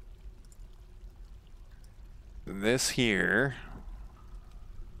 This here.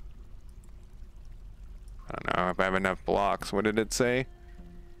 I don't know if I have enough blocks. What did it say?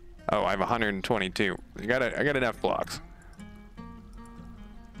 Oh, I have 122. I got enough blocks.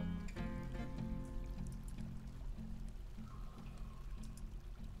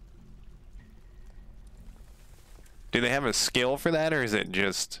 Do they have a skill for that, or is it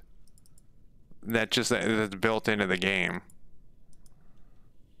just that's built into the game?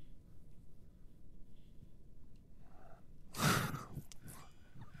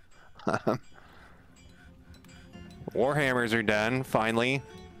 Warhammers are done, finally.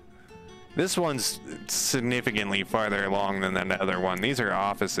 This one's significantly farther along than that other one. These are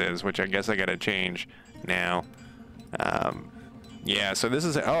offices, which I guess I gotta change now. Yeah, so this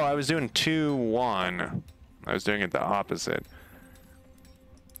is... Oh, I was doing 2-1. I was doing it the opposite.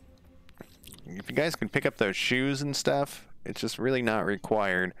 If you guys can pick up those shoes and stuff, it's just really not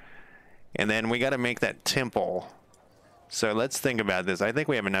required. And then we got to make that temple. So let's think about this. I think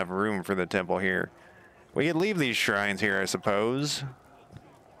we have enough room for the temple here. We could leave these shrines here, I suppose.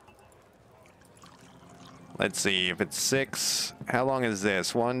 Let's see, if it's 6, how long is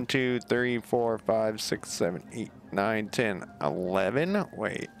this? 1, 2, 3, 4, 5, 6, 7, 8, 9, 10, 11?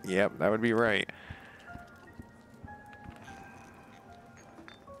 Wait, yep, that would be right.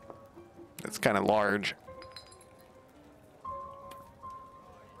 It's kind of large.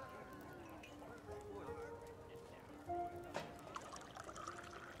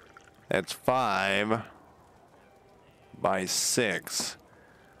 That's 5 by 6.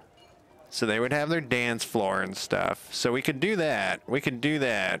 So they would have their dance floor and stuff. So we could do that. We could do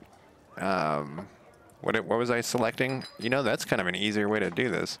that. What was I selecting? You know, that's kind of an easier way to do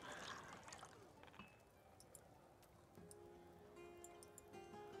this.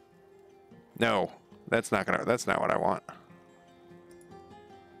 No, that's not what I want.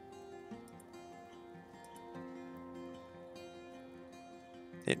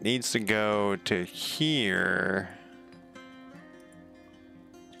 It needs to go to here.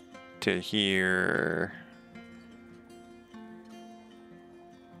 To here.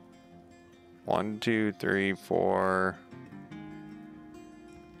 1, 2, 3, 4.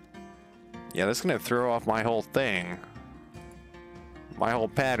 Yeah, that's gonna throw off my whole thing. My whole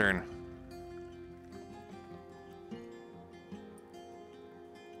pattern.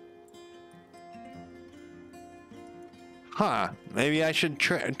 Huh. Maybe I should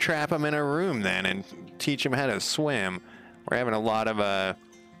trap him in a room then and teach him how to swim. We're having a lot of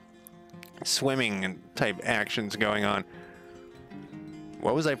swimming type actions going on.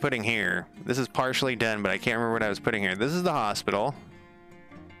 What was I putting here? This is partially done, but I can't remember what I was putting here. This is the hospital.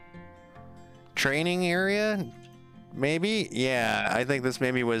 Training area? Maybe? Yeah, I think this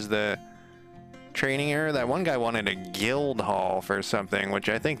maybe was the training area. That one guy wanted a guild hall for something, which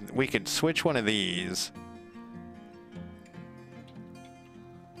I think we could switch one of these.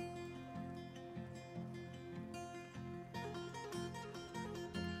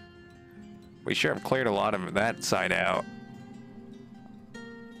 We sure have cleared a lot of that side out.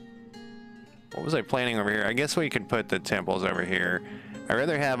 What was I planning over here? I guess we could put the temples over here. I'd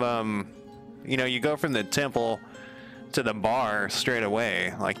rather have, you know, you go from the temple to the bar straight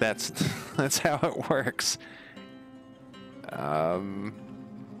away. Like, that's how it works. And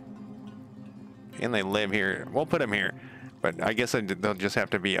they live here. We'll put them here. But I guess they'll just have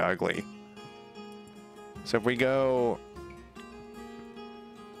to be ugly. So if we go...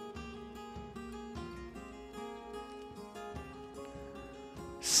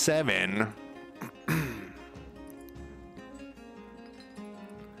 seven,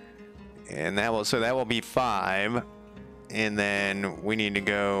 and that will be 5, and then we need to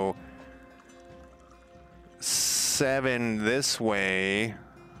go 7 this way,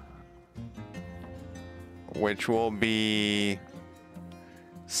 which will be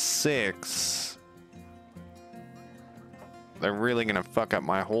 6. They're really gonna fuck up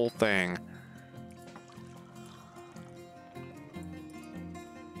my whole thing.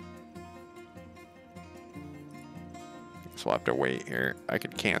 So we'll have to wait here. I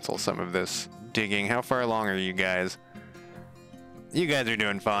could cancel some of this digging. How far along are you guys? You guys are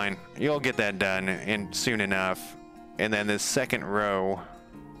doing fine. You'll get that done in soon enough. And then this second row.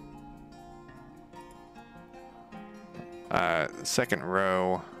 Second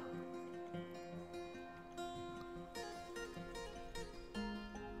row.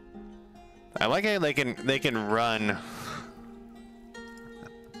 I like how they can run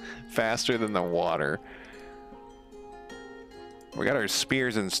faster than the water. We got our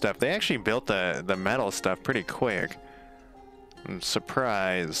spears and stuff. They actually built the metal stuff pretty quick. I'm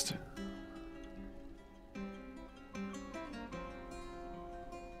surprised.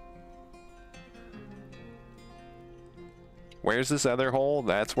 Where's this other hole?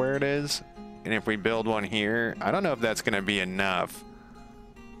 That's where it is. And if we build one here, I don't know if that's going to be enough.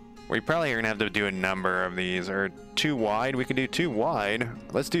 We probably are going to have to do a number of these. Or 2 wide. We can do 2 wide.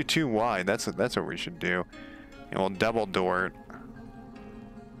 Let's do 2 wide. That's what we should do. And we'll double door it.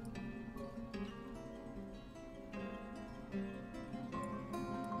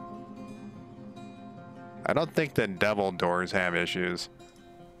 I don't think the double doors have issues.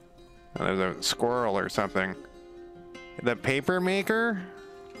 Oh, there's a squirrel or something. The paper maker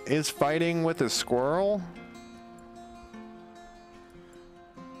is fighting with a squirrel?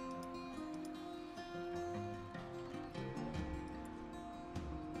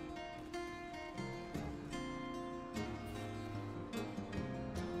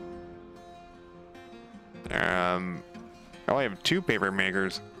 Oh, I have 2 paper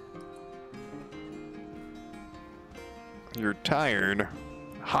makers. You're tired.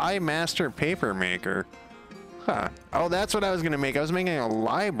 High Master Paper Maker. Huh. Oh, that's what I was gonna make. I was making a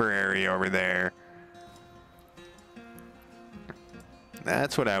library over there.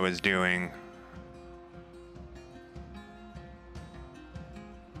 That's what I was doing.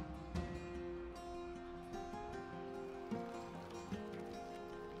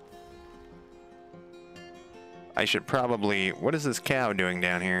 I should probably... What is this cow doing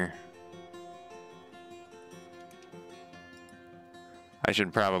down here? I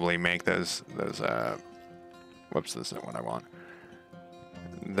should probably make those whoops, this isn't what I want.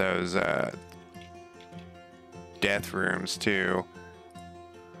 Those, death rooms, too.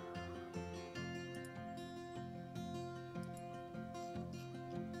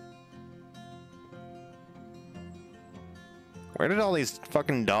 Where did all these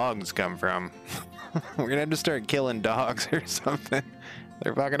fucking dogs come from? We're gonna have to start killing dogs or something.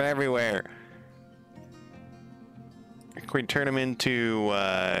 They're fucking everywhere. Can we turn them into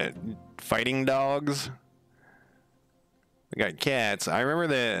fighting dogs? We got cats. I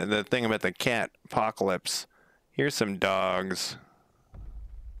remember the thing about the cat apocalypse. Here's some dogs.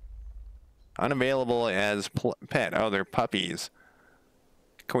 Unavailable as pet. Oh, they're puppies.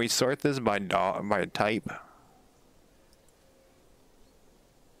 Can we sort this by type?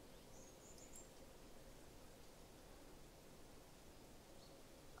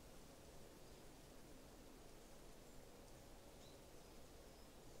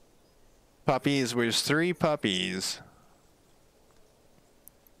 Puppies. There's 3 puppies.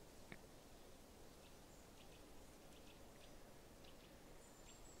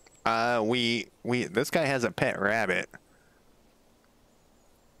 This guy has a pet rabbit.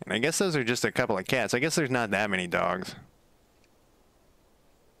 And I guess those are just a couple of cats. I guess there's not that many dogs.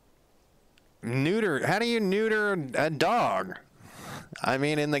 Neuter, how do you neuter a dog? I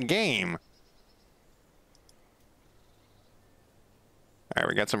mean, in the game. Alright,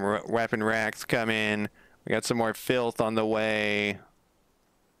 we got some weapon racks coming. We got some more filth on the way.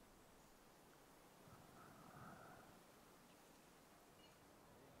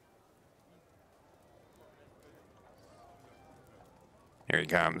 Here he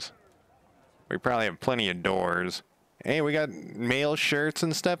comes. We probably have plenty of doors. Hey, we got male shirts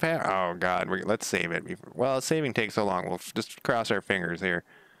and stuff. Oh, God. Let's save it. Well, saving takes so long. We'll just cross our fingers here.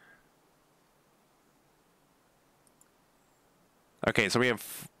 Okay, so we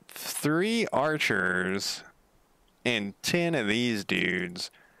have 3 archers and 10 of these dudes.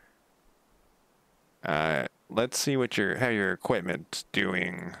 Let's see what how your equipment's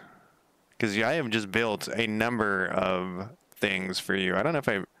doing. Because I have just built a number of things for you. I don't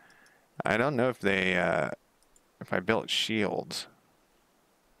know if I built shields.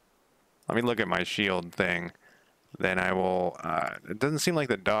 Let me look at my shield thing. Then I will. It doesn't seem like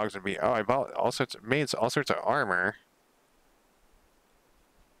the dogs would be. Oh, I bought made all sorts of armor,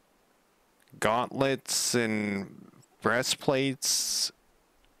 gauntlets and breastplates.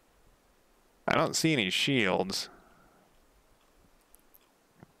 I don't see any shields.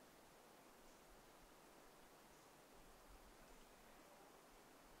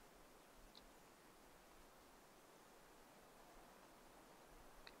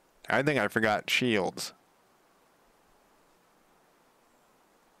 I think I forgot shields.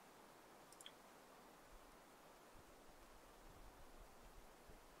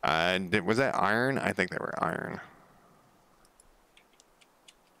 Was that iron? I think they were iron.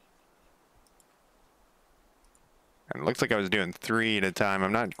 And it looks like I was doing 3 at a time.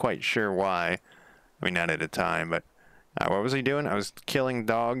 I'm not quite sure why. I mean, not at a time, but what was he doing? I was killing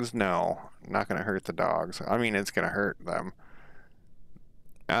dogs? No, not going to hurt the dogs. I mean, it's going to hurt them.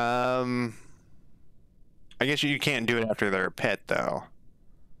 I guess you can't do it after they're a pet, though.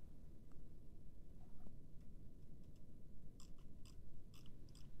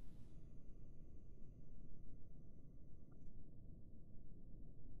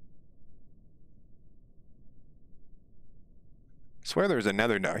 I swear there's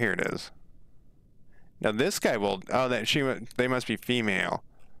another dog. Here it is. Now this guy will. Oh, they must be female.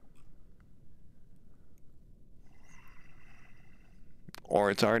 Or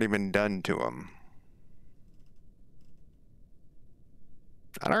it's already been done to him.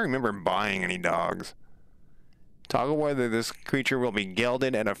 I don't remember buying any dogs. Toggle whether this creature will be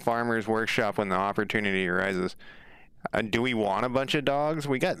gelded at a farmer's workshop when the opportunity arises. Do we want a bunch of dogs?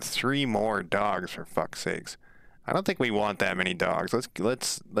 We got 3 more dogs, for fuck's sakes. I don't think we want that many dogs.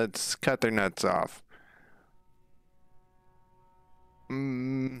 Let's cut their nuts off.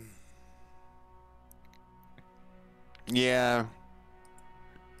 Yeah.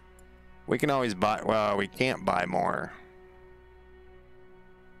 We can always buy, well, we can't buy more.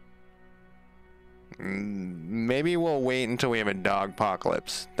 Maybe we'll wait until we have a dog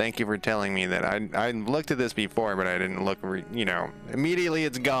apocalypse. Thank you for telling me that. I looked at this before, but I didn't look, you know, immediately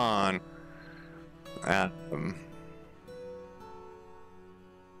it's gone.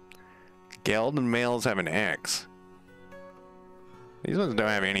 Gelded males have an X. These ones don't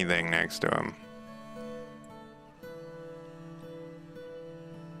have anything next to them.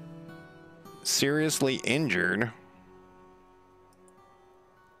 Seriously injured.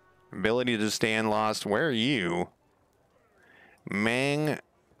 Ability to stand lost. Where are you? Mang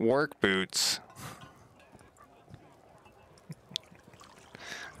work boots.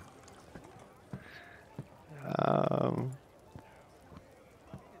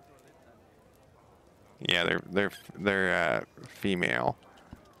 Yeah, they're female.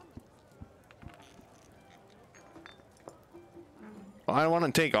 Well, I don't want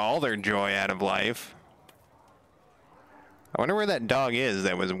to take all their joy out of life. I wonder where that dog is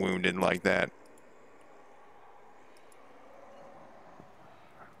that was wounded like that.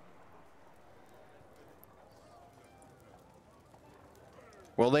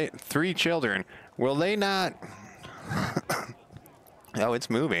 Will they... 3 children. Will they not... Oh, it's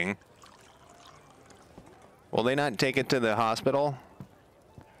moving. Will they not take it to the hospital?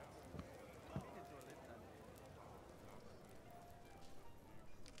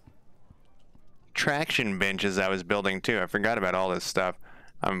 Traction benches I was building too. I forgot about all this stuff.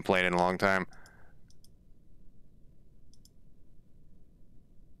 I haven't played in a long time.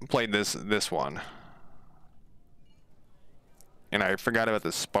 Played this one. And I forgot about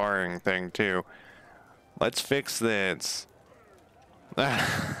the sparring thing too. Let's fix this. now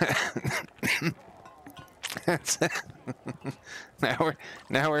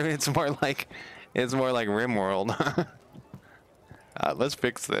it's more like RimWorld. Let's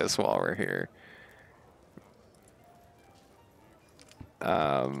fix this while we're here.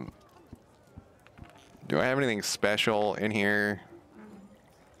 Do I have anything special in here?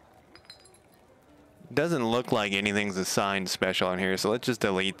 Doesn't look like anything's assigned special in here, so let's just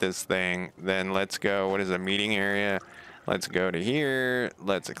delete this thing. Then let's go, what is a meeting area? Let's go to here,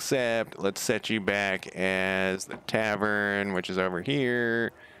 let's accept, let's set you back as the tavern, which is over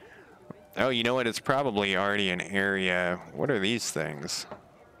here. Oh, you know what, it's probably already an area. What are these things?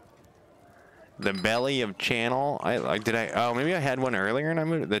 The belly of channel. Oh, maybe I had one earlier and I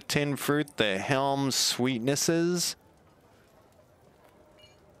moved it. The tin fruit, the helm sweetnesses.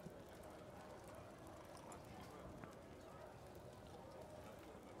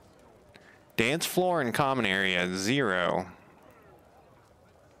 Dance floor and common area, 0.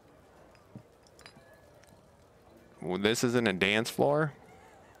 Well, this isn't a dance floor?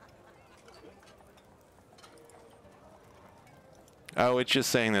 Oh, it's just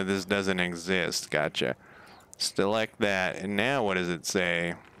saying that this doesn't exist. Gotcha. Select that. And now what does it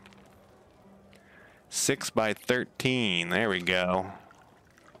say? 6 by 13. There we go.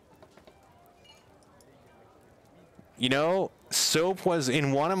 You know, soap was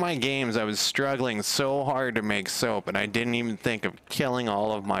in one of my games. I was struggling so hard to make soap, and I didn't even think of killing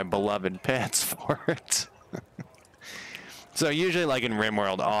all of my beloved pets for it. So usually, like in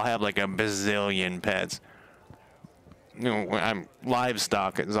RimWorld, I'll have like a bazillion pets. You know,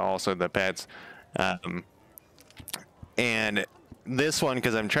 livestock is also the pets, and this one,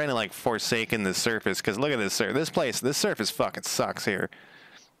 because I'm trying to like forsaken the surface. Because look at this, this surface fucking sucks here.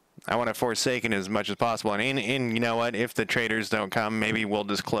 I want to forsaken as much as possible, and you know what? If the traders don't come, maybe we'll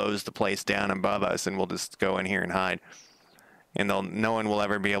just close the place down above us, and we'll just go in here and hide. And no one will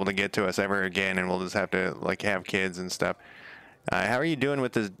ever be able to get to us ever again, and we'll just have to like have kids and stuff. How are you doing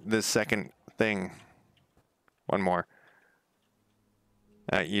with this second thing? One more.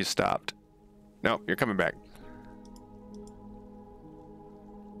 You stopped. Nope, you're coming back.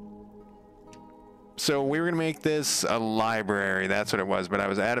 So we were gonna make this a library. That's what it was, but I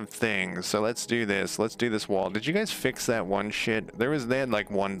was out of things. So let's do this. Let's do this wall. Did you guys fix that one shit? They had like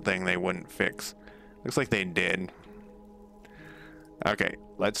one thing they wouldn't fix. Looks like they did. Okay,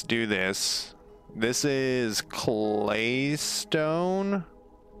 let's do this. This is claystone.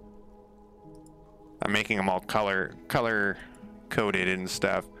 I'm making them all color coded and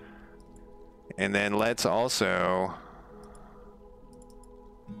stuff. And then let's also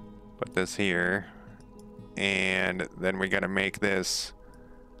put this here. And then we gotta make this,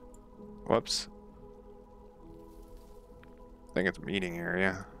 whoops. I think it's a meeting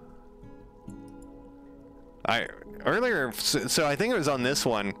area. Earlier, so I think it was on this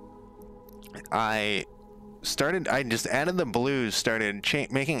one, I just added the blues, started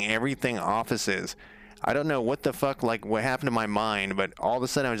making everything offices. I don't know what the fuck, like, what happened to my mind, but all of a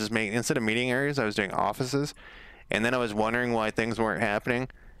sudden I was just making, instead of meeting areas, I was doing offices, and then I was wondering why things weren't happening.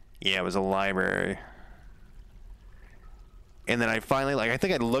 Yeah, it was a library. And then I finally, like, I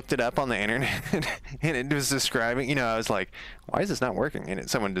think I looked it up on the internet, and it was describing, you know, I was like, why is this not working? And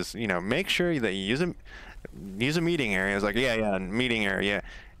someone just, you know, make sure that you use a meeting area. I was like, yeah, meeting area, yeah.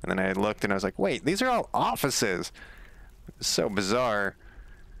 And then I looked, and I was like, wait, these are all offices. So bizarre.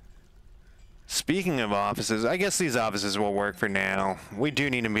 Speaking of offices, I guess these offices will work for now. We do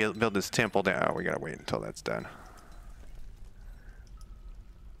need to build this temple down. Oh, we gotta wait until that's done.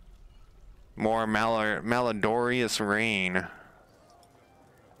 More malodorous rain.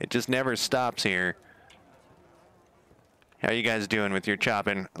 It just never stops here. How you guys doing with your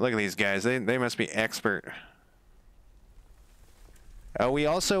chopping? Look at these guys. They must be expert. Oh, we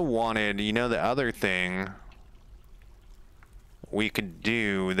also wanted, you know, the other thing we could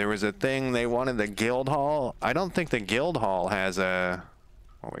do. There was a thing they wanted, the guild hall. I don't think the guild hall has a...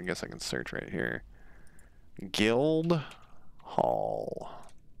 Oh, I guess I can search right here. Guild hall.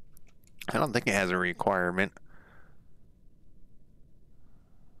 I don't think it has a requirement.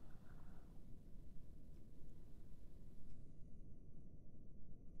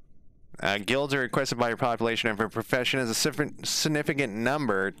 Guilds are requested by your population and for profession as a significant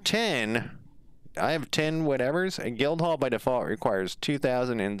number. 10. I have 10 whatevers. A guild hall by default requires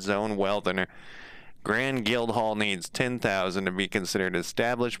 2,000 in zone wealth, and a grand guild hall needs 10,000 to be considered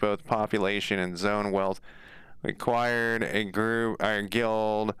established. Both population and zone wealth required. A group or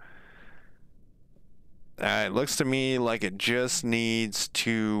guild. It looks to me like it just needs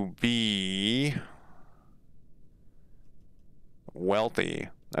to be wealthy.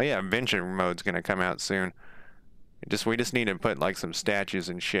 Oh yeah, venture mode's gonna come out soon. We just need to put like some statues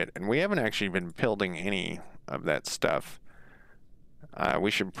and shit, and we haven't actually been building any of that stuff. We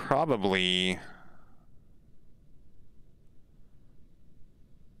should probably.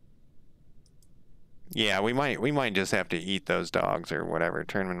 Yeah, we might just have to eat those dogs or whatever,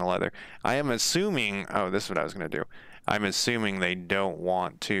 turn them into leather. I am assuming. Oh, this is what I was gonna do. I'm assuming they don't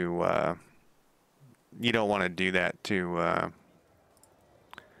want to. You don't want to do that to.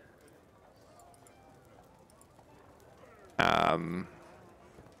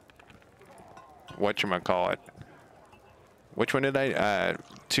 Whatchamacallit? Which one did I,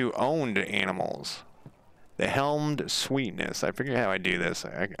 to owned animals. The helmed sweetness. I forget how I do this.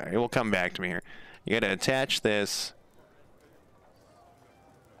 It will come back to me here. You gotta attach this.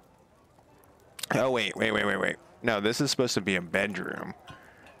 Oh, wait. No, this is supposed to be a bedroom.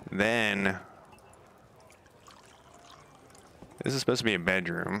 Then, this is supposed to be a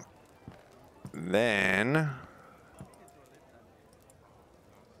bedroom. Then,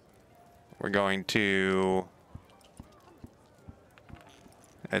 we're going to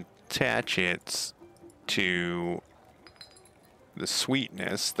attach it to the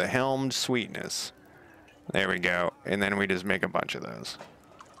sweetness, the helmed sweetness. There we go. And then we just make a bunch of those.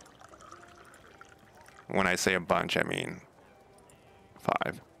 When I say a bunch, I mean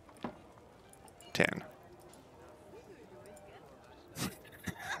 5, 10.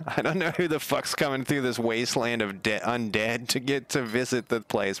 I don't know who the fuck's coming through this wasteland of undead to get to visit the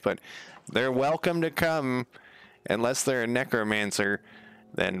place, but they're welcome to come. Unless they're a necromancer,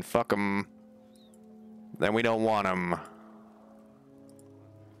 then fuck them. Then we don't want them.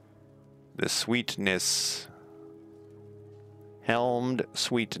 The sweetness. Helmed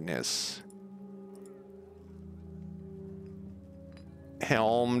sweetness.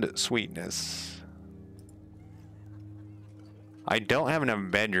 Helmed sweetness. I don't have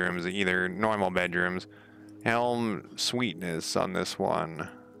enough bedrooms either, normal bedrooms. Helm sweetness on this one.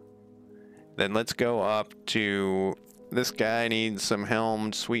 Then let's go up to, this guy needs some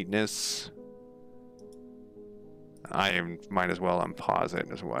helmed sweetness. I might as well unpause it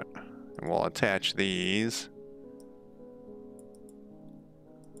as what. And we'll attach these.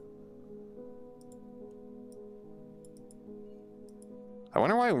 I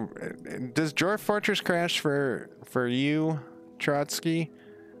wonder why, does Dwarf Fortress crash for you, Trotsky?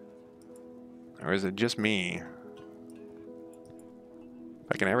 Or is it just me?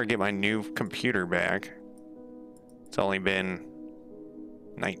 If I can ever get my new computer back. It's only been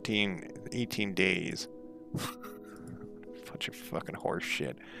 18 days. Bunch of fucking horse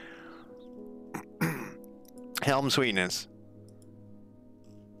shit. Helm sweetness.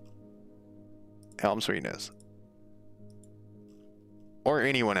 Helm sweetness. Or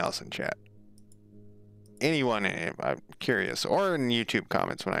anyone else in chat. Anyone, I'm curious. Or in YouTube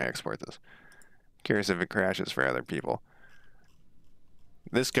comments when I export this. Curious if it crashes for other people.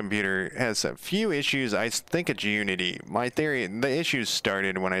 This computer has a few issues. I think it's Unity. My theory, the issues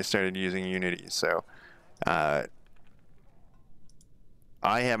started when I started using Unity, so Uh,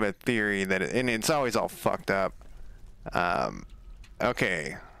 I have a theory that, and it's always all fucked up.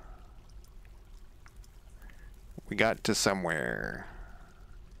 Okay. We got to somewhere.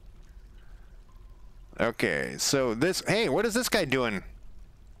 Okay, so this... Hey, what is this guy doing?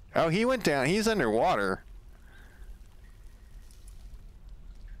 Oh, he went down. He's underwater.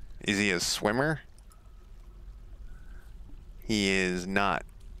 Is he a swimmer? He is not.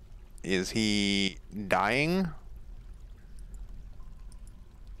 Is he dying?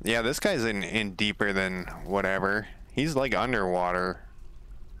 Yeah, this guy's in deeper than whatever. He's like underwater.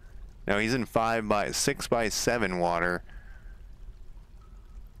 No, he's in 6 by 7 water.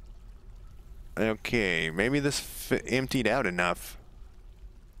 Okay, maybe this emptied out enough.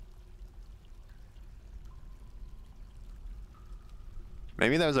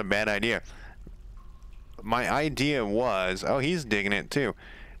 Maybe that was a bad idea. My idea was... Oh, he's digging it too.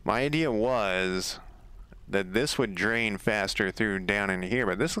 My idea was that this would drain faster through down into here,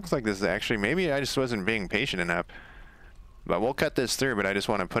 but this looks like this is actually... Maybe I just wasn't being patient enough. But we'll cut this through, but I just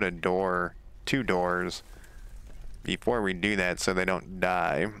want to put a door, 2 doors, before we do that so they don't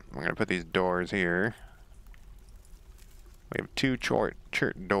die. I'm going to put these doors here. We have 2 short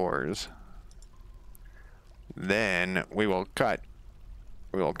doors. Then we will cut.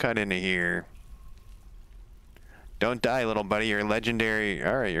 We will cut into here. Don't die, little buddy. You're legendary.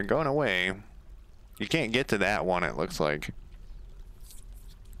 All right, you're going away. You can't get to that one, it looks like.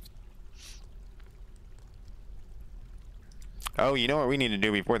 Oh, you know what we need to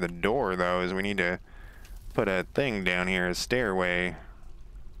do before the door, though, is we need to put a thing down here, a stairway.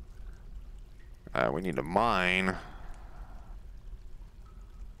 We need to mine.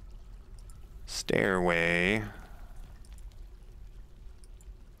 Stairway.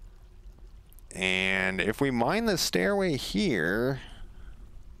 And if we mine the stairway here...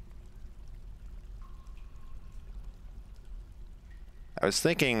 I was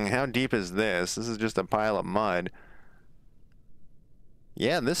thinking, how deep is this? This is just a pile of mud.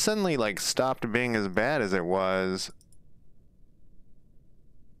 Yeah, this suddenly, like, stopped being as bad as it was.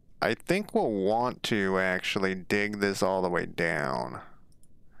 I think we'll want to actually dig this all the way down.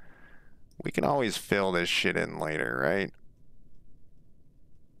 We can always fill this shit in later, right?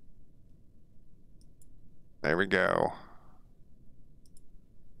 There we go.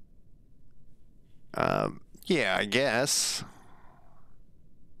 Yeah, I guess.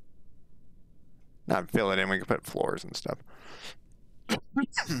 Not fill it in, we can put floors and stuff.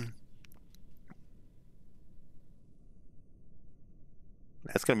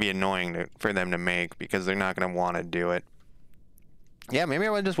 That's going to be annoying for them to make because they're not going to want to do it. Yeah, maybe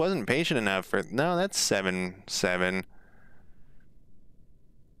I just wasn't patient enough for... No, that's 7.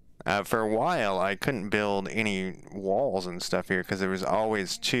 For a while, I couldn't build any walls and stuff here because there was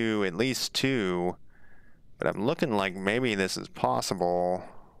always at least two. But I'm looking like maybe this is possible.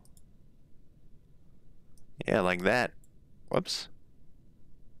 Yeah, like that. Whoops.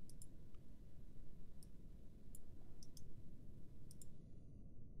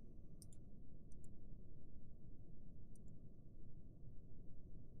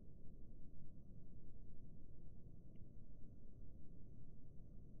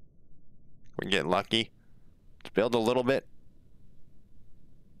 We get lucky. Let's build a little bit.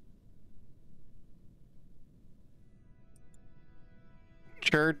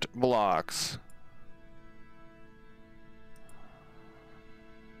 Chert blocks.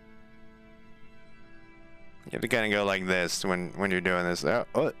 You have to kind of go like this when you're doing this.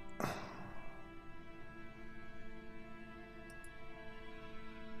 Oh.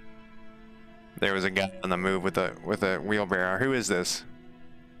 There was a guy on the move with a wheelbarrow. Who is this?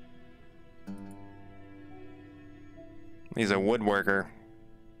 He's a woodworker.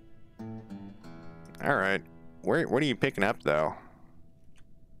 All right. What are you picking up though?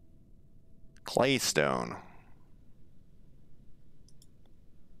 Claystone.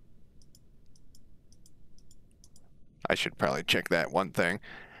 I should probably check that one thing.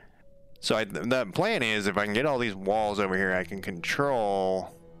 So the plan is if I can get all these walls over here, I can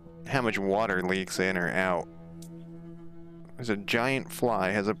control how much water leaks in or out. There's a giant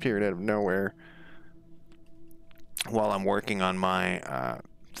fly has appeared out of nowhere while I'm working on my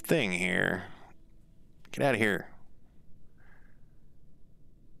thing here. Get out of here.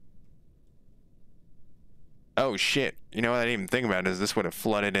 Oh shit. You know what I didn't even think about is this would have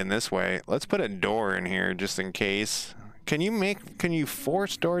flooded in this way. Let's put a door in here just in case. Can you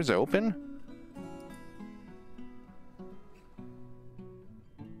force doors open?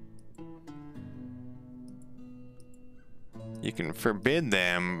 You can forbid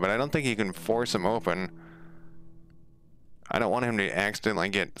them, but I don't think you can force them open. I don't want him to accidentally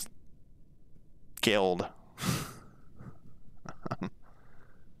get killed.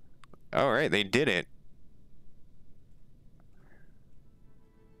 All right, they did it.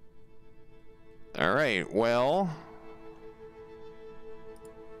 All right, well,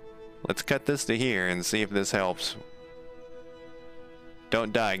 let's cut this to here and see if this helps.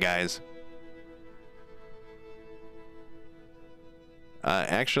 Don't die, guys.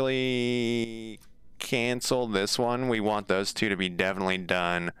 Actually, cancel this one. We want those two to be definitely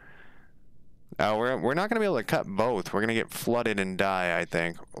done. We're not going to be able to cut both. We're going to get flooded and die, I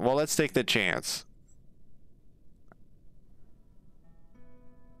think. Well, let's take the chance.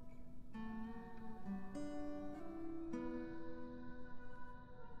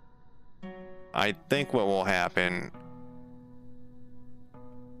 I think what will happen...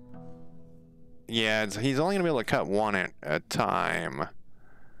 Yeah, he's only going to be able to cut one at a time.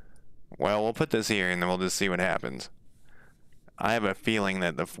 Well, we'll put this here and then we'll just see what happens. I have a feeling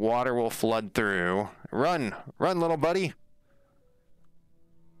that the water will flood through. Run! Run, little buddy!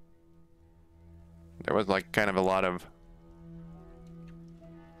 There was like kind of a lot of...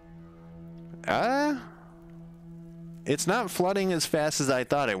 It's not flooding as fast as I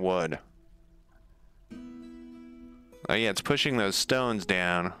thought it would. Oh yeah, it's pushing those stones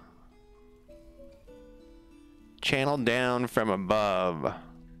down. Channel down from above.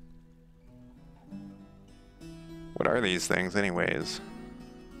 What are these things anyways?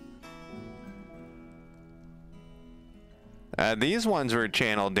 These ones were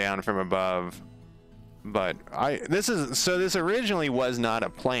channeled down from above. But this originally was not a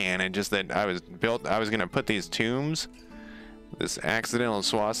plan. It just that I was gonna put these tombs. This accidental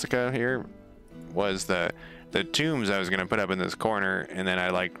swastika here was the tombs I was gonna put up in this corner, and then I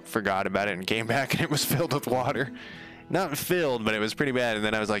like forgot about it and came back and it was filled with water. Not filled, but it was pretty bad. And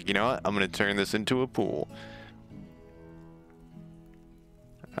then I was like, you know what? I'm gonna turn this into a pool.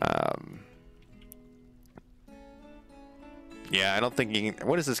 Yeah, I don't think you can.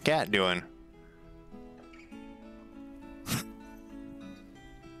 What is this cat doing?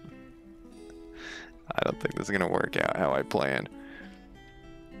 I don't think this is gonna work out how I planned.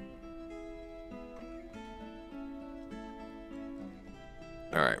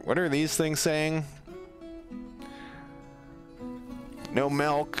 Alright, what are these things saying? No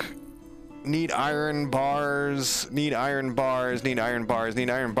milk. Need iron bars. Need iron bars. Need iron bars.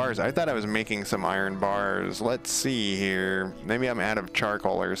 Need iron bars. I thought I was making some iron bars. Let's see here. Maybe I'm out of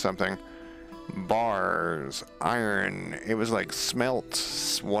charcoal or something. Bars. Iron. It was like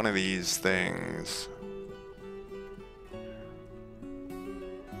smelt one of these things.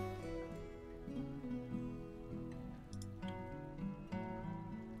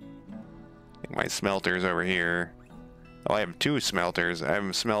 My smelter's over here. Oh, I have two smelters.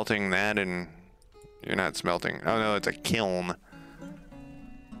 I'm smelting that and... You're not smelting. Oh no, it's a kiln.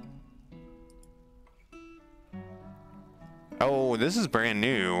 Oh, this is brand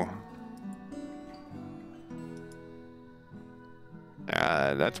new.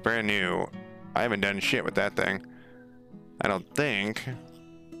 That's brand new. I haven't done shit with that thing. I don't think.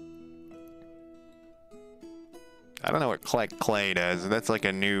 I don't know what collect clay does. That's like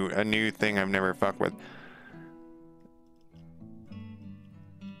a new thing I've never fucked with.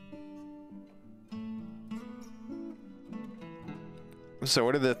 So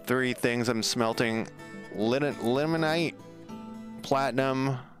what are the three things I'm smelting? Limonite,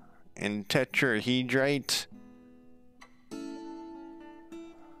 platinum, and tetrahedrite.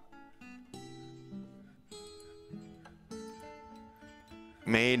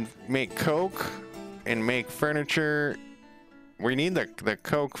 Make coke and make furniture. We need the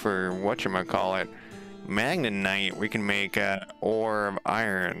coke for whatchamacallit. Magnetite, we can make ore of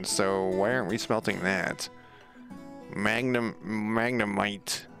iron. So why aren't we smelting that? Magnemite.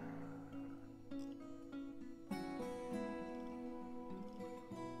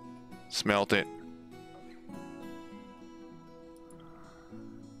 Smelt it.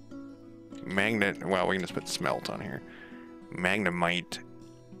 Well, we can just put smelt on here. Magnemite.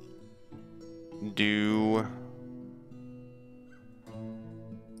 Do...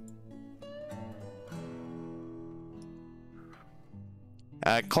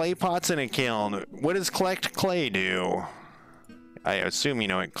 clay pots in a kiln. What does collect clay do? I assume, you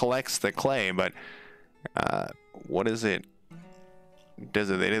know, it collects the clay, but what is it? Does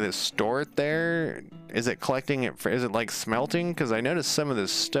it store it there? Is it collecting it? Is it like smelting? Because I noticed some of the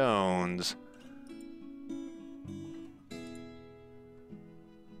stones.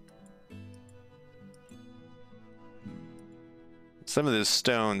 Some of the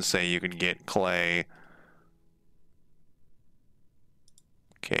stones say you could get clay.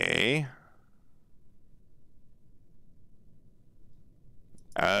 Okay.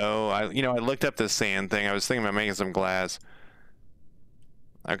 Oh, I looked up the sand thing. I was thinking about making some glass.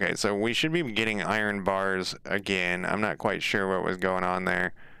 Okay, so we should be getting iron bars again. I'm not quite sure what was going on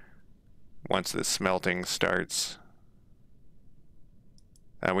there once the smelting starts.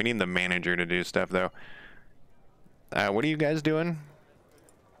 We need the manager to do stuff, though. What are you guys doing?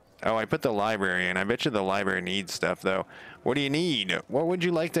 Oh, I put the library in. I bet you the library needs stuff, though. What do you need? What would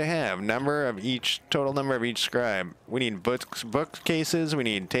you like to have? Total number of each scribe. We need bookcases, we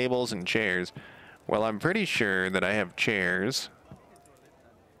need tables and chairs. Well, I'm pretty sure that I have chairs.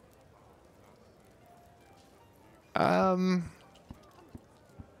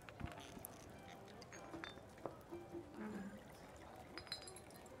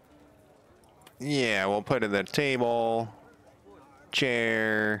 Yeah, we'll put in the table,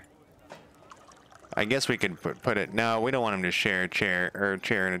 chair. I guess we could put it. No, we don't want him to share a chair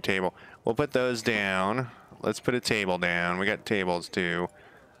and a table. We'll put those down. Let's put a table down. We got tables too.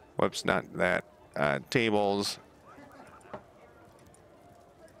 Whoops, not that. Tables.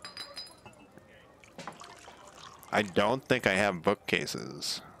 I don't think I have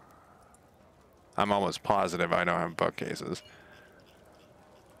bookcases. I'm almost positive I don't have bookcases.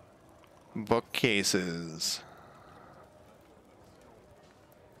 Bookcases.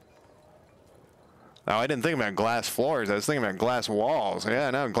 Oh, I didn't think about glass floors. I was thinking about glass walls. Yeah,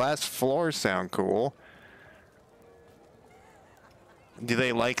 no, glass floors sound cool. Do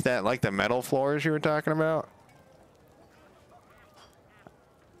they like that, like the metal floors you were talking about?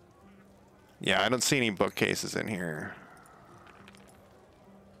 Yeah, I don't see any bookcases in here.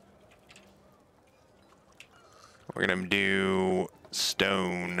 We're gonna do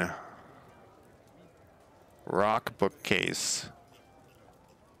stone. Rock bookcase.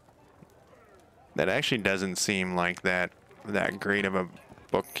 That actually doesn't seem like that great of a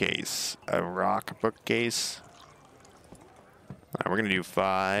bookcase. A rock bookcase. All right, we're gonna do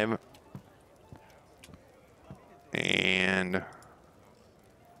 5. And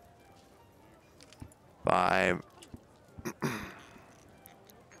 5.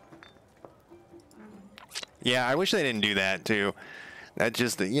 Yeah, I wish they didn't do that too. That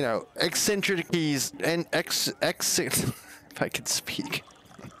just, eccentricities and if I could speak.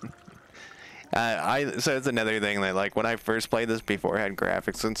 So it's another thing that, like, when I first played this before I had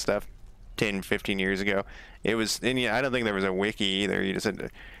graphics and stuff 10, 15 years ago, it was, and yeah, I don't think there was a wiki either. You just had to,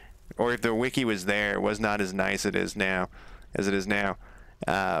 or if the wiki was there, it was not as nice as it is now.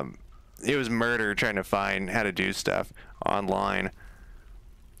 It was murder trying to find how to do stuff online.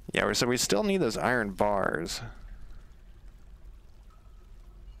 Yeah, so we still need those iron bars.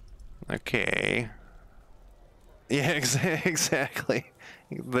 Okay. Yeah, exactly.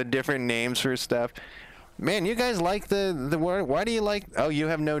 The different names for stuff. Man, you guys like the word. Why do you like? Oh, you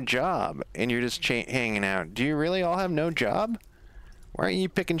have no job and you're just hanging out. Do you really all have no job? Why aren't you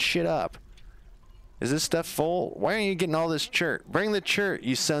picking shit up? Is this stuff full? Why aren't you getting all this chert? Bring the chert,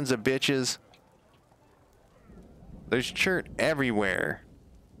 you sons of bitches. There's chert everywhere.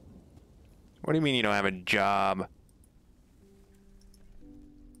 What do you mean you don't have a job?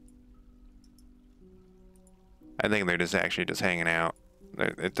 I think they're just actually just hanging out.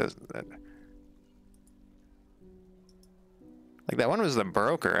 It does that. Like, that one was the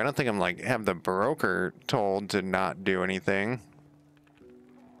broker. I don't think I'm like have the broker told to not do anything.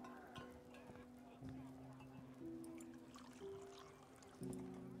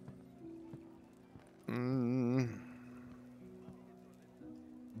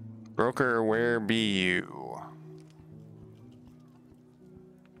 Broker, where be you?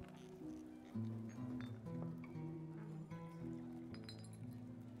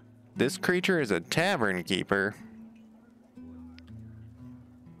 This creature is a tavern keeper.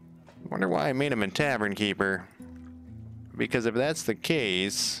 Wonder why I made him a tavern keeper. Because if that's the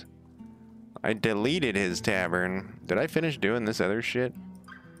case, I deleted his tavern. Did I finish doing this other shit?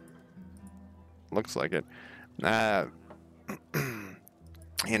 Looks like it. And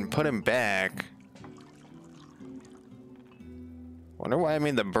put him back. Wonder why I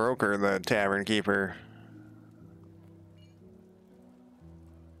made the broker the tavern keeper.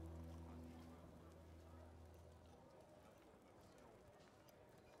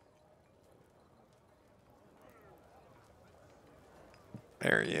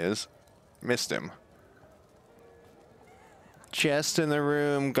 There he is. Missed him. Chest in the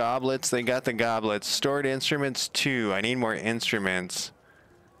room, goblets, they got the goblets. Stored instruments 2. I need more instruments.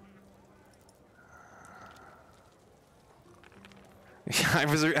 I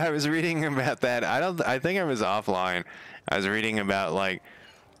was reading about that. I think I was offline. I was reading about like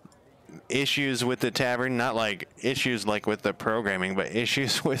issues with the tavern, not like issues like with the programming, but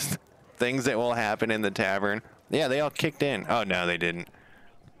issues with things that will happen in the tavern. Yeah, they all kicked in. Oh no, they didn't.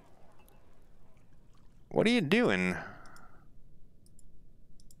 What are you doing?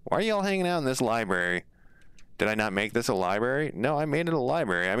 Why are y'all hanging out in this library? Did I not make this a library? No, I made it a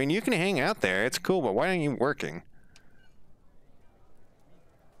library. I mean, you can hang out there. It's cool, but why aren't you working?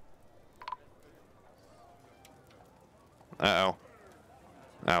 Uh-oh.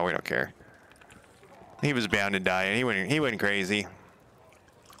 Oh, we don't care. He was bound to die. He went crazy.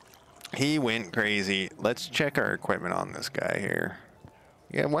 He went crazy. Let's check our equipment on this guy here.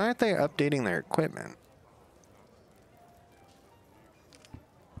 Yeah, why aren't they updating their equipment?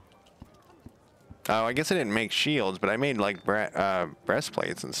 Oh, I guess I didn't make shields, but I made like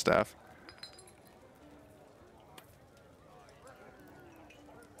breastplates and stuff.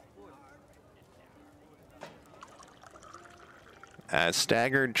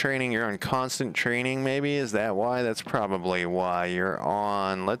 Staggered training, you're on constant training maybe? Is that why? That's probably why you're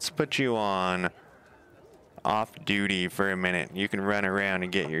on. Let's put you on off duty for a minute. You can run around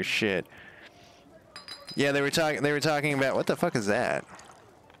and get your shit. Yeah, they were talking about, what the fuck is that?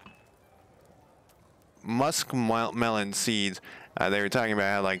 Muskmelon seeds. They were talking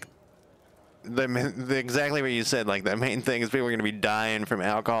about how, like, exactly what you said, like, the main thing is people are going to be dying from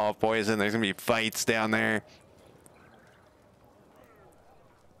alcohol poison. There's going to be fights down there.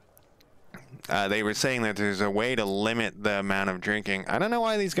 They were saying that there's a way to limit the amount of drinking. I don't know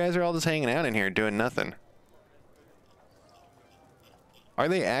why these guys are all just hanging out in here doing nothing. Are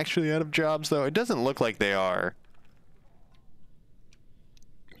they actually out of jobs, though? It doesn't look like they are.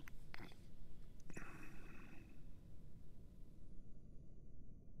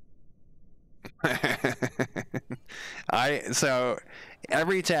 So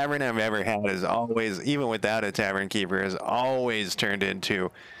every tavern I've ever had is always, even without a tavern keeper, has always turned into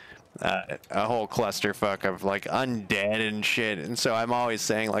a whole clusterfuck of like undead and shit. And so I'm always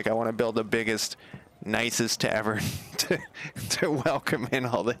saying, like, I want to build the biggest, nicest tavern to welcome in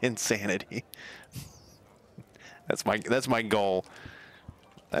all the insanity. That's my goal.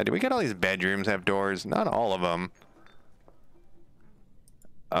 Do we got all these bedrooms have doors? Not all of them.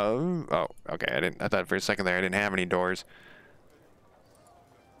 Oh, okay. I thought for a second there I didn't have any doors.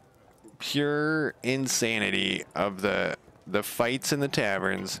 Pure insanity of the fights in the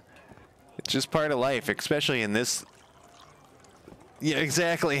taverns. It's just part of life, especially in this. Yeah,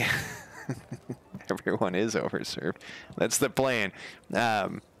 exactly. Everyone is overserved. That's the plan.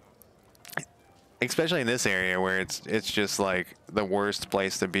 Especially in this area where it's just like the worst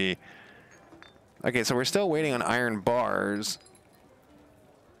place to be. Okay, so we're still waiting on iron bars.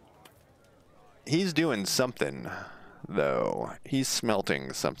 He's doing something, though. He's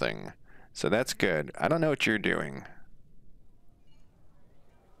smelting something. So that's good. I don't know what you're doing.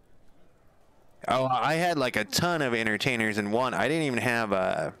 Oh, I had like a ton of entertainers in one. I didn't even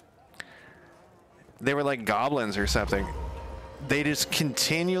have they were like goblins or something. They just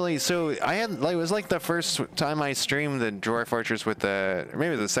continually, so I had, like, it was like the first time I streamed the Dwarf Fortress with the, or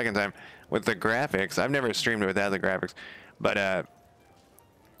maybe the second time, with the graphics. I've never streamed it without the graphics. But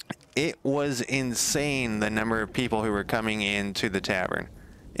it was insane, the number of people who were coming into the tavern.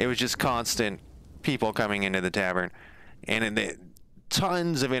 It was just constant people coming into the tavern. And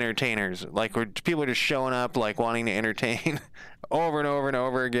tons of entertainers. Like, where people are just showing up, like, wanting to entertain over and over and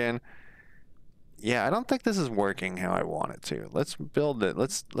over again. Yeah, I don't think this is working how I want it to. Let's build it.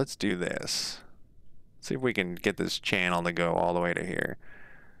 Let's do this. See if we can get this channel to go all the way to here.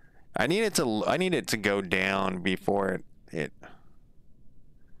 I need it to go down before it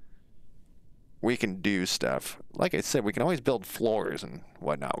we can do stuff. Like I said, we can always build floors and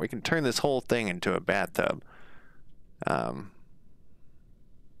whatnot. We can turn this whole thing into a bathtub. Yeah,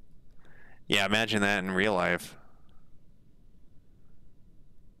 imagine that in real life.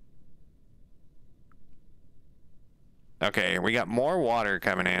 Okay, we got more water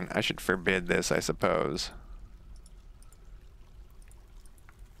coming in. I should forbid this, I suppose.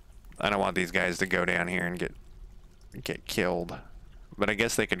 I don't want these guys to go down here and get killed. But I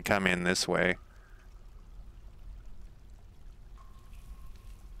guess they could come in this way.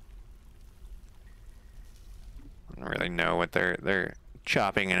 I don't really know what they're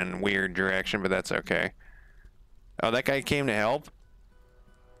chopping in a weird direction, but that's okay. Oh, that guy came to help?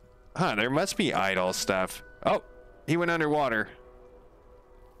 Huh, there must be idle stuff. Oh, he went underwater.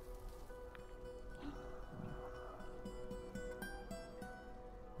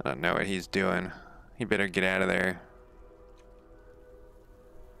 I don't know what he's doing. He better get out of there.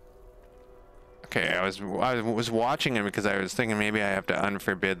 Okay, I was watching him because I was thinking maybe I have to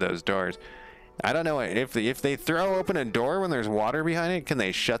unforbid those doors. I don't know if they throw open a door when there's water behind it, can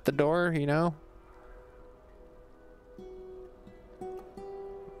they shut the door, you know?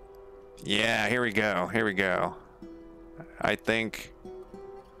 Yeah, here we go. Here we go. I think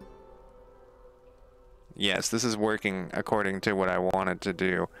Yes, this is working according to what I wanted to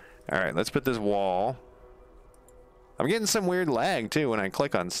do. All right, let's put this wall. I'm getting some weird lag too when I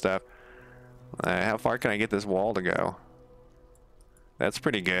click on stuff. How far can I get this wall to go? That's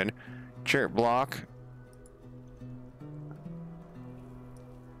pretty good. Chirp block.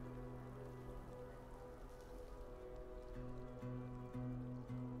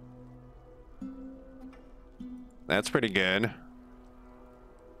 That's pretty good.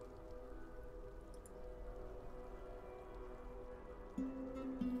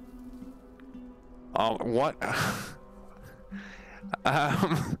 Oh, what?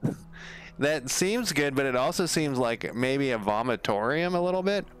 That seems good, but it also seems like maybe a vomitorium a little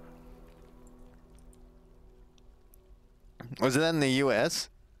bit. Was that in the US?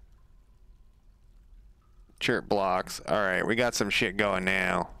 Chirp blocks. All right, we got some shit going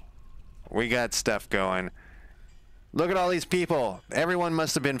now. We got stuff going. Look at all these people. Everyone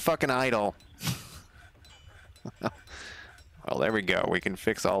must have been fucking idle. Well, there we go. We can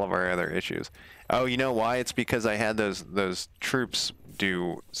fix all of our other issues. Oh, you know why? It's because I had those troops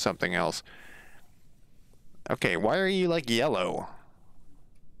do something else. Okay, why are you like yellow?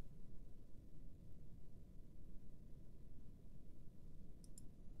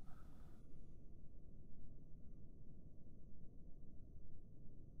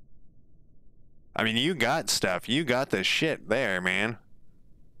 I mean, you got stuff. You got the shit there, man.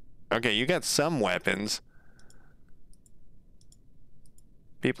 Okay, you got some weapons.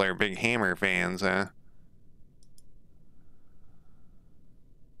 People are big Hammer fans, huh?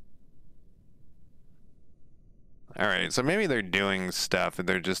 Alright, so maybe they're doing stuff and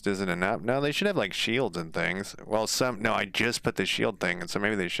there just isn't enough. No, they should have like shields and things. Well, no, I just put the shield thing, and so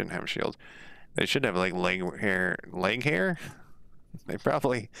maybe they shouldn't have shields. They should have like leg hair? They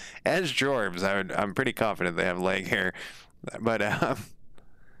probably, as dwarves, I'm pretty confident they have leg hair. But,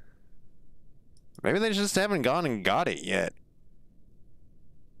 maybe they just haven't gone and got it yet.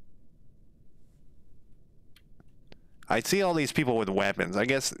 I see all these people with weapons. I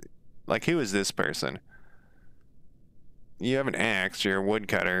guess, like, who is this person? You have an axe, you're a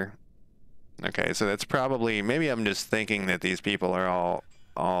woodcutter. Okay, so that's probably, maybe I'm just thinking that these people are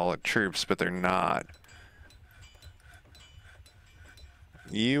all troops, but they're not.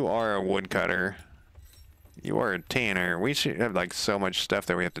 You are a woodcutter. You are a tanner. We should have like so much stuff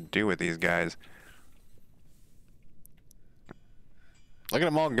that we have to do with these guys. Look at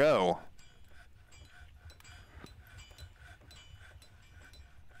them all go.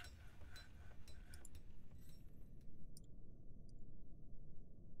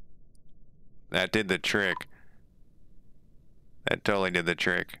 That did the trick. That totally did the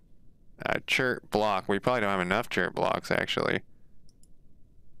trick. Chirp block. We probably don't have enough chirp blocks, actually.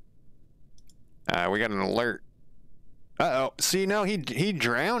 We got an alert. Uh-oh. See, no, he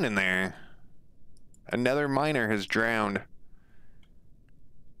drowned in there. Another miner has drowned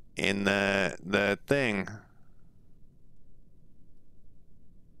in the thing.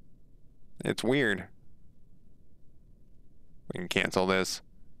 It's weird. We can cancel this.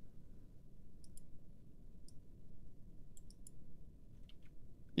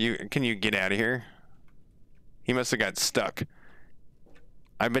 Can you get out of here? He must have got stuck.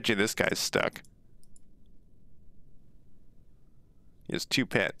 I bet you this guy's stuck. He has 2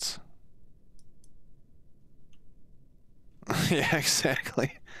 pets. Yeah,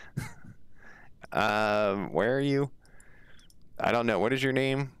 exactly. Where are you? I don't know. What is your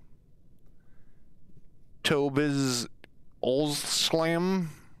name? Tobis Olslam?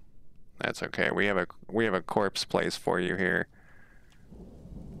 That's okay. We have a corpse place for you here.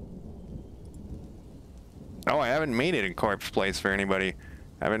 Oh, I haven't made it a corpse place for anybody.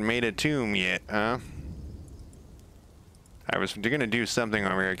 I haven't made a tomb yet, huh? I was gonna do something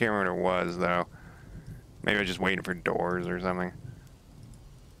over here. I can't remember what it was, though. Maybe I was just waiting for doors or something.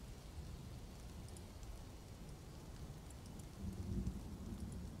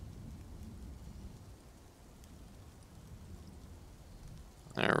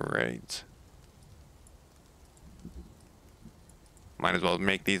 Alright. Might as well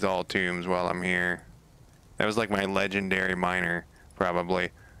make these all tombs while I'm here. That was like my legendary miner, probably.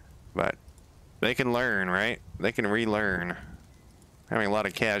 But they can learn, right? They can relearn. Having a lot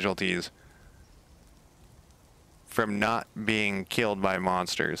of casualties from not being killed by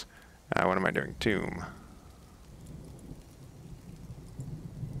monsters. What am I doing? Tomb.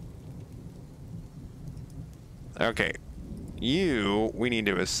 Okay. We need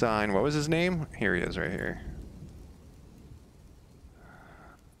to assign, what was his name? Here he is right here.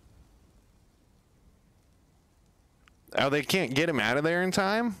 Oh, they can't get him out of there in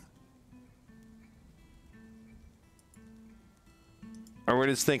time? Or we're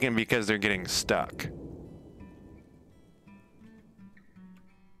just thinking because they're getting stuck.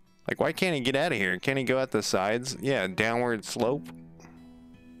 Like, why can't he get out of here? Can he go at the sides? Yeah, downward slope.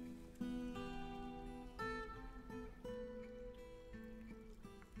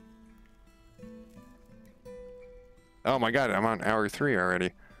 Oh my god, I'm on hour 3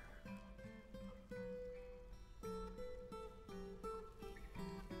 already.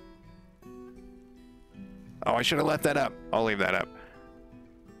 Oh, I should have left that up. I'll leave that up.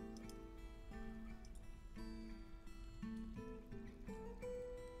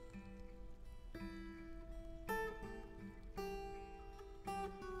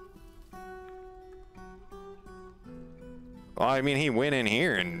 Well, I mean, he went in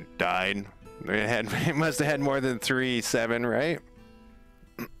here and died. It must have had more than 3-7, right?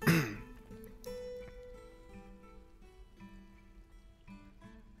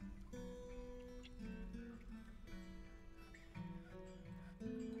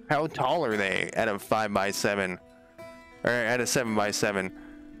 How tall are they at a 5x7? Or at a 7x7?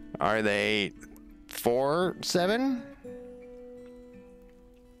 Are they 4-7?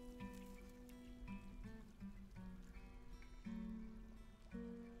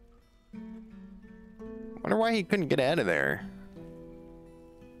 Wonder why he couldn't get out of there.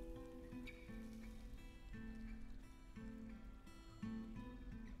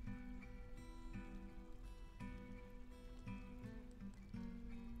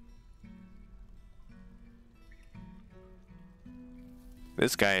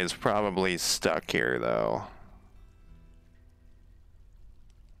 This guy is probably stuck here, though.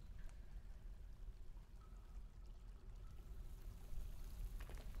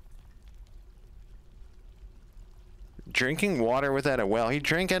 Drinking water without a well. He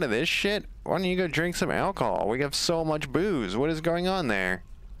drank out of this shit? Why don't you go drink some alcohol? We have so much booze. What is going on there?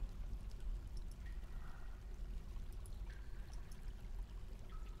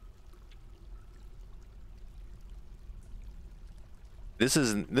 This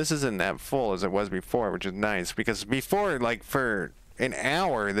isn't that full as it was before, which is nice, because before, like, for an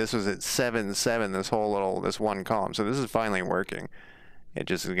hour this was at 7-7, this one column. So this is finally working. It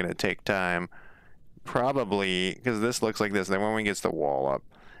just is gonna take time. Probably because this looks like this, then when we get the wall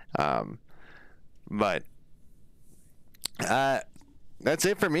up. But that's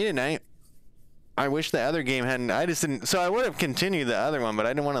it for me tonight. I wish the other game hadn't. I just didn't. So I would have continued the other one, but I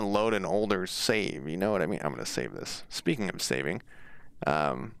didn't want to load an older save. You know what I mean? I'm gonna save this. Speaking of saving,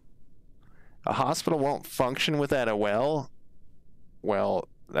 a hospital won't function without a well. Well,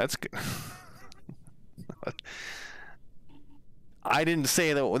 that's good. I didn't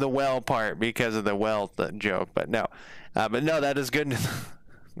say the well part because of the well joke, but no, that is good.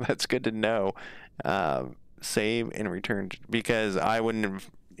 That's good to know. Save and return, because I wouldn't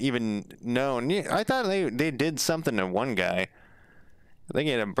have even known. Yeah, I thought they did something to one guy. I think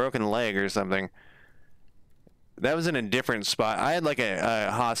he had a broken leg or something. That was in a different spot. I had like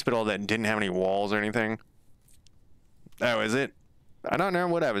a hospital that didn't have any walls or anything. Oh, is it? I don't know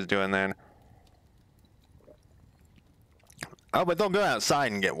what I was doing then. Oh, but they'll go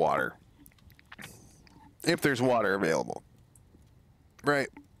outside and get water. If there's water available. Right.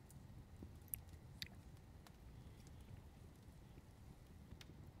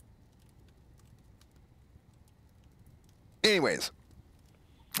 Anyways,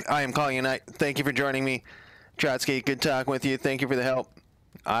 I am calling it a night. Thank you for joining me. Trotsky, good talking with you. Thank you for the help.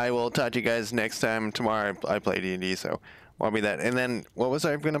 I will talk to you guys next time. Tomorrow I play D&D, so won't be that. And then, what was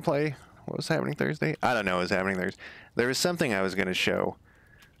I going to play? What was happening Thursday? I don't know what was happening Thursday. There was something I was going to show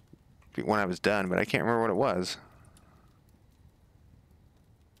when I was done, but I can't remember what it was.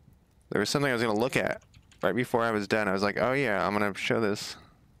 There was something I was going to look at right before I was done. I was like, oh yeah, I'm going to show this.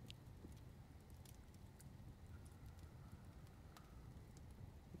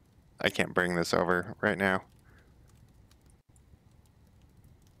 I can't bring this over right now.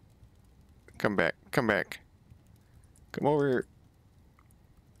 Come back. Come back. Come over.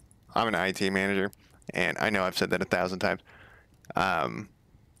 I'm an IT manager, and I know I've said that 1,000 times.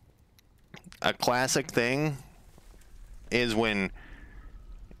 A classic thing is when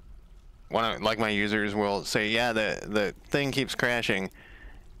one of, like, my users will say, yeah, the thing keeps crashing,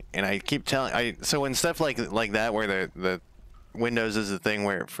 and I keep telling, so when stuff like that, where the Windows is the thing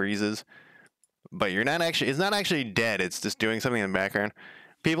where it freezes, but it's not actually dead, it's just doing something in the background.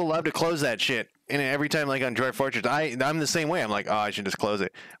 People love to close that shit, and every time, like on Dwarf Fortress, I'm the same way. I'm like, oh, I should just close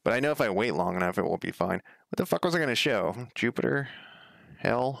it. But I know if I wait long enough, it will be fine. What the fuck was I gonna show? Jupiter,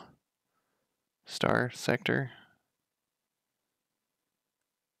 Hell, Star Sector.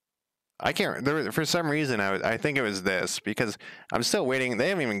 I can't. For some reason, I think it was this, because I'm still waiting. They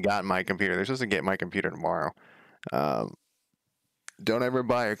haven't even gotten my computer. They're supposed to get my computer tomorrow. Don't ever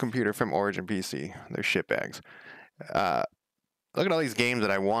buy a computer from Origin PC. They're shitbags. Look at all these games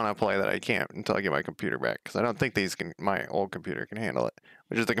that I want to play that I can't until I get my computer back, because I don't think my old computer can handle it,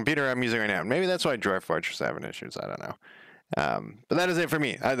 which is the computer I'm using right now. Maybe that's why Dwarf Fortress is having issues. I don't know. But that is it for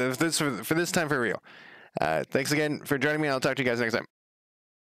me. For this time for real. Thanks again for joining me. I'll talk to you guys next time.